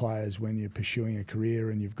league players, when you're pursuing a career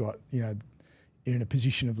and you've got, you're in a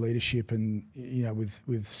position of leadership and,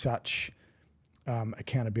 with such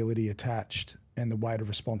accountability attached, and the weight of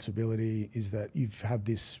responsibility is that you've had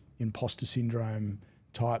this imposter syndrome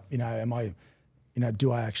type,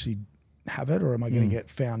 do I actually have it, or am I going to get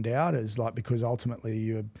found out? As like, because ultimately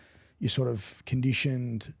you're sort of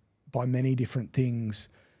conditioned by many different things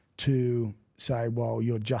to say, well,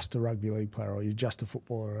 you're just a rugby league player, or you're just a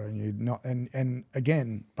footballer, and you're not. And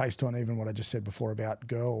again, based on even what I just said before about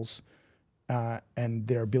girls and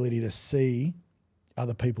their ability to see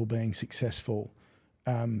other people being successful,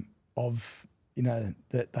 that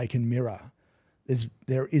they can mirror.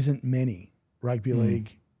 There isn't many rugby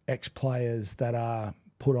league ex-players that are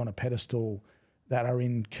put on a pedestal, that are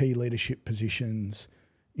in key leadership positions,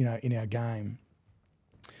 in our game.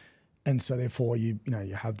 And so therefore you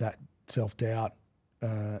have that self-doubt,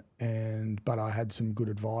 but I had some good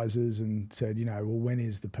advisors and said, well, when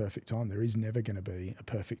is the perfect time? There is never going to be a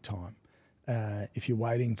perfect time. If you're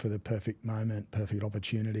waiting for the perfect moment, perfect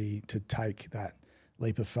opportunity to take that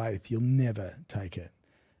leap of faith, you'll never take it.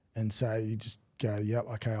 And so you just go, yep,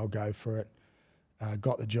 okay, I'll go for it.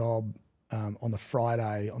 Got the job on the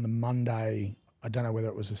Friday. On the Monday, I don't know whether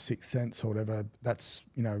it was a sixth sense or whatever. That's,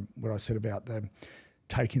 what I said about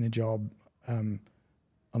taking the job. On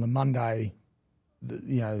the Monday,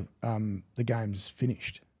 the game's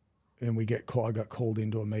finished, and I got called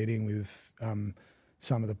into a meeting with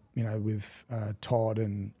some of the, with Todd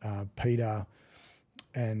and Peter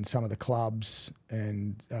and some of the clubs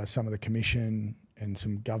and some of the commission and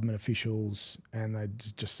some government officials, and they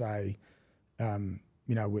just say,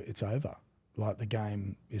 it's over. Like, the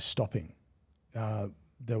game is stopping.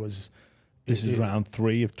 This is round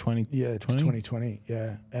 3 of 2020? Yeah, it's 2020,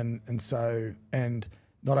 yeah. And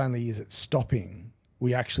not only is it stopping,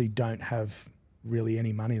 we actually don't have really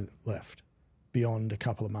any money left beyond a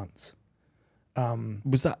couple of months.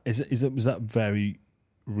 Was that very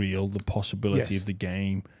real, the possibility of the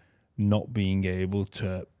game not being able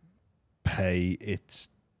to pay its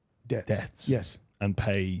debts? Yes. And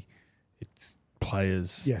pay its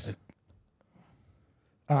players? Yes.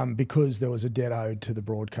 Because there was a debt owed to the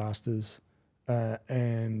broadcasters,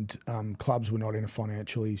 and clubs were not in a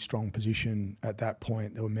financially strong position at that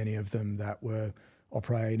point. There were many of them that were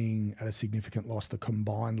operating at a significant loss, the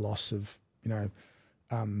combined loss of,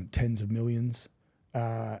 tens of millions.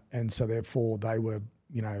 And so therefore they were,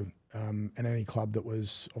 and any club that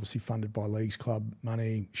was obviously funded by Leagues Club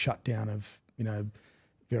money, shutdown of,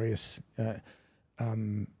 various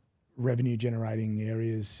revenue generating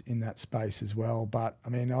areas in that space as well. But I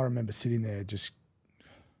mean, I remember sitting there just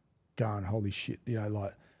going, holy shit,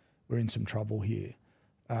 like, we're in some trouble here.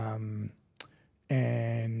 And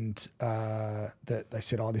that they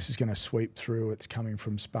said, oh, this is going to sweep through. It's coming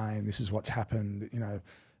from Spain. This is what's happened.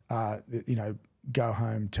 Go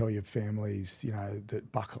home, tell your families, that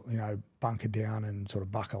bunker down and sort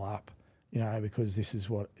of buckle up, because this is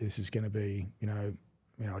going to be, a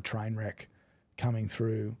train wreck coming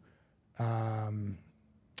through. And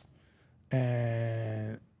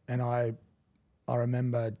I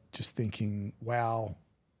remember just thinking, wow,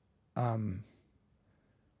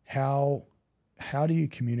 how do you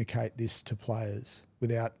communicate this to players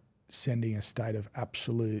without sending a state of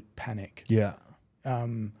absolute panic? Yeah.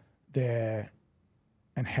 And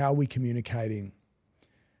how are we communicating?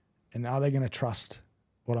 And are they going to trust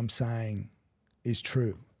what I'm saying is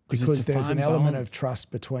true? Because there's an element of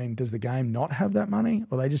trust between, does the game not have that money,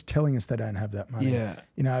 or are they just telling us they don't have that money? Yeah.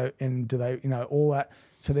 And do they, all that.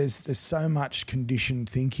 So there's so much conditioned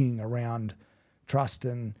thinking around trust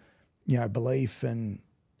and, belief and,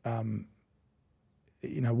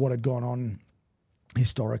 what had gone on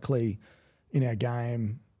historically in our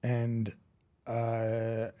game. And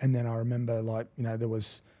and then I remember, like, you know, there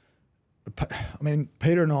was, I mean,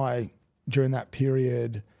 Peter and I during that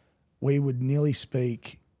period, we would nearly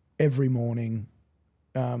speak every morning,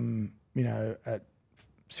 you know, at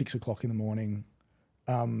 6 o'clock in the morning,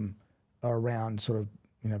 or around sort of,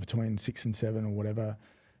 you know, between 6 and 7 or whatever. I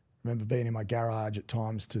remember being in my garage at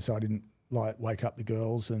times so I didn't like wake up the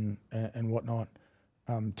girls and whatnot,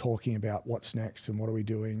 talking about what's next and what are we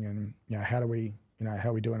doing and, you know, how are we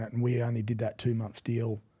doing it? And we only did that 2-month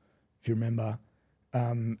deal, if you remember.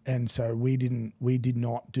 And so we did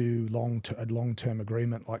not do a long-term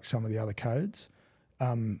agreement like some of the other codes,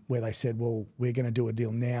 where they said, well, we're going to do a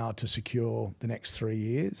deal now to secure the next 3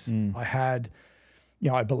 years.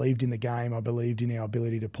 I believed in the game. I believed in our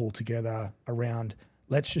ability to pull together around,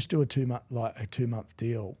 let's just do a 2-month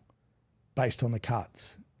deal based on the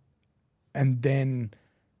cuts. And then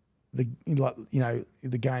the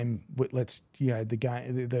game,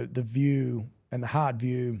 the view and the hard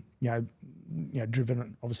view,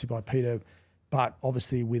 driven obviously by Peter, but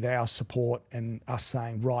obviously with our support and us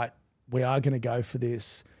saying, right, we are going to go for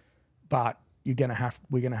this, but we're going to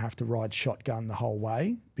have to ride shotgun the whole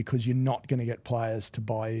way, because you're not going to get players to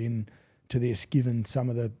buy in to this, given some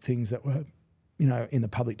of the things that were, you know, in the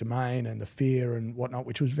public domain and the fear and whatnot,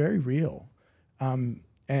 which was very real.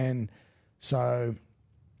 And so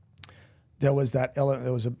there was that element.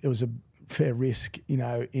 It was a fair risk, you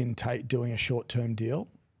know, in doing a short-term deal,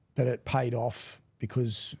 but it paid off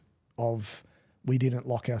because we didn't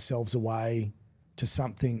lock ourselves away to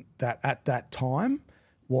something that at that time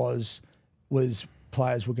was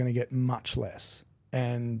players were going to get much less,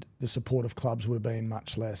 and the support of clubs would have been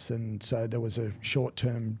much less. And so there was a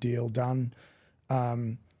short-term deal done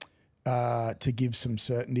to give some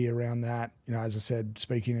certainty around that. You know, as I said,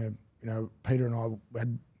 speaking of, you know, Peter and I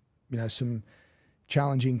had, you know, some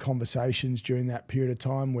challenging conversations during that period of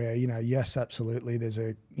time where, you know, yes, absolutely, there's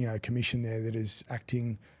a, you know, commission there that is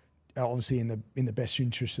acting obviously in the best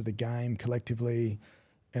interest of the game collectively.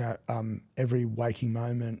 You know, every waking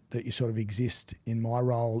moment that you sort of exist in my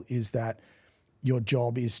role is that your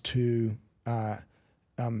job is to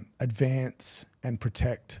advance and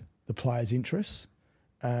protect the players' interests,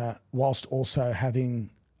 whilst also having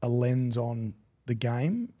a lens on the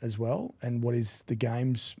game as well, and what is the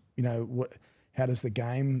game's, you know, how does the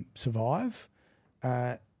game survive?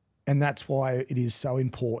 And that's why it is so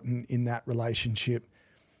important in that relationship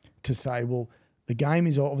to say, well, the game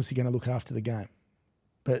is obviously going to look after the game,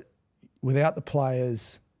 but without the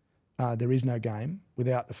players, there is no game.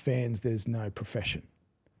 Without the fans, there's no profession.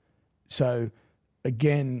 So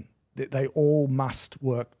again, they all must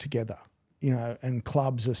work together, you know, and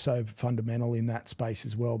clubs are so fundamental in that space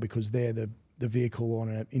as well, because they're the vehicle on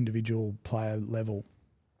an individual player level.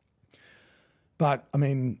 But I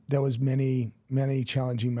mean, there was many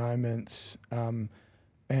challenging moments, but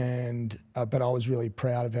I was really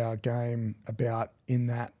proud of our game about in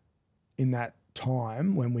that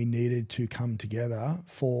time when we needed to come together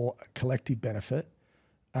for collective benefit,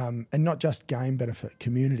 and not just game benefit,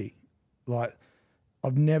 community. Like,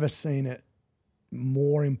 I've never seen it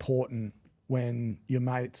more important when your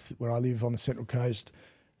mates, where I live on the Central Coast,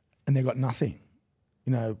 and they've got nothing,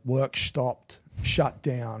 you know, work stopped, shut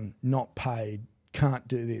down, not paid, can't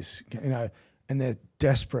do this, you know, and they're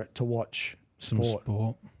desperate to watch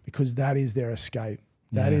sport because that is their escape.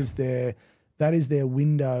 That is their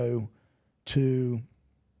window to,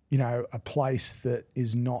 you know, a place that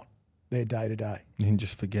is not their day to day. You can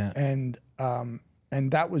just forget. And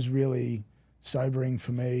that was really sobering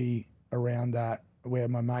for me around that, where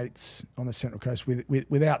my mates on the Central Coast,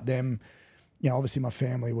 without them, you know, obviously my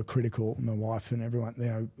family were critical, my wife and everyone, you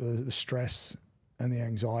know, the stress and the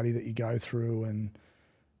anxiety that you go through, and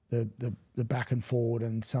the back and forward,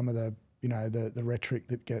 and some of the, you know, the rhetoric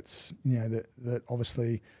that gets, you know, that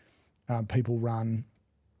obviously people run,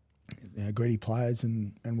 you know, greedy players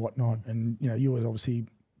and whatnot. And, you know, you were obviously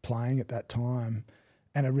playing at that time,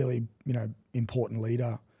 and a really, you know, important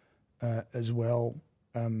leader as well,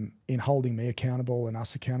 in holding me accountable and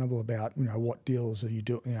us accountable about, you know, what deals are you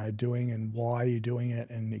doing and why are you doing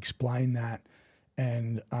it, and explain that.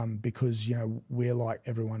 And because, you know, we're like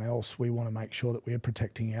everyone else, we want to make sure that we're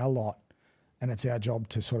protecting our lot, and it's our job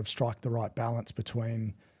to sort of strike the right balance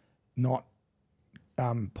between not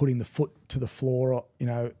putting the foot to the floor, you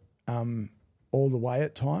know, all the way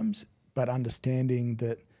at times, but understanding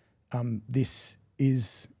that this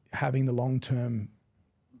is having the long-term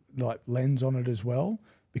like lens on it as well,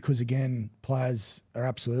 because again, players are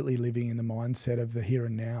absolutely living in the mindset of the here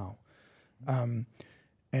and now.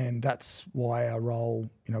 And that's why our role,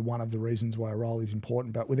 you know, one of the reasons why our role is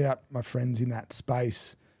important. But without my friends in that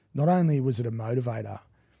space, not only was it a motivator,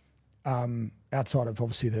 outside of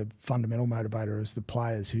obviously the fundamental motivator is the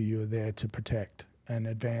players who you are there to protect and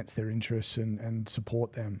advance their interests and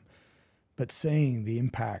support them. But seeing the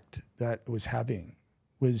impact that it was having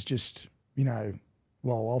was just, you know,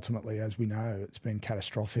 well, ultimately, as we know, it's been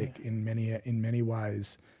catastrophic in many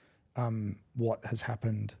ways. What has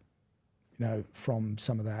happened, you know, from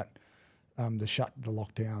some of that, the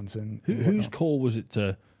lockdowns and whose call was it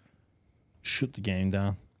to shut the game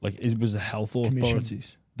down? Like, it was the health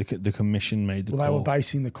authorities. The commission made the call. They were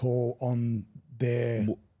basing the call on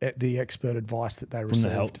the expert advice that they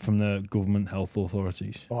received from the government health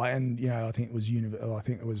authorities. And you know, I think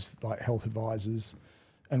it was like health advisors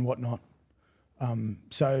and whatnot.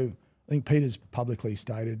 So I think Peter's publicly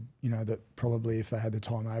stated, you know, that probably if they had the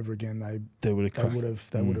time over again, they would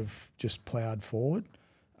have just ploughed forward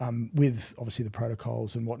with obviously the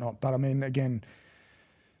protocols and whatnot. But I mean, again,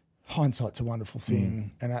 hindsight's a wonderful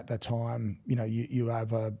thing, and at that time, you know, you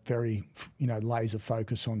have a very, you know, laser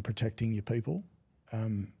focus on protecting your people,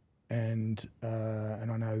 and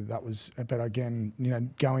I know that was. But again, you know,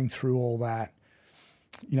 going through all that,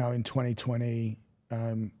 you know, in 2020,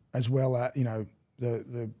 as well as, you know,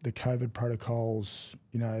 the COVID protocols,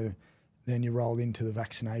 you know, then you roll into the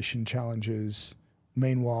vaccination challenges.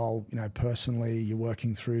 Meanwhile, you know, personally, you're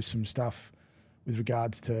working through some stuff with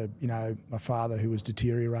regards to, you know, my father who was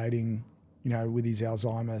deteriorating, you know, with his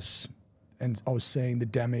Alzheimer's, and I was seeing the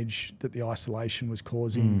damage that the isolation was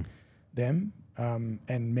causing them and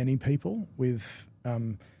many people with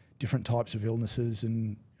different types of illnesses,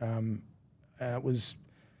 and it was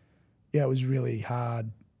really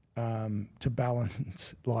hard to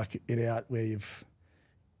balance like it out where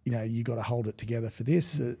you got to hold it together for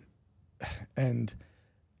this and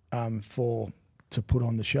to put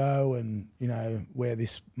on the show and, you know, wear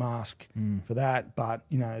this mask for that. But,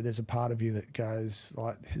 you know, there's a part of you that goes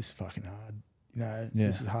like, this is fucking hard, you know,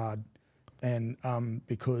 this is hard. And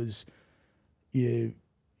because you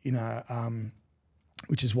know,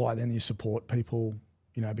 which is why then your support people,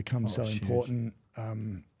 you know, becomes so important.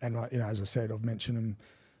 And, you know, as I said, I've mentioned them,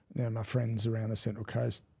 you know, my friends around the Central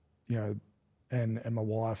Coast, you know, and my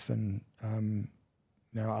wife and, you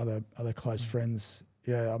know, other close friends.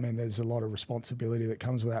 Yeah, I mean, there's a lot of responsibility that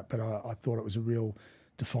comes with that, but I thought it was a real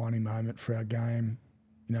defining moment for our game,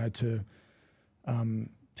 you know, to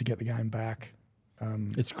get the game back.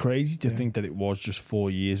 It's crazy to think that it was just 4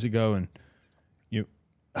 years ago, and you know,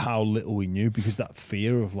 how little we knew, because that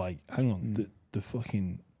fear of like, hang on, the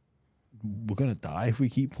fucking, we're gonna die if we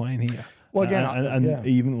keep playing here. Well, again,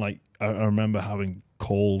 even like I remember having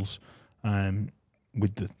calls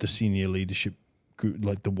with the senior leadership group,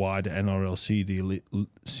 like the wider NRL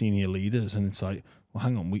senior leaders, and it's like, well,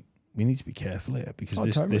 hang on, we need to be careful here,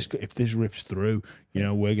 because if this rips through, you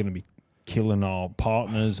know, we're going to be killing our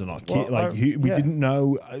partners and our kids. Like we didn't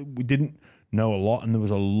know a lot, and there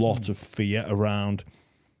was a lot of fear around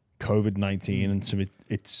COVID-19 and some of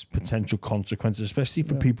its potential consequences, especially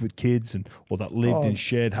for people with kids or that lived in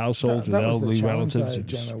shared households with elderly relatives. Though,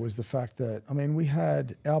 Gemma, was the fact that, I mean,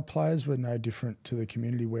 our players were no different to the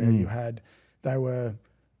community where they were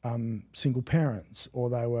single parents,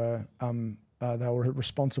 or they were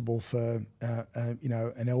responsible for you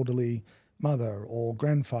know, an elderly mother or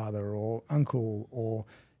grandfather or uncle, or,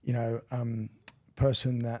 you know,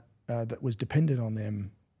 person that was dependent on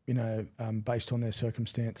them, you know, based on their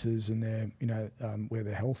circumstances and their, you know, where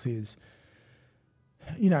their health is.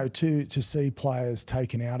 You know, to see players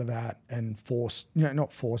taken out of that and forced, you know,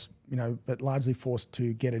 not forced, you know, but largely forced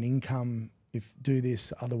to get an income. If do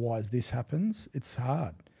this, otherwise this happens. It's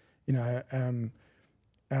hard, you know.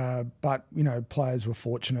 But you know, players were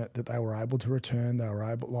fortunate that they were able to return. They were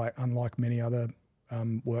able, like, unlike many other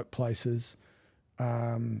workplaces,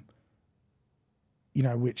 you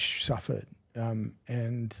know, which suffered,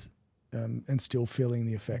 and still feeling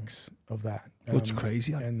the effects of that. What's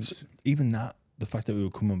crazy, and even that, the fact that we were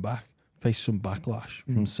coming back, faced some backlash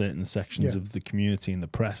from certain sections of the community and the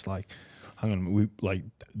press. Like, hang on, we like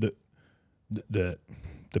the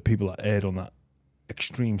people that aired on that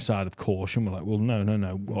extreme side of caution were like, well,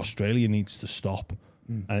 no, Australia needs to stop,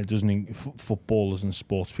 and it doesn't. Footballers and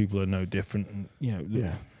sports people are no different, and you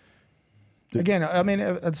know. Again, I mean,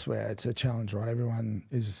 that's where it's a challenge, right? Everyone,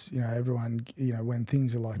 when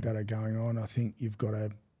things are like that are going on, I think you've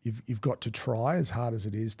got to try as hard as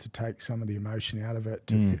it is to take some of the emotion out of it,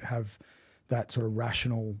 to have that sort of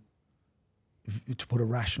to put a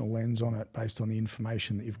rational lens on it based on the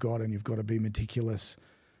information that you've got, and you've got to be meticulous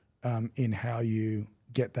in how you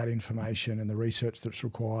get that information and the research that's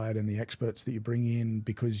required and the experts that you bring in,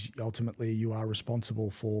 because ultimately you are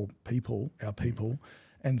responsible for our people.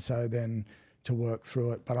 And so then to work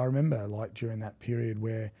through it. But I remember, like, during that period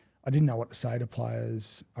where I didn't know what to say to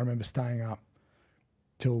players. I remember staying up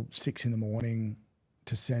till 6 a.m.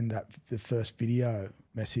 to send the first video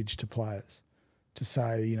message to players to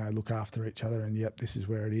say, you know, look after each other and yep, this is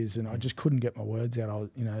where it is. And I just couldn't get my words out. I was,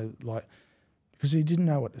 you know, like, because he didn't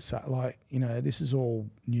know what to say. Like, you know, this is all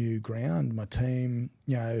new ground. My team,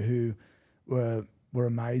 you know, who were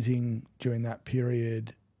amazing during that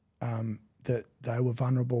period, that they were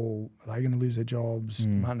vulnerable. Are they going to lose their jobs?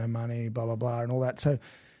 No money, blah, blah, blah, and all that. So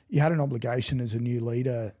you had an obligation as a new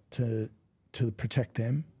leader to protect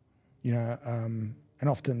them, you know, and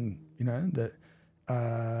often, you know, that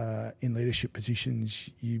in leadership positions,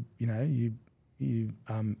 you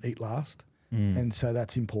eat last. And so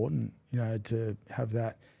that's important, you know, to have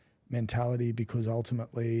that mentality, because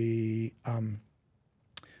ultimately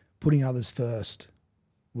putting others first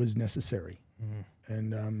was necessary.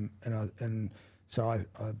 And so I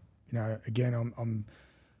you know, again,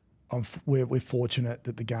 we're fortunate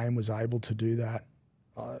that the game was able to do that.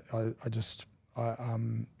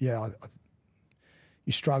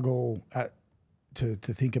 You struggle to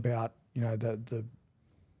think about, you know, the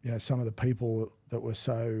you know, some of the people that were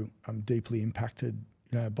so deeply impacted,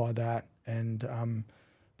 you know, by that. And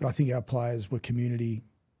but I think our players were community,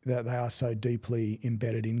 that they are so deeply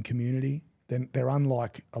embedded in community. Then they're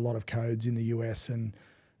unlike a lot of codes in the US and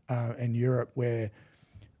Europe, where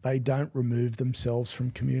they don't remove themselves from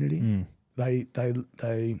community. They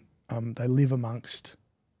live amongst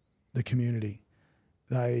the community.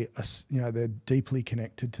 They are, you know, they're deeply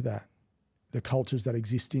connected to that. The cultures that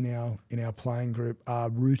exist in our playing group are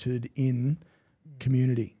rooted in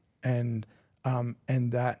community, and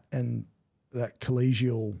that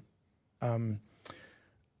collegial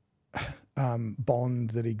bond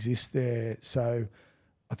that exists there. So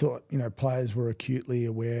I thought, you know, players were acutely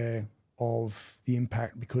aware of the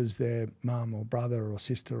impact because their mum or brother or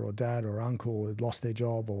sister or dad or uncle had lost their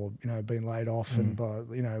job or, you know, been laid off and by,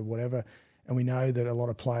 you know, whatever. And we know that a lot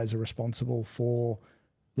of players are responsible for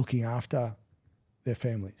looking after their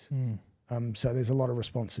families. So there's a lot of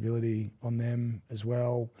responsibility on them as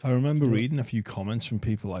well. I remember reading a few comments from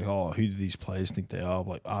people like, oh, who do these players think they are?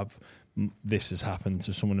 Like, this has happened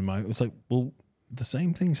to someone in my... It's like, well, the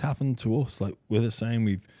same things happened to us. Like, we're the same.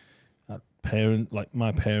 We've had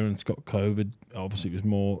my parents got COVID. Obviously, it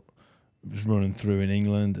was running through in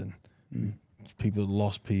England, and people had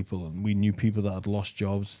lost people, and we knew people that had lost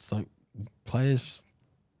jobs. It's like, players,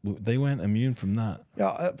 they weren't immune from that.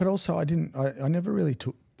 Yeah, but also I never really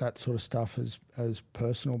took that sort of stuff as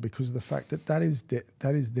personal, because of the fact that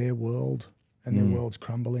is their world, and their world's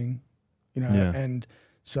crumbling, you know, and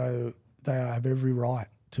so they have every right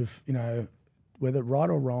to, you know, whether right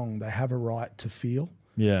or wrong, they have a right to feel.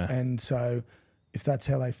 Yeah. And so if that's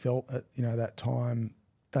how they felt at, you know, that time,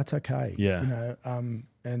 that's okay. Yeah. You know,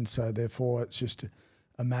 and so therefore it's just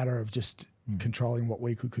a matter of just controlling what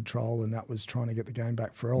we could control, and that was trying to get the game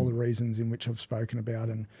back for all the reasons in which I've spoken about.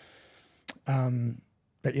 And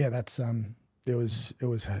but yeah, that's it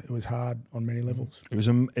was hard on many levels. It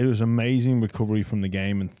was amazing recovery from the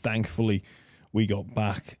game, and thankfully we got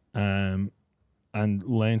back and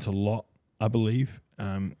learnt a lot, I believe.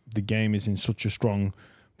 The game is in such a strong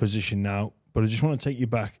position now, but I just want to take you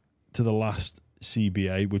back to the last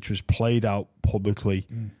CBA, which was played out publicly.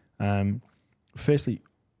 Firstly,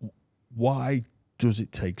 why does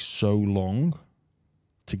it take so long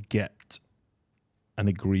to get an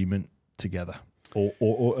agreement together,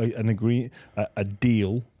 or a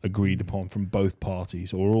deal agreed upon from both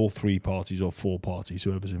parties, or all three parties, or four parties,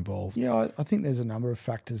 whoever's involved? Yeah, I think there's a number of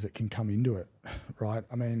factors that can come into it, right?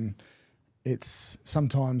 I mean,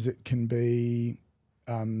 sometimes it can be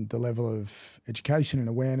the level of education and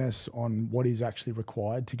awareness on what is actually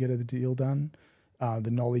required to get a deal done,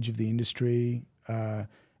 the knowledge of the industry,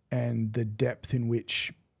 and the depth in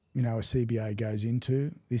which, you know, a CBA goes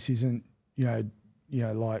into. This isn't, you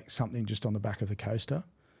know, like something just on the back of the coaster.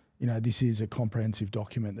 You know, this is a comprehensive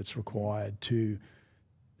document that's required to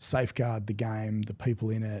safeguard the game, the people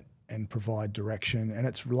in it, and provide direction. And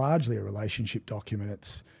it's largely a relationship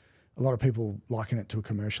document. A lot of people liken it to a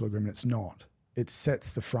commercial agreement. It's not. It sets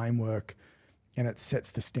the framework, and it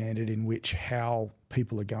sets the standard in which how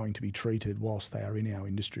people are going to be treated whilst they are in our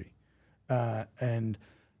industry.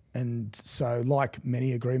 And so, like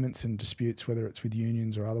many agreements and disputes, whether it's with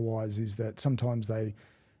unions or otherwise, is that sometimes there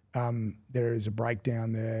is a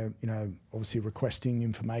breakdown there, you know, obviously requesting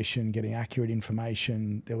information, getting accurate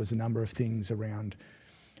information. There was a number of things around,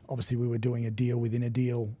 obviously we were doing a deal within a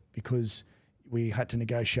deal because we had to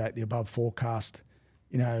negotiate the above forecast,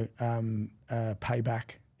 you know,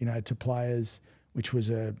 payback, you know, to players, which was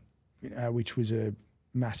a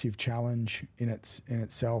massive challenge in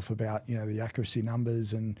itself about, you know, the accuracy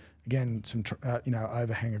numbers and again, some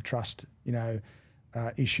overhang of trust,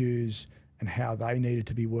 issues, and how they needed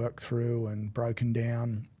to be worked through and broken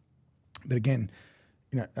down. But again,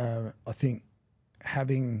 I think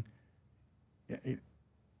having,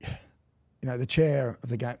 the chair of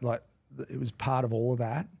the game, like it was part of all of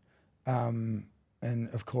that, and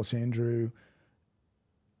of course Andrew,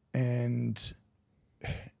 and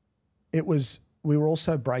we were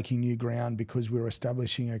also breaking new ground because we were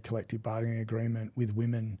establishing a collective bargaining agreement with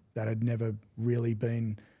women that had never really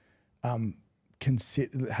been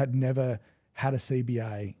had never had a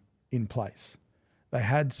CBA in place. They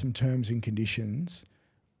had some terms and conditions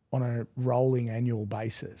on a rolling annual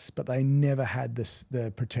basis, but they never had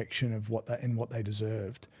the protection of what they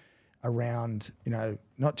deserved around,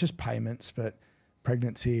 not just payments, but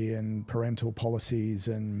pregnancy and parental policies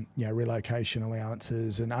and relocation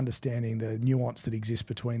allowances and understanding the nuance that exists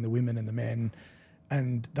between the women and the men.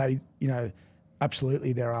 And they,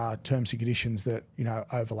 absolutely there are terms and conditions that,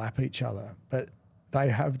 overlap each other, but they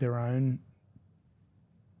have their own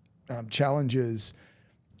challenges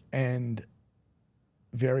and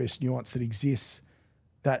various nuance that exists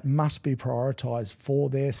that must be prioritised for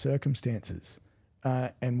their circumstances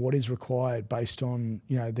and what is required based on,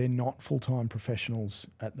 they're not full-time professionals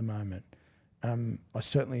at the moment. I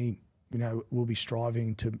certainly, will be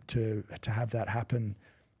striving to have that happen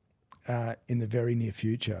in the very near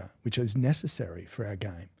future, which is necessary for our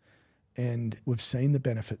game. And we've seen the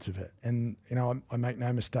benefits of it. And, I make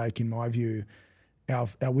no mistake, in my view, our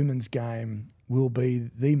women's game will be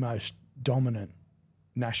the most dominant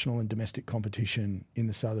national and domestic competition in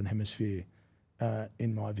the Southern Hemisphere,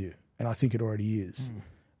 in my view. And I think it already is.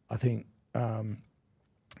 I think the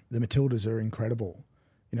Matildas are incredible,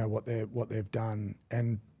 what they've done.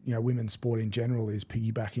 And, women's sport in general is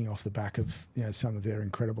piggybacking off the back of, some of their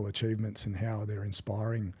incredible achievements and how they're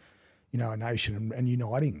inspiring, a nation and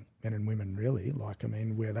uniting men and women, really.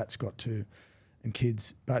 Where that's got to, and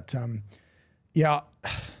kids. But,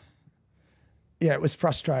 it was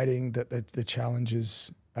frustrating that the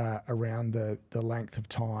challenges around the length of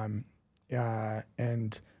time,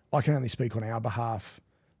 and I can only speak on our behalf,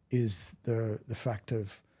 is the fact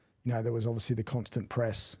of, there was obviously the constant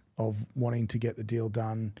press of wanting to get the deal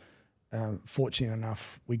done. Fortunate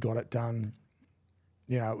enough, we got it done.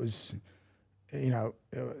 It was, it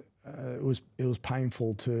was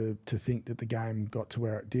painful to think that the game got to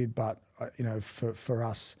where it did, but for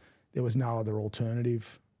us, there was no other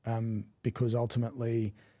alternative. Because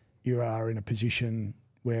ultimately you are in a position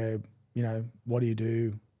where, what do you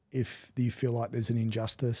do if you feel like there's an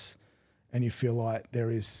injustice and you feel like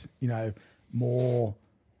there is, more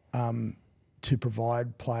to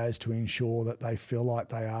provide players to ensure that they feel like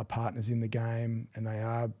they are partners in the game and they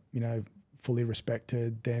are, fully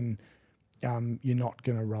respected, then you're not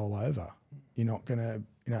going to roll over. You're not going to,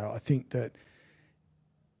 I think that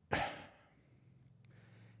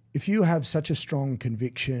if you have such a strong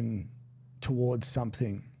conviction towards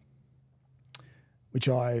something, which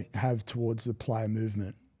I have towards the player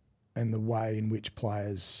movement and the way in which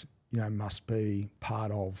players, must be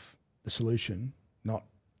part of the solution, not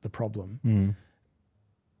the problem,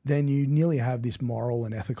 then you nearly have this moral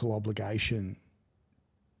and ethical obligation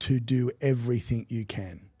to do everything you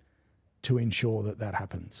can to ensure that that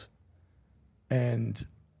happens. And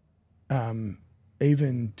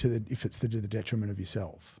even if it's to the detriment of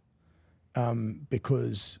yourself.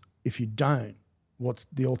 Because if you don't, what's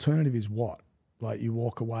the alternative is what? Like you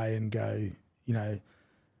walk away and go,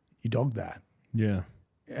 you dog that. Yeah.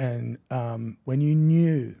 And when you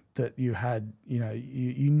knew that you had,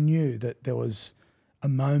 you knew that there was a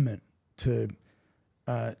moment to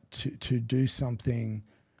do something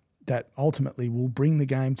that ultimately will bring the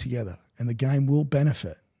game together and the game will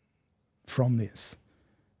benefit from this,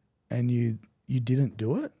 and you didn't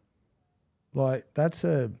do it, like that's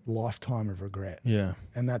a lifetime of regret. Yeah.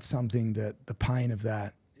 And that's something that the pain of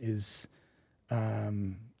that is,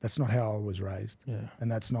 that's not how I was raised. Yeah.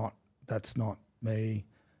 And that's not me.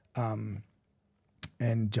 And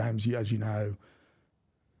James, as you know,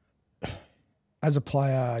 as a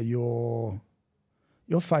player, you're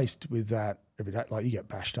faced with that every day. Like you get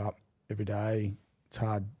bashed up every day. It's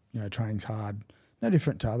hard, training's hard. No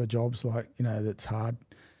different to other jobs, like, that's hard.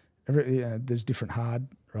 There's different hard,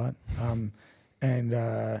 right? And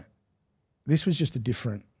this was just a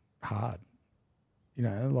different hard,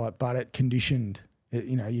 but it conditioned,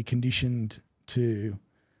 you're conditioned to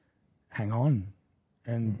hang on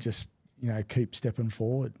and just, keep stepping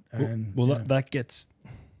forward. And that gets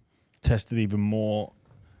tested even more.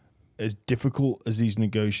 As difficult as these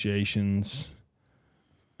negotiations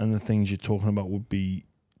and the things you're talking about would be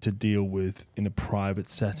to deal with in a private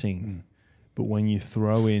setting, But when you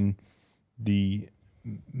throw in the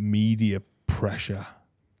media pressure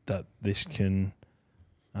that this can,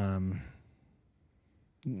 and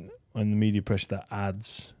the media pressure that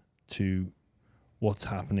adds to what's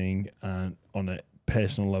happening and on a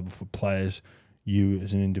personal level for players, you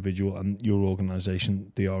as an individual and your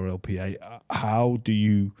organisation, the RLPA, how do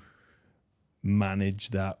you manage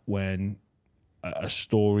that when a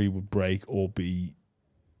story would break or be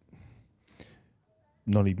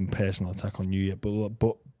not even personal attack on you yet,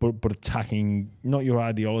 but attacking not your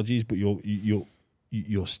ideologies but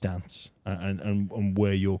your stance and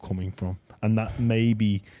where you're coming from, and that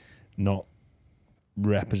maybe not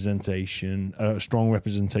representation, a strong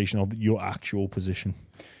representation of your actual position?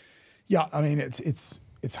 Yeah, I mean it's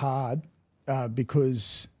hard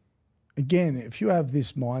because again, if you have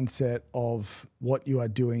this mindset of what you are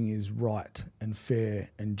doing is right and fair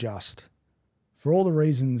and just, for all the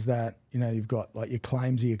reasons that you've got, like, your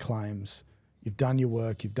claims are your claims, you've done your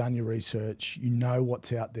work, you've done your research, you know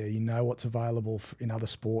what's out there, you know what's available in other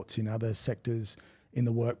sports, in other sectors, in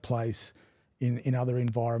the workplace, in other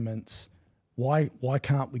environments. Why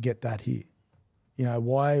can't we get that here?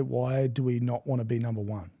 Why do we not want to be number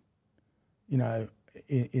one?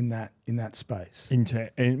 In that space.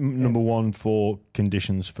 Number one for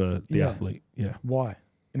conditions for the athlete. Yeah. Why?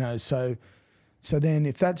 So then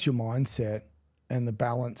if that's your mindset and the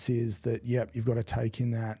balance is that, yep, you've got to take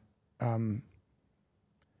in that,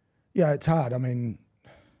 it's hard. I mean,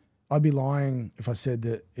 I'd be lying if I said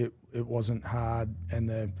that it wasn't hard,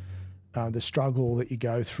 and the struggle that you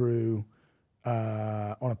go through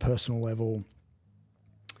on a personal level.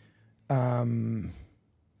 And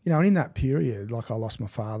in that period, like, I lost my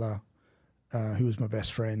father, who was my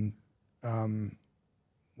best friend.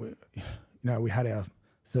 We had our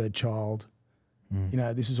third child.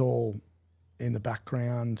 This is all in the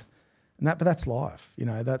background, but that's life.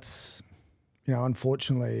 That's,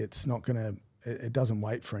 unfortunately, it's not gonna. It doesn't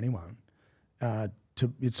wait for anyone.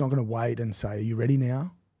 It's not gonna wait and say, "Are you ready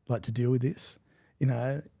now?" Like, to deal with this.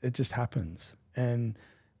 It just happens, and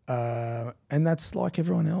that's like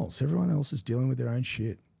everyone else. Everyone else is dealing with their own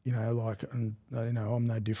shit. I'm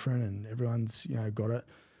no different, and everyone's got it.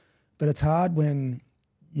 But it's hard when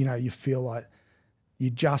you feel like you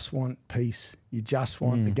just want peace, you just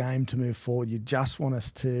want the game to move forward, you just want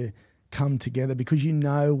us to come together because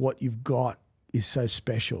what you've got is so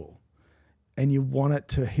special, and you want it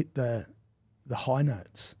to hit the high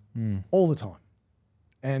notes all the time.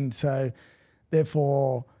 And so,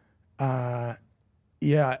 therefore,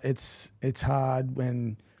 it's hard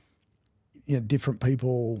when different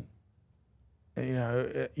people,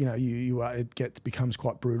 it becomes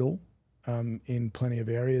quite brutal in plenty of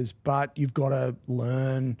areas. But you've got to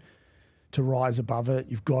learn to rise above it.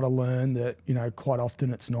 You've got to learn that quite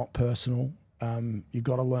often it's not personal. You've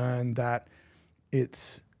got to learn that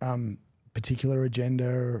it's particular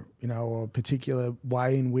agenda, or a particular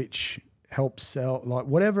way in which helps sell, like,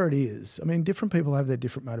 whatever it is. I mean, different people have their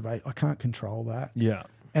different motivation. I can't control that. Yeah,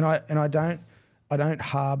 and I don't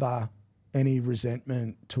harbour any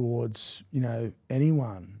resentment towards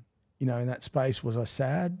anyone in that space. Was I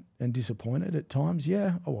sad and disappointed at times?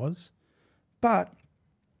 Yeah, I was, but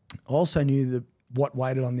I also knew what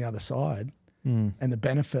waited on the other side and the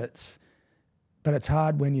benefits. But it's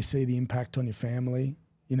hard when you see the impact on your family.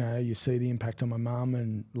 You see the impact on my mum,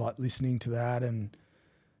 and, like, listening to that, and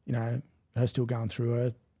her still going through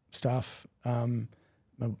her stuff. My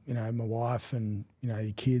wife and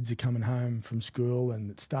your kids are coming home from school, and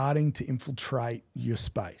it's starting to infiltrate your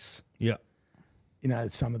space. Yeah,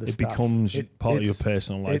 some of the stuff. It becomes part of your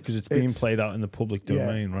personal life because it's being played out in the public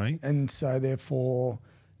domain, right? And so, therefore,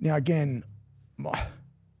 now again,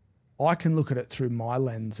 I can look at it through my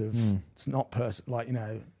lens of it's not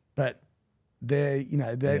but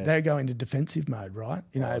they go into defensive mode, right?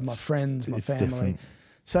 My friends, my family. Different.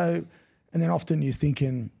 So, and then often you're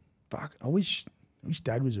thinking, fuck, I wish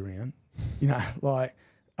Dad was around, because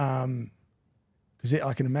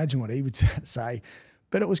I can imagine what he would say.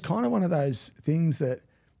 But it was kind of one of those things that,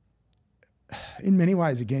 in many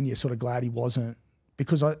ways, again, you're sort of glad he wasn't,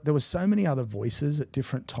 because there was so many other voices at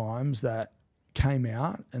different times that came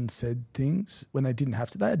out and said things when they didn't have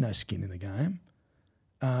to. They had no skin in the game.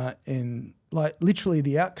 And, like, literally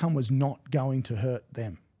the outcome was not going to hurt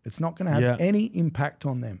them. It's not going to have any impact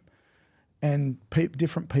on them. And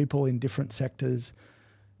different people in different sectors,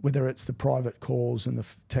 whether it's the private calls and the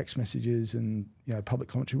text messages and public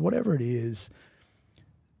commentary, whatever it is,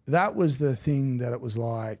 that was the thing that it was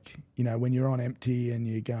like, when you're on empty and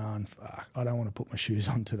you're going, fuck, I don't want to put my shoes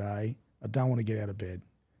on today. I don't want to get out of bed.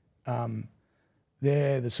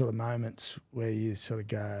 They're the sort of moments where you sort of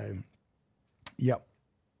go, yep,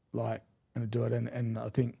 like, and do it. And I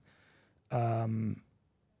think, you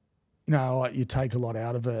know, you take a lot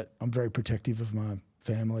out of it. I'm very protective of my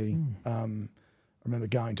family. I remember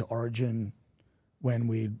going to Origin when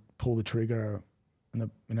we'd pull the trigger and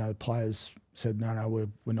the players said, no,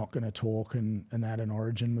 we're not going to talk, and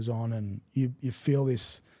Origin was on, and you feel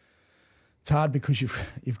this. It's hard because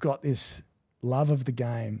you've got this love of the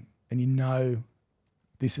game, and you know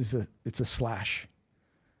it's a slash.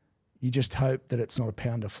 You just hope that it's not a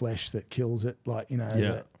pound of flesh that kills it,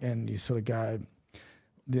 and you sort of go,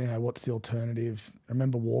 you know, what's the alternative? I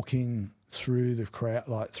remember walking through the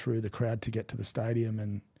crowd to get to the stadium,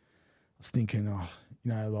 and I was thinking, you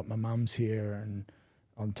know, like my mum's here, and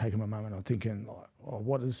I'm taking my mum, and I'm thinking, like,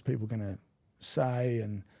 what is people going to say,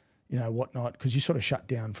 and you know, whatnot, because you sort of shut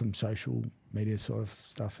down from social media sort of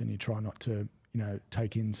stuff, and you try not to, you know,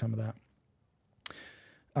 take in some of that.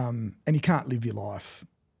 And you can't live your life,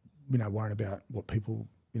 you know, worrying about what people,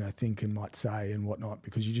 you know, think and might say and whatnot,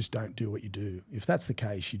 because you just don't do what you do. If that's the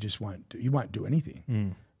case, you won't do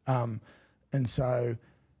anything. And so,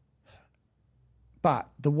 but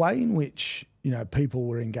the way in which, you know, people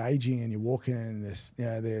were engaging, and you're walking in this, you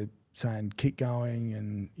know, they're saying keep going,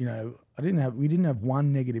 and you know, we didn't have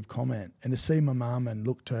one negative comment. And to see my mum and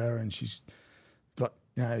look to her, and she's got,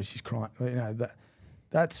 you know, she's crying, you know,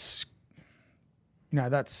 that's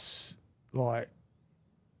like,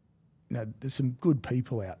 you know, there's some good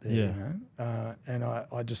people out there, you know, and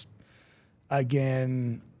I just,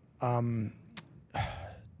 again, did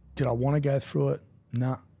I want to go through it?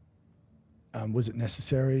 No. Was it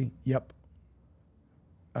necessary? Yep.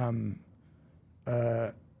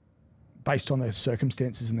 Based on the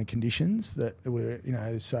circumstances and the conditions that were, you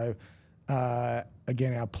know, so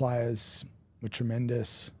again, our players were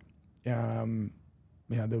tremendous. You know,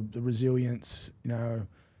 the resilience, you know,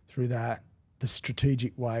 through that, the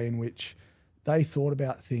strategic way in which they thought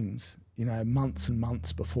about things, you know, months and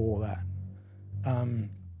months before that.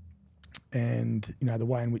 And, you know, the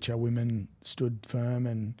way in which our women stood firm.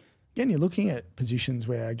 And again, you're looking at positions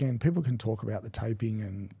where, again, people can talk about the taping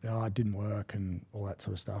and, it didn't work and all that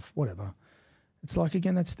sort of stuff, whatever. It's like,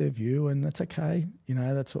 again, that's their view, and that's okay. You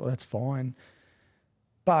know, that's fine.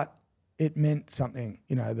 But it meant something,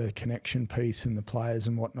 you know, the connection piece and the players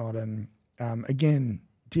and whatnot. And again,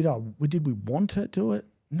 did we want to do it?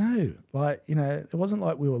 No. Like, you know, it wasn't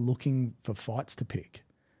like we were looking for fights to pick.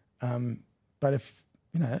 But if,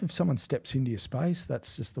 you know, if someone steps into your space,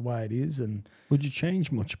 that's just the way it is. And would you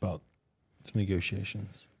change much about the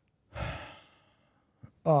negotiations?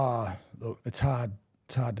 Look, it's hard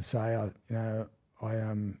to say.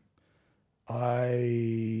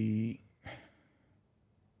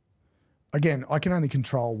 Again, I can only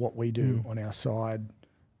control what we do on our side.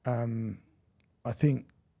 I think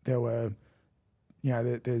there were, you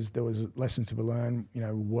know, there was lessons to be learned. You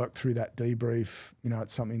know, work through that debrief. You know,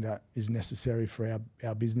 it's something that is necessary for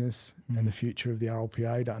our business and the future of the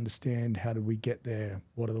RLPA to understand how did we get there?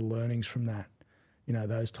 What are the learnings from that? You know,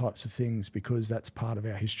 those types of things, because that's part of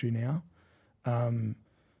our history now. You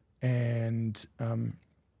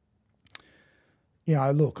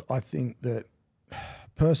know, look, I think that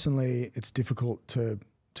personally it's difficult to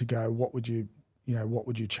go, what would you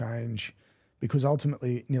change? Because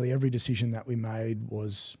ultimately nearly every decision that we made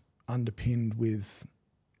was underpinned with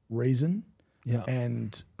reason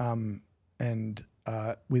and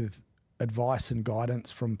with advice and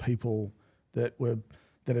guidance from people that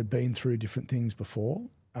had been through different things before.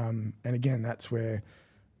 And again, that's where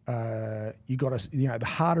you got to, you know, the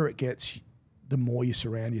harder it gets, the more you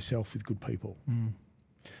surround yourself with good people.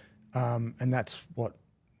 And that's what,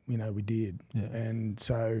 you know, we did. Yeah. And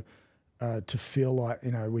so to feel like,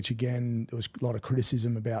 you know, which again, there was a lot of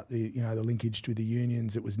criticism about the, you know, the linkage to the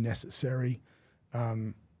unions. It was necessary.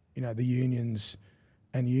 You know, the unions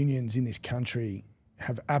in this country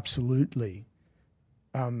have absolutely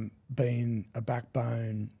been a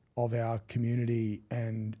backbone of our community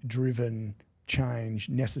and driven change,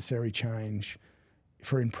 necessary change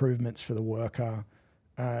for improvements for the worker.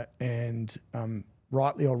 And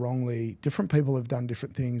rightly or wrongly, different people have done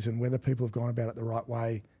different things, and whether people have gone about it the right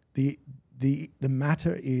way. The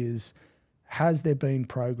matter is, has there been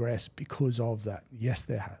progress because of that? Yes,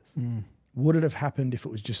 there has. Would it have happened if it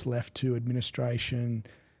was just left to administration,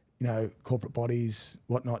 you know, corporate bodies,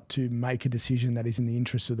 whatnot, to make a decision that is in the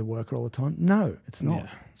interest of the worker all the time? No, it's not.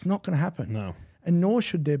 Yeah. It's not going to happen. No. And nor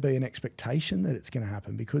should there be an expectation that it's going to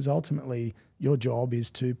happen, because ultimately your job is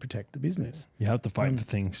to protect the business. You have to fight for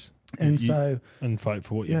things. And fight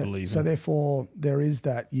for what you believe in. So therefore there is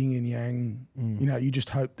that yin and yang, you know, you just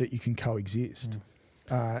hope that you can coexist.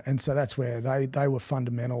 And so that's where they were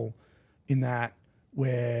fundamental in that,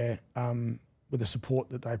 where with the support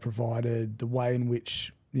that they provided, the way in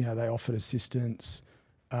which, you know, they offered assistance,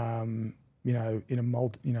 you know,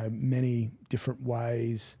 in many different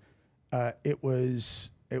ways. It was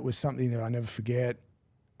something that I never forget.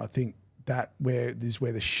 I think that where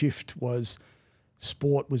the shift was,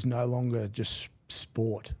 sport was no longer just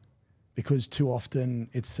sport, because too often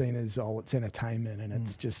it's seen as, oh, it's entertainment and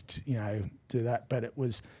it's just, you know, do that. But it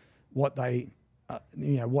was what they,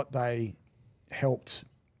 you know, what they helped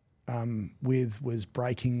with was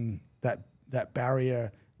breaking that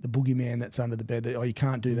barrier, the boogeyman that's under the bed, that, oh, you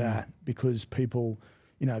can't do that because people,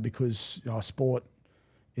 you know, because sport,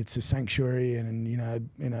 it's a sanctuary, and you know,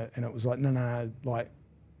 and it was like, no, like,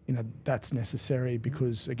 you know, that's necessary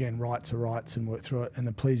because, again, rights are rights, and work through it. And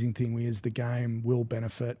the pleasing thing is the game will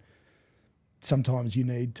benefit. Sometimes you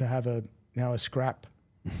need to have a scrap,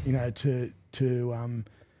 you know,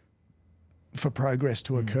 for progress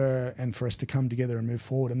to occur and for us to come together and move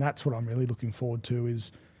forward. And that's what I'm really looking forward to,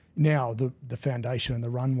 is now the foundation and the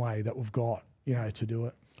runway that we've got, you know, to do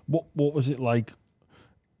it. What was it like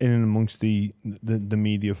in and amongst the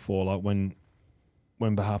media fallout when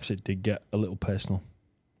perhaps it did get a little personal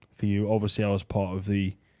for you? Obviously, I was part of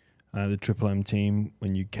the Triple M team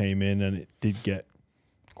when you came in, and it did get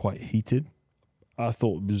quite heated. I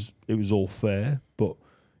thought it was all fair, but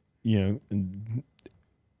you know,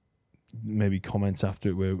 maybe comments after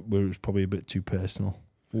it where it was probably a bit too personal.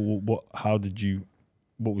 What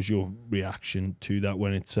was your reaction to that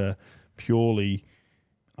when it's purely,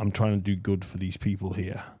 I'm trying to do good for these people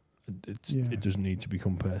here? It doesn't need to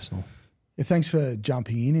become personal. Yeah, thanks for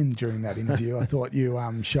jumping in during that interview. I thought you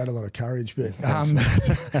showed a lot of courage, but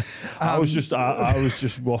I was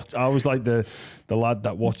like the lad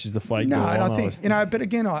that watches the fight. No, go and on. I think, you know, but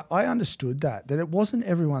again, I understood that it wasn't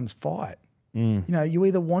everyone's fight. You know, you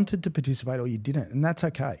either wanted to participate or you didn't, and that's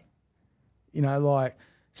okay. You know, like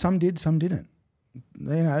some did, some didn't.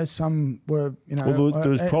 You know, some were, you know. Well,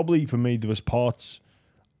 there was probably, for me, there was parts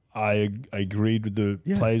I agreed with the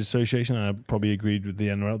Players Association, and I probably agreed with the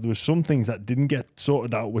NRL. There were some things that didn't get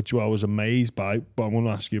sorted out, which I was amazed by, but I'm going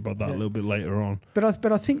to ask you about that a little bit later on.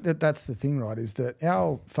 But I think that's the thing, right, is that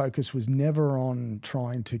our focus was never on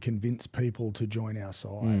trying to convince people to join our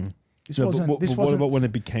side. What about when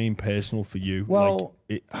it became personal for you? Well,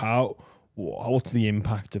 like what's the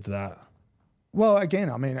impact of that? Well, again,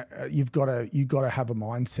 I mean, you've got to have a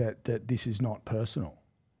mindset that this is not personal,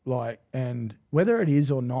 like, and whether it is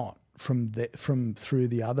or not from through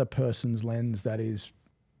the other person's lens that is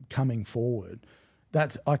coming forward,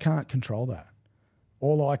 I can't control that.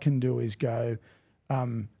 All I can do is go,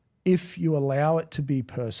 if you allow it to be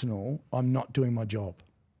personal, I'm not doing my job.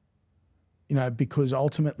 You know, because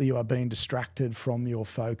ultimately you are being distracted from your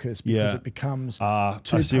focus because it becomes too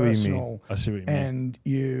personal. I see what you mean. And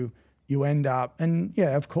you end up, and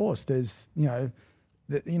yeah, of course, there's, you know,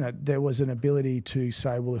 there was an ability to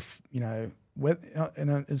say, well, if, you know,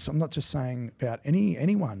 and I'm not just saying about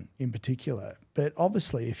anyone in particular, but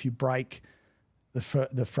obviously if you break the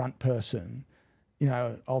front person, you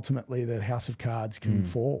know, ultimately the house of cards can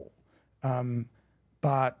fall.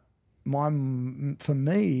 But for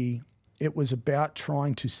me, it was about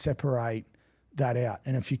trying to separate that out.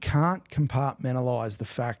 And if you can't compartmentalize the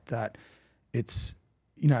fact that it's,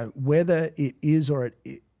 you know, whether it is or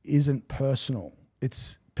it isn't personal,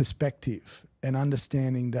 it's perspective and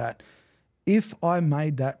understanding that if I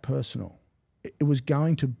made that personal, it was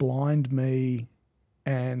going to blind me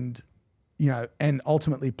and, you know, and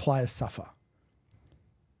ultimately players suffer.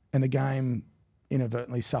 And the game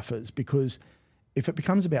inadvertently suffers, because if it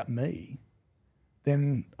becomes about me,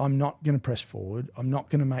 then I'm not going to press forward. I'm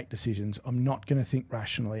not going to make decisions. I'm not going to think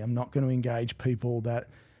rationally. I'm not going to engage people that,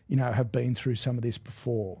 you know, have been through some of this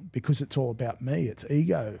before, because it's all about me. It's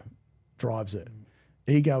ego drives it.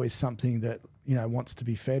 Ego is something that, you know, wants to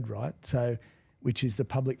be fed, right? So, which is the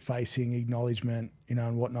public facing acknowledgement, you know,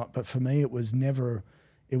 and whatnot. But for me, it was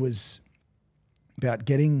about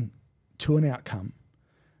getting to an outcome,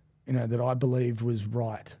 you know, that I believed was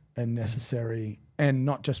right and necessary, and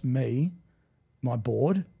not just me, my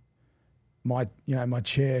board, my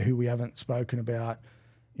chair, who we haven't spoken about,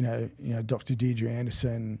 you know, Dr. Deirdre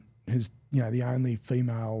Anderson, who's, you know, the only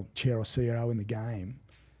female chair or CEO in the game,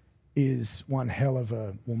 is one hell of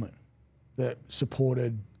a woman that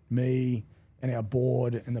supported me and our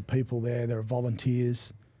board and the people there. There are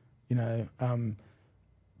volunteers, you know,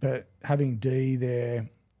 but having Dee there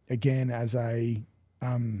again as a,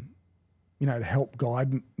 you know, to help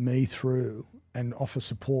guide me through and offer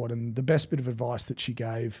support. And the best bit of advice that she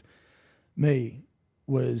gave me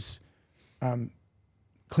was,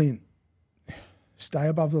 Clint, stay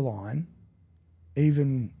above the line,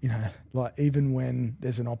 even, you know, like even when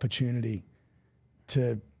there's an opportunity,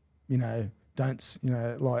 to,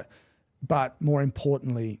 but more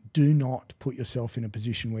importantly, do not put yourself in a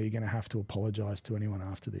position where you're going to have to apologise to anyone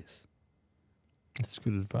after this. That's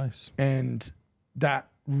good advice. And that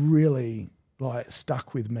really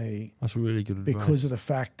stuck with me. That's really good advice. Because of the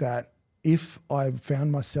fact that if I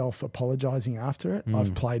found myself apologising after it,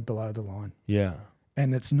 I've played below the line. Yeah.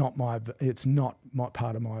 And it's not my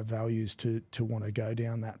part of my values to want to go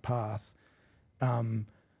down that path.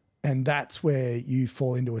 And that's where you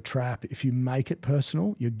fall into a trap. If you make it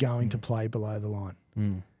personal, you're going to play below the line.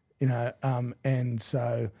 And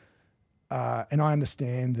so, and I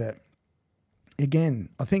understand that. Again,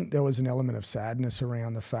 I think there was an element of sadness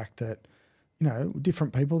around the fact that,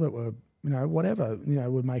 different people that were,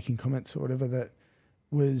 were making comments or whatever that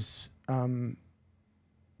was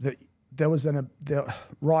that there was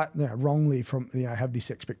wrongly from have this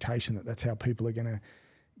expectation that that's how people are going to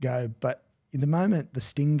go, but in the moment the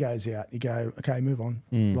sting goes out, you go, okay, move on.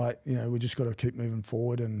 We just got to keep moving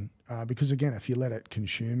forward, and because again, if you let it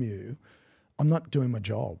consume you, I'm not doing my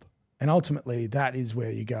job, and ultimately that is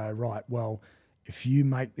where you go, right? Well, if you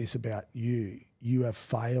make this about you, you have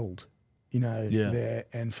failed, there.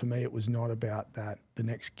 And for me, it was not about that, the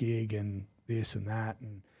next gig and this and that.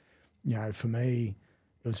 And, for me,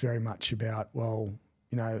 it was very much about, well,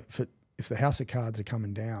 if the house of cards are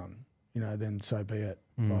coming down, then so be it.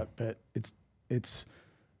 But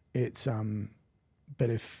but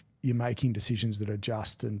if you're making decisions that are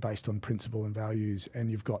just and based on principle and values, and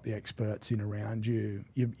you've got the experts in around you,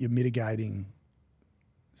 you're mitigating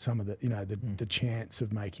some of the, the chance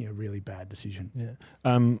of making a really bad decision. Yeah.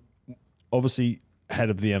 Obviously, head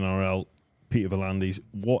of the NRL, Peter V'landys,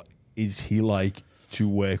 what is he like to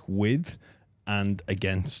work with and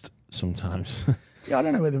against sometimes? Yeah, I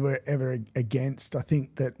don't know whether we're ever against. I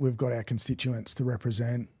think that we've got our constituents to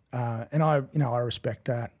represent, and I respect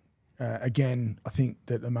that. Again, I think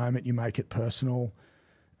that at the moment you make it personal,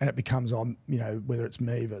 and it becomes whether it's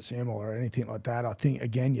me versus him or anything like that. I think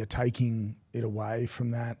again you're taking it away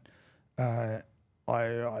from that. I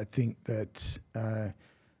think that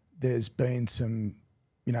there's been some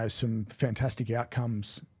fantastic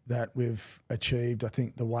outcomes that we've achieved. I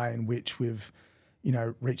think the way in which we've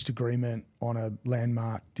reached agreement on a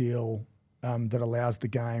landmark deal that allows the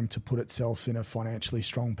game to put itself in a financially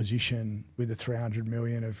strong position with the 300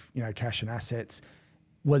 million of cash and assets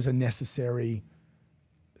was a necessary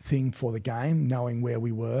thing for the game, knowing where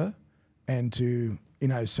we were, and to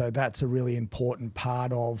so that's a really important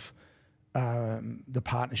part of the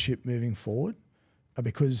partnership moving forward,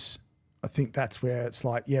 because I think that's where it's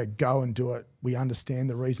like, yeah, go and do it. We understand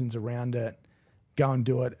the reasons around it. Go and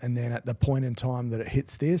do it, and then at the point in time that it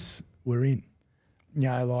hits this, we're in.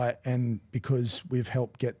 And because we've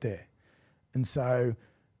helped get there. And so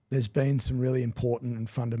there's been some really important and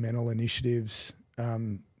fundamental initiatives.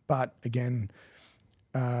 But again,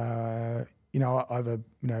 I have a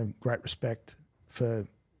great respect for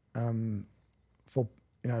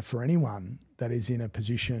anyone that is in a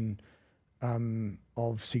position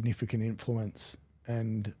of significant influence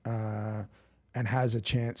and has a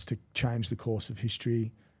chance to change the course of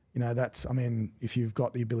history. If you've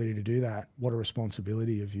got the ability to do that, what a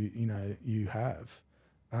responsibility you have.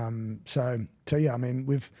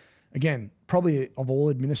 We've, again, probably of all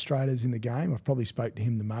administrators in the game, I've probably spoke to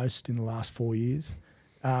him the most in the last 4 years,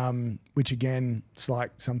 which again, it's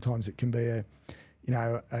like sometimes it can be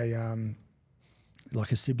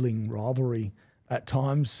like a sibling rivalry at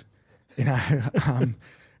times, I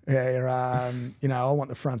want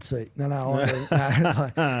the front seat.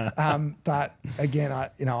 But again, I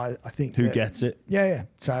think who gets it? Yeah.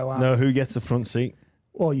 So who gets the front seat?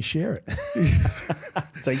 Well, you share it.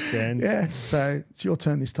 Take turns. Yeah. So it's your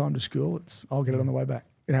turn this time to school. I'll get it on the way back.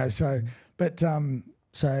 And I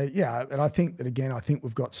think that again, I think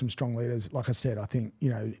we've got some strong leaders. Like I said, I think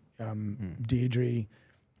Deirdre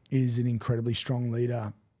is an incredibly strong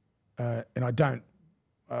leader, and I don't.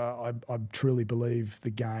 I truly believe the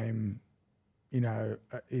game,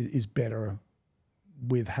 is better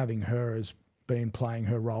with having her as playing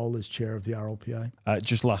her role as chair of the RLPA.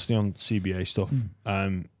 Just lastly on CBA stuff,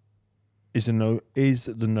 is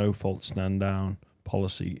the no fault stand down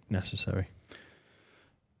policy necessary?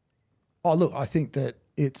 Oh, look, I think that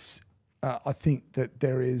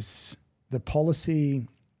there is, the policy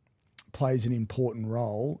plays an important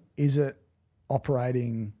role. Is it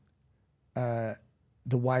operating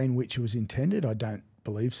the way in which it was intended? I don't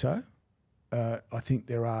believe so. I think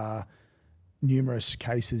there are numerous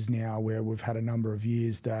cases now where we've had a number of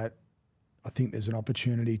years that I think there's an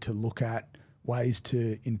opportunity to look at ways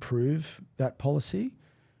to improve that policy.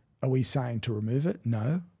 Are we saying to remove it?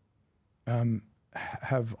 No.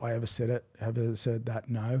 have I ever said it? Have I ever said that?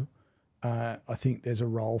 No. I think there's a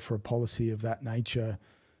role for a policy of that nature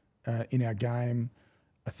in our game.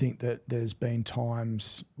 I think that there's been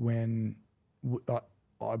times when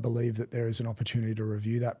I believe that there is an opportunity to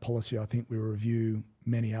review that policy. I think we review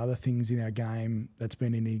many other things in our game that's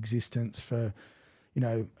been in existence for,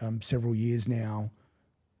 several years now.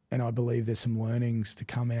 And I believe there's some learnings to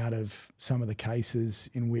come out of some of the cases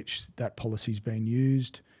in which that policy's been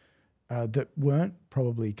used that weren't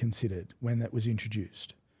probably considered when that was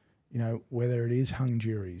introduced. Whether it is hung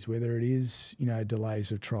juries, whether it is,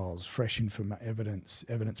 delays of trials, fresh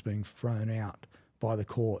evidence being thrown out by the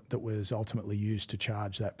court that was ultimately used to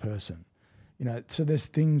charge that person. So there's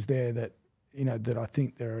things there that, that I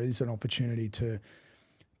think there is an opportunity to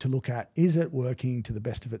look at. Is it working to the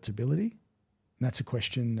best of its ability? And that's a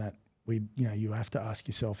question that you have to ask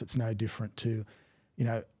yourself. It's no different to,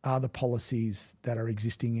 are the policies that are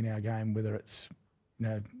existing in our game, whether it's,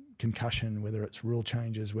 concussion, whether it's rule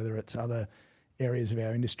changes, whether it's other areas of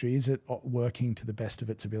our industry, is it working to the best of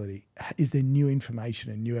its ability? Is there new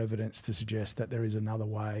information and new evidence to suggest that there is another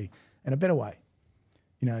way and a better way,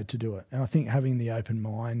 to do it? And I think having the open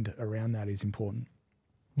mind around that is important.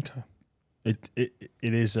 Okay. It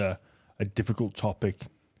is a difficult topic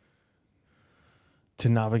to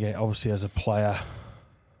navigate. Obviously, as a player,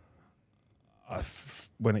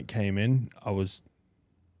 when it came in, I was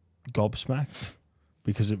gobsmacked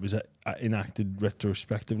because it was enacted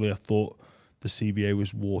retrospectively. I thought the CBA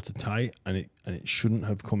was watertight and it shouldn't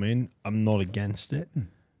have come in. I'm not against it,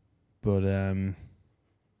 but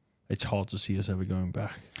it's hard to see us ever going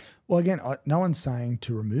back. Well, again, no one's saying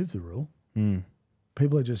to remove the rule.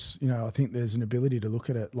 People are just, I think there's an ability to look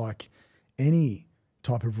at it like any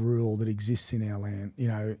type of rule that exists in our land,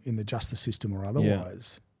 in the justice system or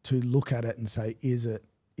otherwise, to look at it and say, is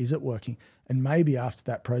it working? And maybe after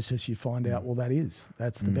that process, you find out, well,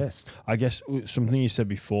 that's the best. I guess something you said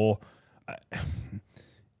before,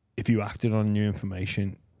 if you acted on new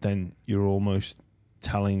information, then you're almost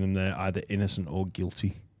telling them they're either innocent or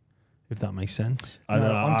guilty, if that makes sense.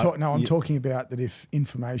 I'm talking about that if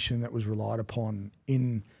information that was relied upon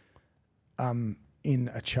in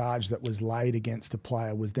a charge that was laid against a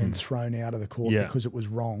player was then thrown out of the court because it was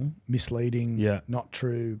wrong, misleading, not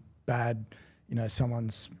true, bad,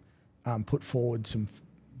 someone's put forward some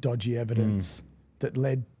dodgy evidence that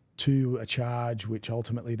led to a charge which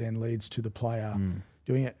ultimately then leads to the player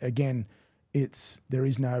doing it. Again, there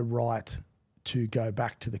is no right to go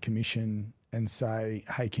back to the commission and say,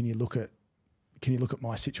 hey, can you look at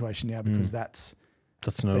my situation now, because that's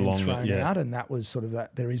no longer thrown out, and that was sort of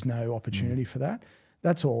that. There is no opportunity for that.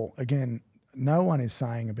 That's all. Again, no one is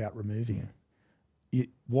saying about removing it.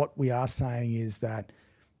 What we are saying is that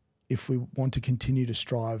if we want to continue to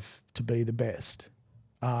strive to be the best,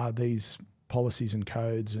 these policies and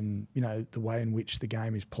codes and, the way in which the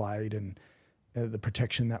game is played and the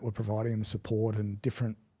protection that we're providing and the support and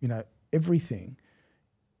different, everything,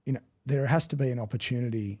 there has to be an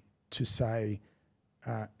opportunity to say,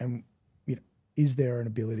 is there an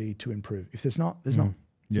ability to improve? If there's not, there's not.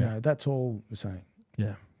 That's all we're saying.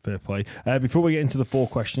 Yeah, fair play. Before we get into the 4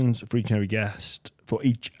 questions for each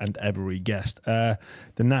and every guest,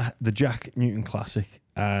 the Jack Newton Classic,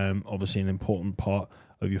 obviously an important part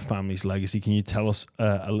of your family's legacy. Can you tell us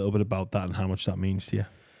a little bit about that and how much that means to you?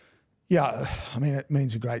 Yeah, I mean, it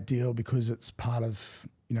means a great deal because it's part of,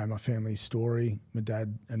 my family's story, my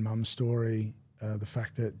dad and mum's story, the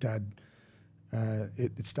fact that Dad,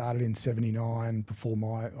 it started in 79 before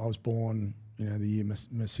I was born, the year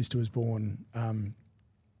my sister was born,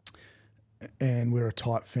 and we're a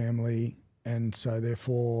tight family, and so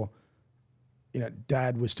therefore,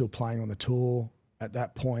 Dad was still playing on the tour at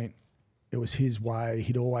that point. It was his way.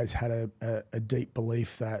 He'd always had a deep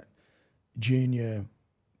belief that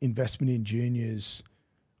investment in juniors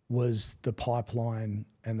was the pipeline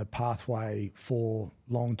and the pathway for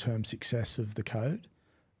long-term success of the code,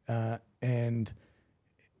 and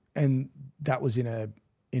that was in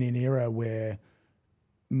an era where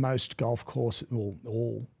most golf courses, well,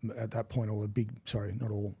 all at that point,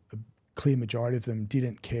 not all, a clear majority of them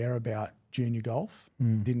didn't care about junior golf,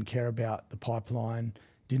 didn't care about the pipeline,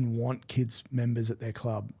 didn't want kids members at their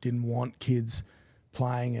club, didn't want kids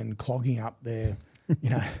playing and clogging up their,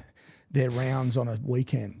 their rounds on a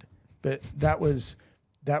weekend. But that was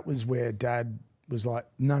where Dad was like,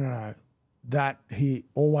 no. That he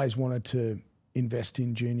always wanted to invest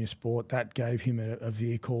in junior sport. That gave him a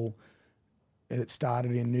vehicle. It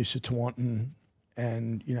started in Noosa Tawantin,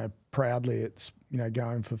 and proudly it's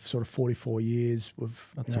going for sort of 44 years.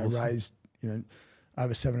 We've awesome. Raised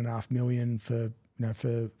over $7.5 million for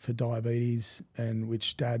diabetes, and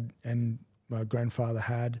which Dad and my grandfather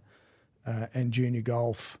had, and junior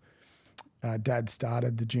golf. Dad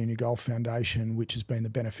started the Junior Golf Foundation, which has been the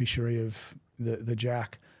beneficiary of the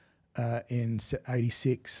Jack in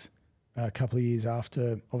 '86. A couple of years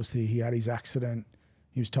after, obviously, he had his accident.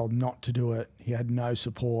 He was told not to do it. He had no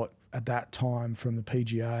support at that time from the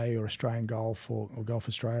PGA or Australian Golf or Golf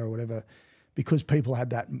Australia or whatever, because people had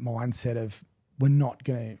that mindset of, we're not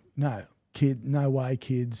going to, no way,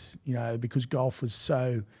 kids, because golf was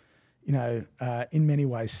so, in many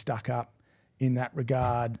ways stuck up in that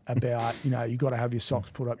regard about, you got to have your socks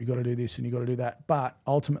put up, you got to do this and you got to do that. But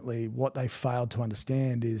ultimately what they failed to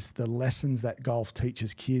understand is the lessons that golf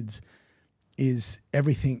teaches kids is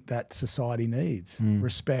everything that society needs.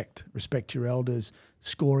 Respect your elders,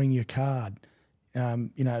 scoring your card,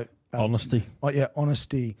 honesty.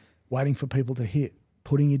 Honesty, waiting for people to hit,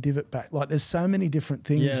 putting your divot back. Like, there's so many different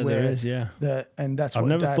things. Yeah, where there is, yeah. And that's I've what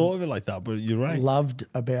never Dad thought of it like that, but you're right. loved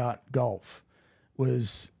about golf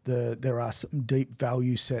was there are some deep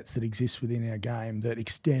value sets that exist within our game that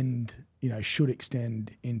extend, should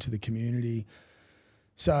extend into the community.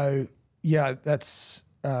 So, yeah, that's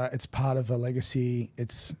it's part of a legacy.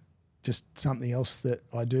 It's just something else that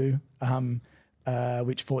I do,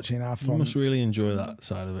 which fortunately enough, you must really enjoy that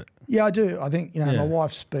side of it. Yeah, I do. I think, my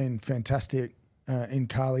wife's been fantastic in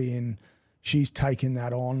Carly, and she's taken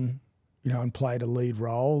that on, and played a lead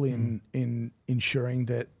role in ensuring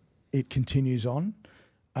that it continues on,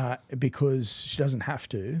 because she doesn't have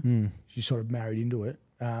to. She's sort of married into it,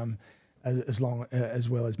 as well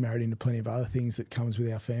as married into plenty of other things that comes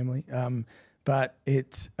with our family. But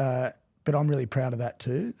I'm really proud of that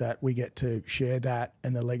too, that we get to share that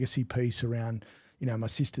and the legacy piece around, my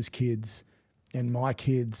sister's kids and my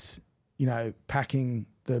kids, packing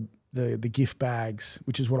the gift bags,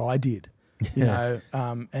 which is what I did,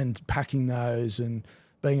 and packing those and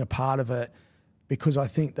being a part of it, because I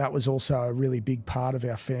think that was also a really big part of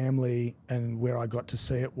our family, and where I got to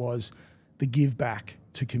see it was the give back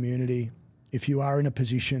to community. If you are in a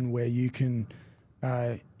position where you can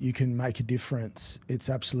make a difference, it's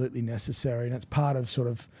absolutely necessary. And it's part of sort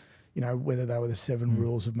of, whether they were the 7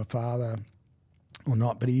 rules of my father or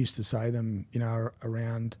not, but he used to say them,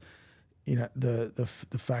 around,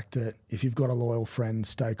 the fact that if you've got a loyal friend,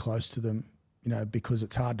 stay close to them, because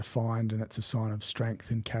it's hard to find and it's a sign of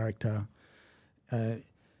strength and character.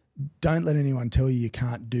 Don't let anyone tell you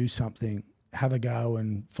can't do something. Have a go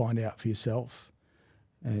and find out for yourself.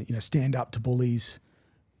 Stand up to bullies,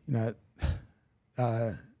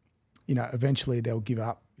 eventually they'll give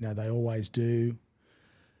up. They always do.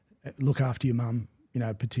 Look after your mum,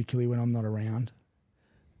 particularly when I'm not around.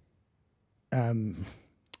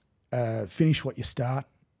 Finish what you start,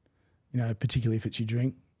 particularly if it's your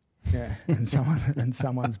drink, and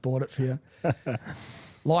someone's bought it for you.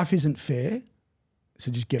 Life isn't fair,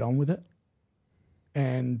 so just get on with it,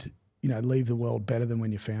 and leave the world better than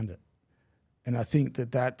when you found it. And I think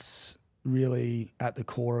that that's really at the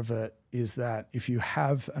core of it, is that if you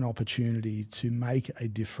have an opportunity to make a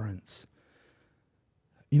difference,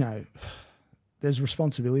 there's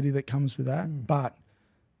responsibility that comes with that, but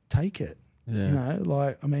take it. Yeah.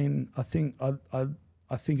 I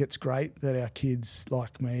think it's great that our kids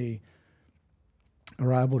like me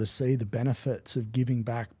are able to see the benefits of giving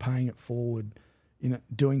back, paying it forward,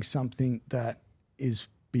 doing something that is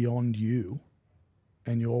beyond you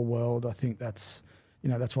and your world. I think that's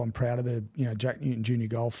why I'm proud of the, Jack Newton Junior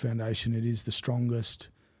Golf Foundation. It is the strongest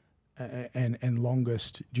and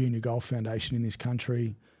longest junior golf foundation in this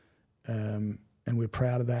country, and we're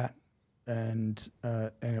proud of that. And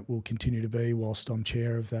it will continue to be whilst I'm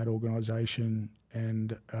chair of that organisation.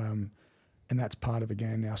 And that's part of,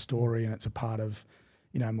 again, our story, and it's a part of,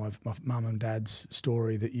 my mum and dad's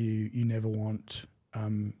story that you never want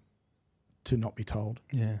to not be told.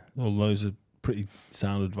 Yeah, well, those are pretty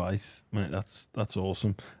sound advice, mate. That's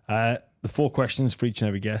awesome. The 4 questions for each and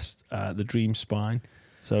every guest. The dream spine.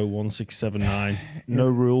 So 1679. No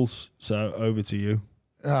rules. So over to you.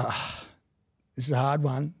 This is a hard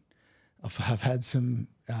one. I've had some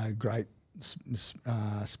great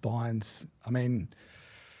spines. I mean,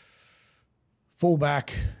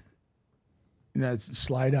 fullback,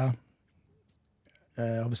 Slater.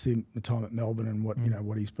 Obviously, the time at Melbourne and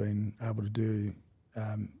what he's been able to do.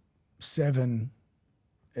 7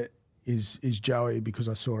 is Joey, because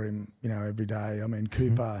I saw him every day. I mean,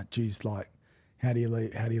 Cooper, geez, like how do you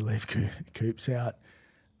leave Coops out?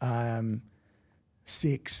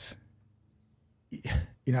 6,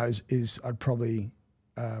 is I'd probably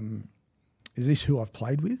is this who I've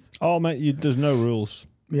played with? Oh mate, there's no rules.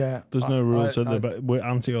 Yeah, there's no rules. But we're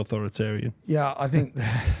anti-authoritarian. Yeah, I think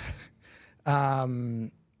that,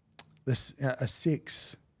 a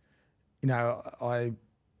 6 I'd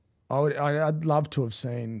love to have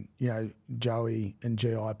seen, Joey and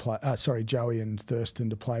Joey and Thurston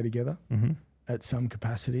to play together at some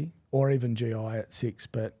capacity, or even GI at 6.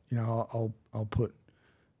 But I'll put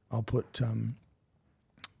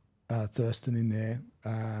Thurston in there,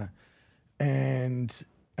 and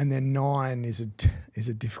then 9 is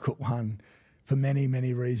a difficult one for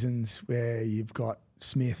many reasons, where you've got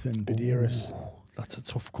Smith and Badiris. That's a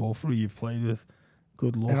tough call for who you've played with.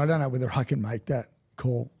 Good luck. And I don't know whether I can make that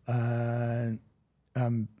call. That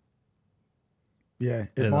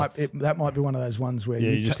might be one of those ones where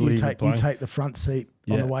you take the front seat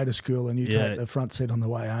on the way to school, and you take the front seat on the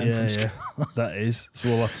way home from school. That is.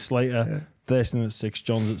 So that's Slater, Thurston at 6,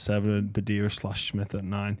 Johns at 7, and Badira/Smith at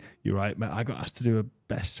 9. You're right, mate. I got asked to do a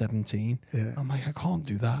best 17. Yeah. I'm like, I can't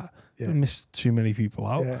do that. I missed too many people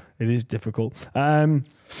out. Yeah. It is difficult.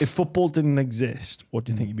 If football didn't exist, what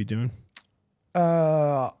do you think you'd be doing?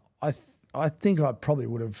 I think I probably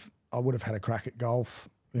would have had a crack at golf.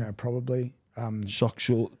 Probably. Sock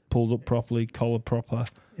short, pulled up properly, collar proper.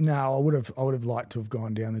 No, I would have liked to have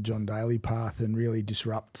gone down the John Daly path and really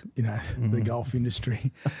disrupt, the golf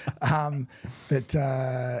industry. I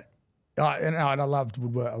loved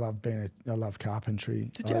woodwork. I loved carpentry.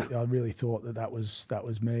 Did you? I really thought that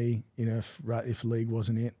was me. If league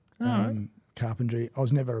wasn't it. Carpentry. I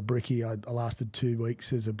was never a brickie. I lasted 2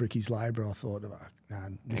 weeks as a brickie's labourer. I thought, no,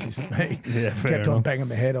 this isn't me. Kept on banging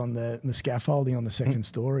my head on the scaffolding on the second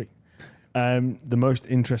story. The most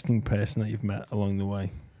interesting person that you've met along the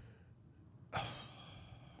way?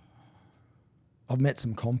 I've met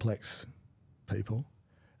some complex people.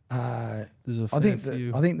 I think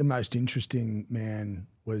the most interesting man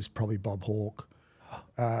was probably Bob Hawke,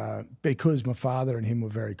 because my father and him were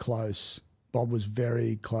very close. Bob was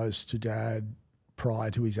very close to Dad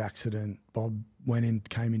prior to his accident. Bob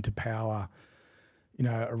came into power,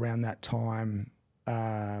 around that time.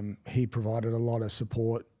 He provided a lot of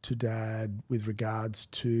support to Dad with regards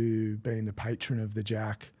to being the patron of the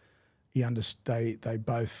Jack. They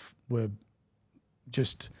both were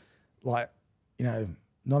just like,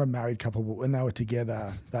 not a married couple, but when they were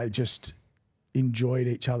together, they just enjoyed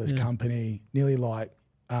each other's company, nearly like,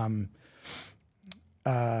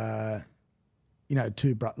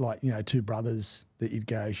 two brothers that you'd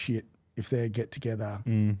go, shit, if they get together,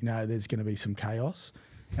 there's going to be some chaos.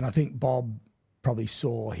 And I think Bob probably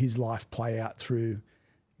saw his life play out through.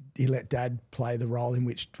 He let Dad play the role in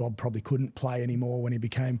which Bob probably couldn't play anymore when he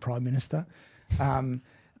became Prime Minister.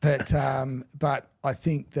 But I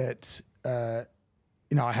think that I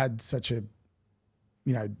had such a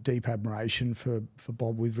deep admiration for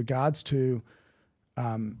Bob with regards to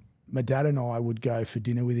my dad and I would go for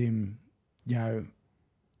dinner with him,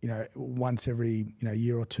 once every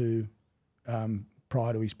year or two.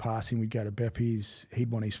 Prior to his passing, we'd go to Beppy's. He'd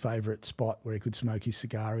want his favourite spot where he could smoke his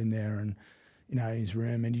cigar in there and, in his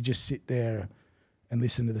room. And you just sit there and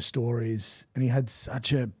listen to the stories. And he had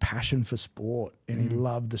such a passion for sport, and he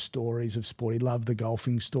loved the stories of sport. He loved the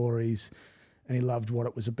golfing stories, and he loved what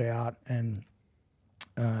it was about. And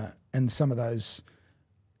some of those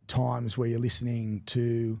times where you're listening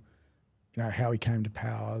to, how he came to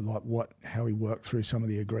power, like how he worked through some of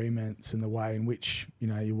the agreements and the way in which,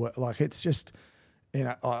 you work. Like, it's just,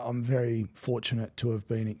 I'm very fortunate to have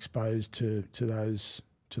been exposed to those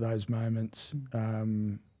moments,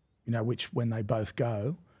 which when they both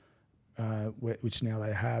go, which now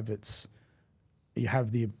they have, it's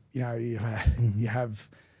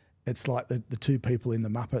like the two people in the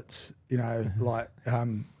Muppets, at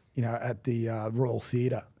the Royal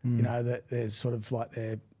Theatre, that they're sort of like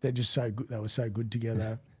they're just so good. They were so good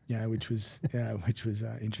together. Which was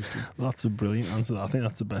interesting. That's a brilliant answer. I think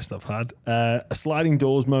that's the best I've had. A sliding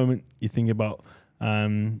doors moment. You think about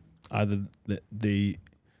either the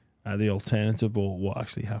alternative or what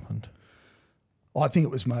actually happened. I think it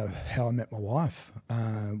was how I met my wife.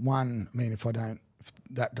 If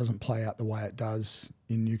that doesn't play out the way it does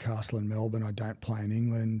in Newcastle and Melbourne, I don't play in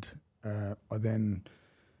England. I then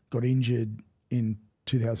got injured in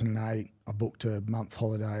 2008. I booked a month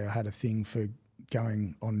holiday. I had a thing for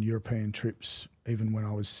going on European trips. Even when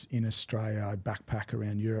I was in Australia, I'd backpack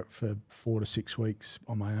around Europe for 4 to 6 weeks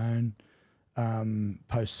on my own.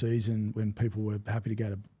 Post-season, when people were happy to go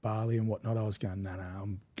to Bali and whatnot, I was going, no,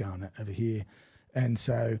 I'm going over here. And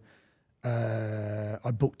so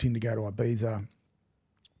I booked in to go to Ibiza,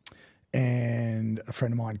 and a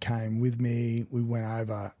friend of mine came with me. We went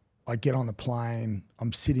over. I get on the plane.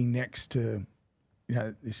 I'm sitting next to,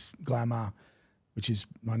 this glamour, which is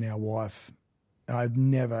my now wife. I've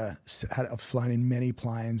flown in many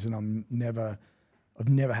planes, and I've never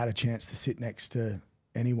had a chance to sit next to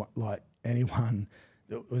anyone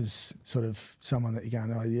that was sort of someone that you're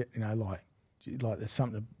going, oh, yeah, you know, like there's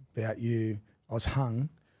something about you. I was hung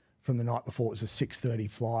from the night before. It was a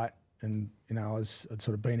 6:30 flight, and you know, I'd sort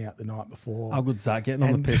of been out the night before. How good's that? Getting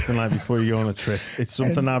on the piss the night before you go on a trip. It's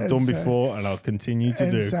something I've done before, and I'll continue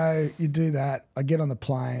to do. And so you do that. I get on the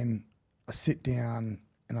plane. I sit down,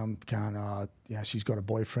 and I'm going, oh, you know, she's got a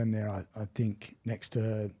boyfriend there. I think next to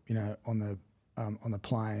her, you know, on the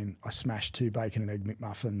plane. I smashed 2 bacon and egg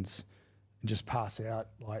McMuffins and just pass out,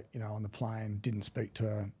 like, you know, on the plane. Didn't speak to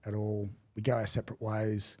her at all. We go our separate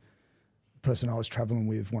ways. The person I was travelling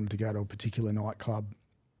with wanted to go to a particular nightclub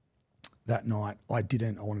that night. I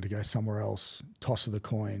didn't. I wanted to go somewhere else. Toss of the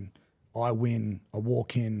coin. I win. I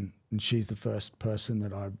walk in, and she's the first person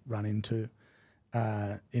that I run into.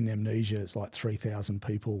 In Amnesia, it's like 3,000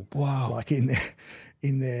 people. Wow. Like in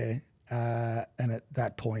there. And at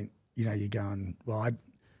that point, you know, you're going, well,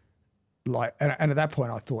 and at that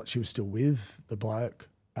point I thought she was still with the bloke.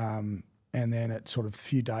 And then it sort of a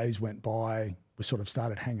few days went by, we sort of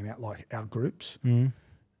started hanging out like our groups. Mm.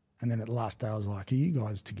 And then at the last day I was like, are you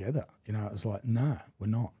guys together? You know, it was like, no, we're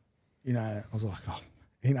not. You know, I was like, oh,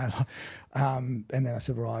 you know, and then I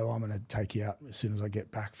said, right, well, I'm going to take you out as soon as I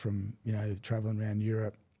get back from, you know, travelling around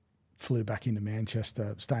Europe. Flew back into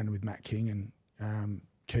Manchester, staying with Matt King and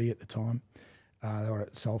Key at the time. They were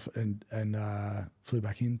at Salford and flew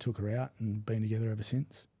back in, took her out, and been together ever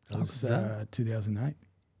since. That was 2008.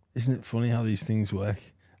 Isn't it funny how these things work?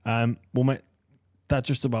 Well, mate, that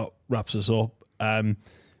just about wraps us up. Some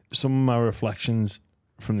of my reflections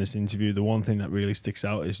from this interview, the one thing that really sticks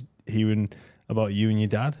out is hearing about you and your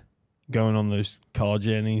dad going on those car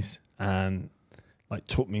journeys, and like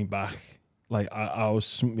took me back. Like I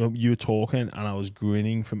was, you were talking, and I was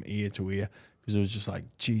grinning from ear to ear. Because it was just like,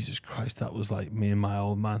 Jesus Christ, that was like me and my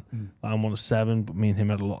old man. I'm one of 7, but me and him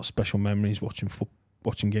had a lot of special memories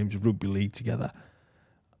watching games of rugby league together.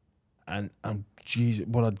 And Jesus,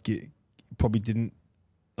 what I'd get, probably didn't,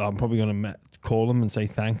 I'm probably going to call him and say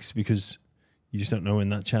thanks, because you just don't know when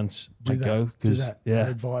that chance might go. Do that. Yeah, I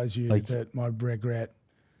advise you that my regret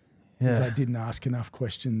is I didn't ask enough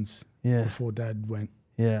questions before Dad went.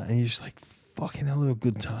 Yeah, and you're just like, fucking hell, they were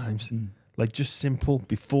good times. Like just simple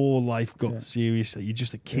before life got serious. Like you're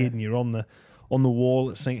just a kid and you're on the wall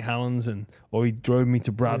at St. Helens, or he drove me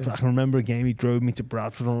to Bradford. I can remember a game he drove me to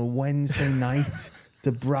Bradford on a Wednesday night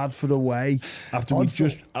to Bradford away after we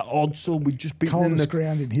just at Odsal we just beat them in the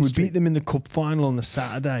ground in history. We beat them in the cup final on the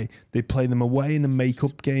Saturday. They play them away in a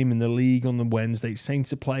make-up game in the league on the Wednesday.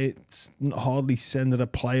 Saints play it, hardly sending a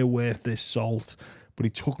player worth this salt, but he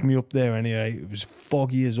took me up there anyway. It was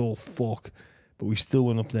foggy as all fuck. But we still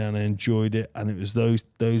went up there and I enjoyed it, and it was those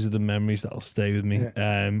are the memories that'll stay with me. Yeah.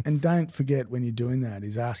 And don't forget when you're doing that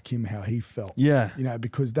is ask him how he felt. Yeah, you know,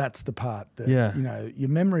 because that's the part that you know, your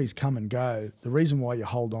memories come and go. The reason why you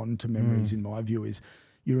hold on to memories, in my view, is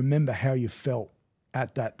you remember how you felt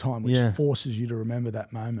at that time, which forces you to remember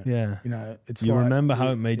that moment. Yeah, you know, it's you remember how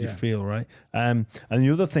it made you feel, right? And the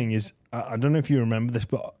other thing is, I don't know if you remember this,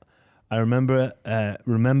 but I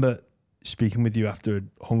remember speaking with you after I'd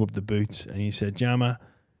hung up the boots, and you said, Jammer,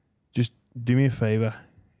 just do me a favour.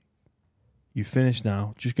 You finish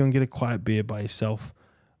now. Just go and get a quiet beer by yourself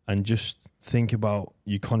and just think about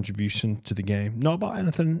your contribution to the game. Not about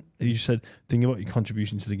anything. You said, think about your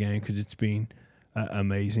contribution to the game, because it's been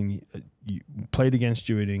amazing. You played against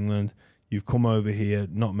you in England. You've come over here.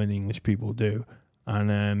 Not many English people do.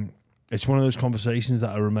 And it's one of those conversations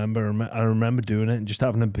that I remember. I remember doing it and just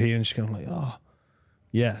having a beer and just kind of like, oh,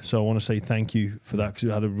 yeah, so I want to say thank you for that, because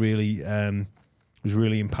it had a really was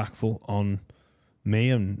really impactful on me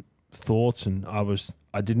and thoughts. And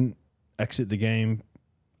I didn't exit the game.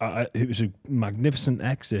 It was a magnificent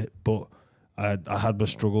exit, but I had my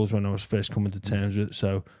struggles when I was first coming to terms with it.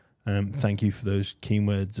 So thank you for those keen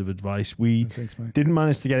words of advice. We didn't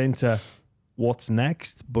manage to get into what's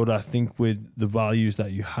next, but I think with the values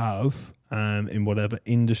that you have in whatever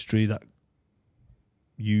industry that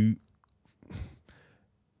you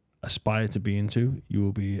aspire to be into, you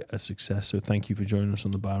will be a success. So thank you for joining us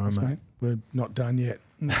on the Bar Room, mate. We're not done yet.